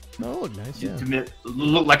bottom. Oh, look nice, yeah. To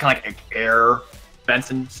look like kind of like air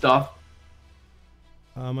vents and stuff.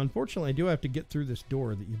 Unfortunately, I do have to get through this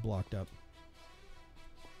door that you blocked up.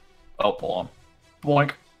 Oh, hold on.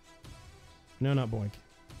 Boink. No, not boink.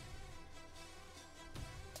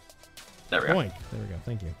 There we go. Boink. There we go.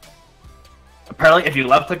 Thank you. Apparently, if you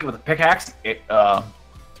left-click it with a pickaxe, it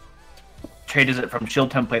changes it from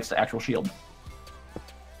shield templates to actual shield.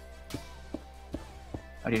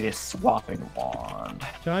 I need a swapping wand.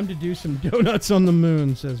 Time to do some donuts on the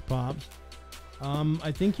moon, says Pops.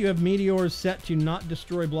 I think you have meteors set to not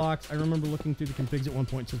destroy blocks. I remember looking through the configs at one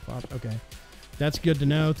point, says Pops. Okay. That's good to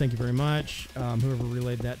know. Thank you very much. Whoever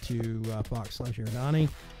relayed that to Fox/Iridani.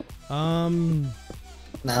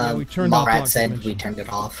 Yeah, we turned off Mallrat block said dimension. we turned it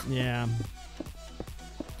off. Yeah.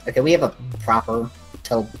 Okay, we have a proper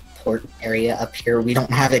teleport area up here. We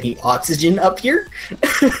don't have any oxygen up here.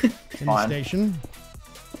 In the station.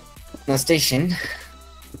 No station.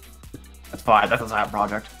 That's fine. That's a side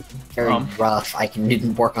project. Very rough. I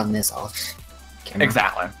didn't work on this off camera.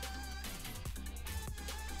 Exactly.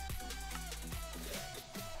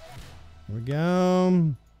 Here we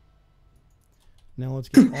go. Now let's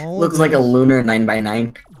get all Looks of like a this. lunar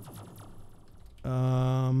 9x9.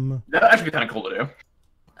 That'd actually be kind of cool to do.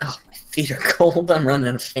 Oh, my feet are cold. I'm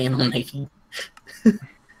running a fan on my feet.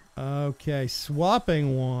 Okay,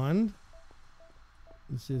 swapping wand.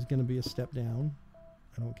 This is going to be a step down.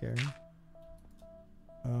 I don't care.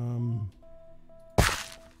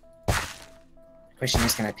 Question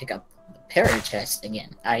is, can I pick up the parry chest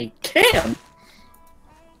again? I can!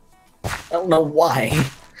 I don't know why.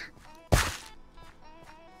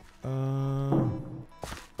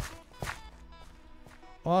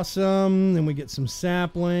 Awesome. Then we get some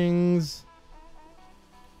saplings.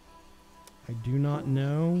 I do not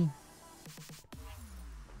know.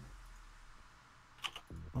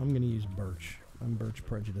 I'm going to use birch. I'm birch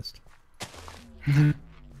prejudiced.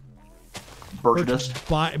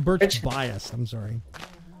 Birchist. Birch biased. I'm sorry.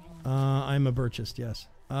 I'm a birchist, yes.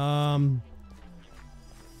 I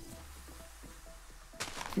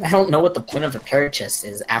don't know what the point of a parry chest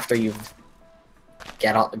is after you've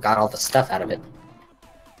got all the stuff out of it.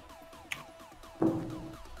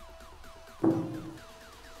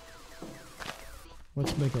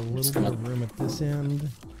 Let's make a little bit of room at this end.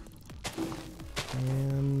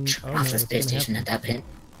 And Off the space station at that pit.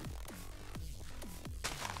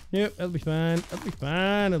 Yep, that'll be fine. That'll be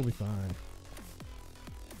fine. That'll be fine.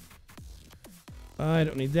 I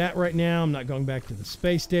don't need that right now. I'm not going back to the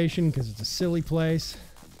space station because it's a silly place.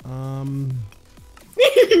 You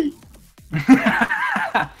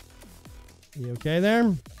okay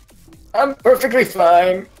there? I'm perfectly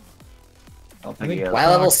fine. I think Why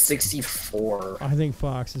level 64? I think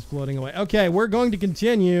Fox is floating away. Okay, we're going to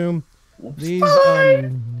continue these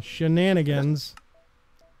shenanigans.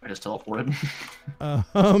 I just teleported.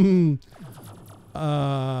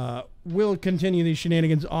 We'll continue these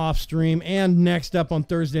shenanigans off stream and next up on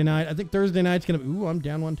Thursday night. I think Thursday night's gonna be. Ooh, I'm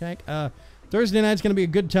down one tank. Thursday night's gonna be a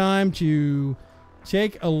good time to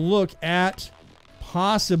take a look at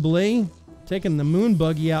possibly taking the moon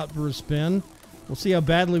buggy out for a spin. We'll see how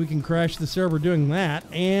badly we can crash the server doing that,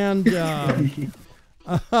 and we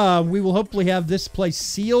will hopefully have this place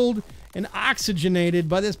sealed and oxygenated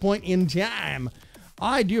by this point in time.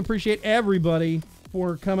 I do appreciate everybody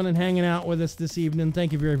for coming and hanging out with us this evening.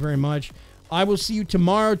 Thank you very, very much. I will see you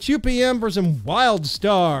tomorrow, 2 p.m. for some Wild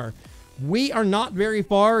Star. We are not very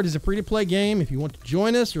far. It is a free-to-play game. If you want to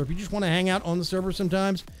join us or if you just want to hang out on the server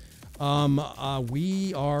sometimes,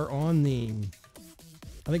 we are on the,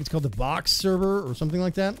 I think it's called the box server or something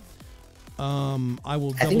like that. I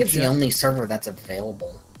think it's the only server that's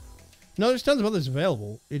available. No, there's tons of others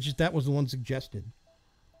available. It's just that was the one suggested.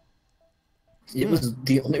 It was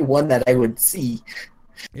the only one that I would see.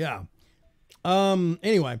 Yeah.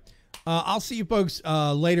 Anyway, I'll see you folks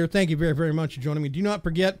later. Thank you very, very much for joining me. Do not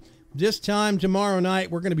forget, this time tomorrow night,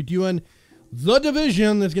 we're going to be doing The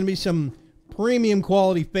Division. There's going to be some premium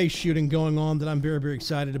quality face shooting going on that I'm very, very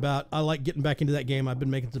excited about. I like getting back into that game. I've been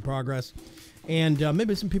making some progress. And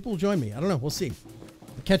maybe some people will join me. I don't know. We'll see.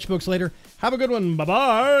 Catch you folks later. Have a good one.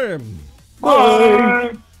 Bye-bye.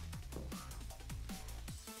 Bye.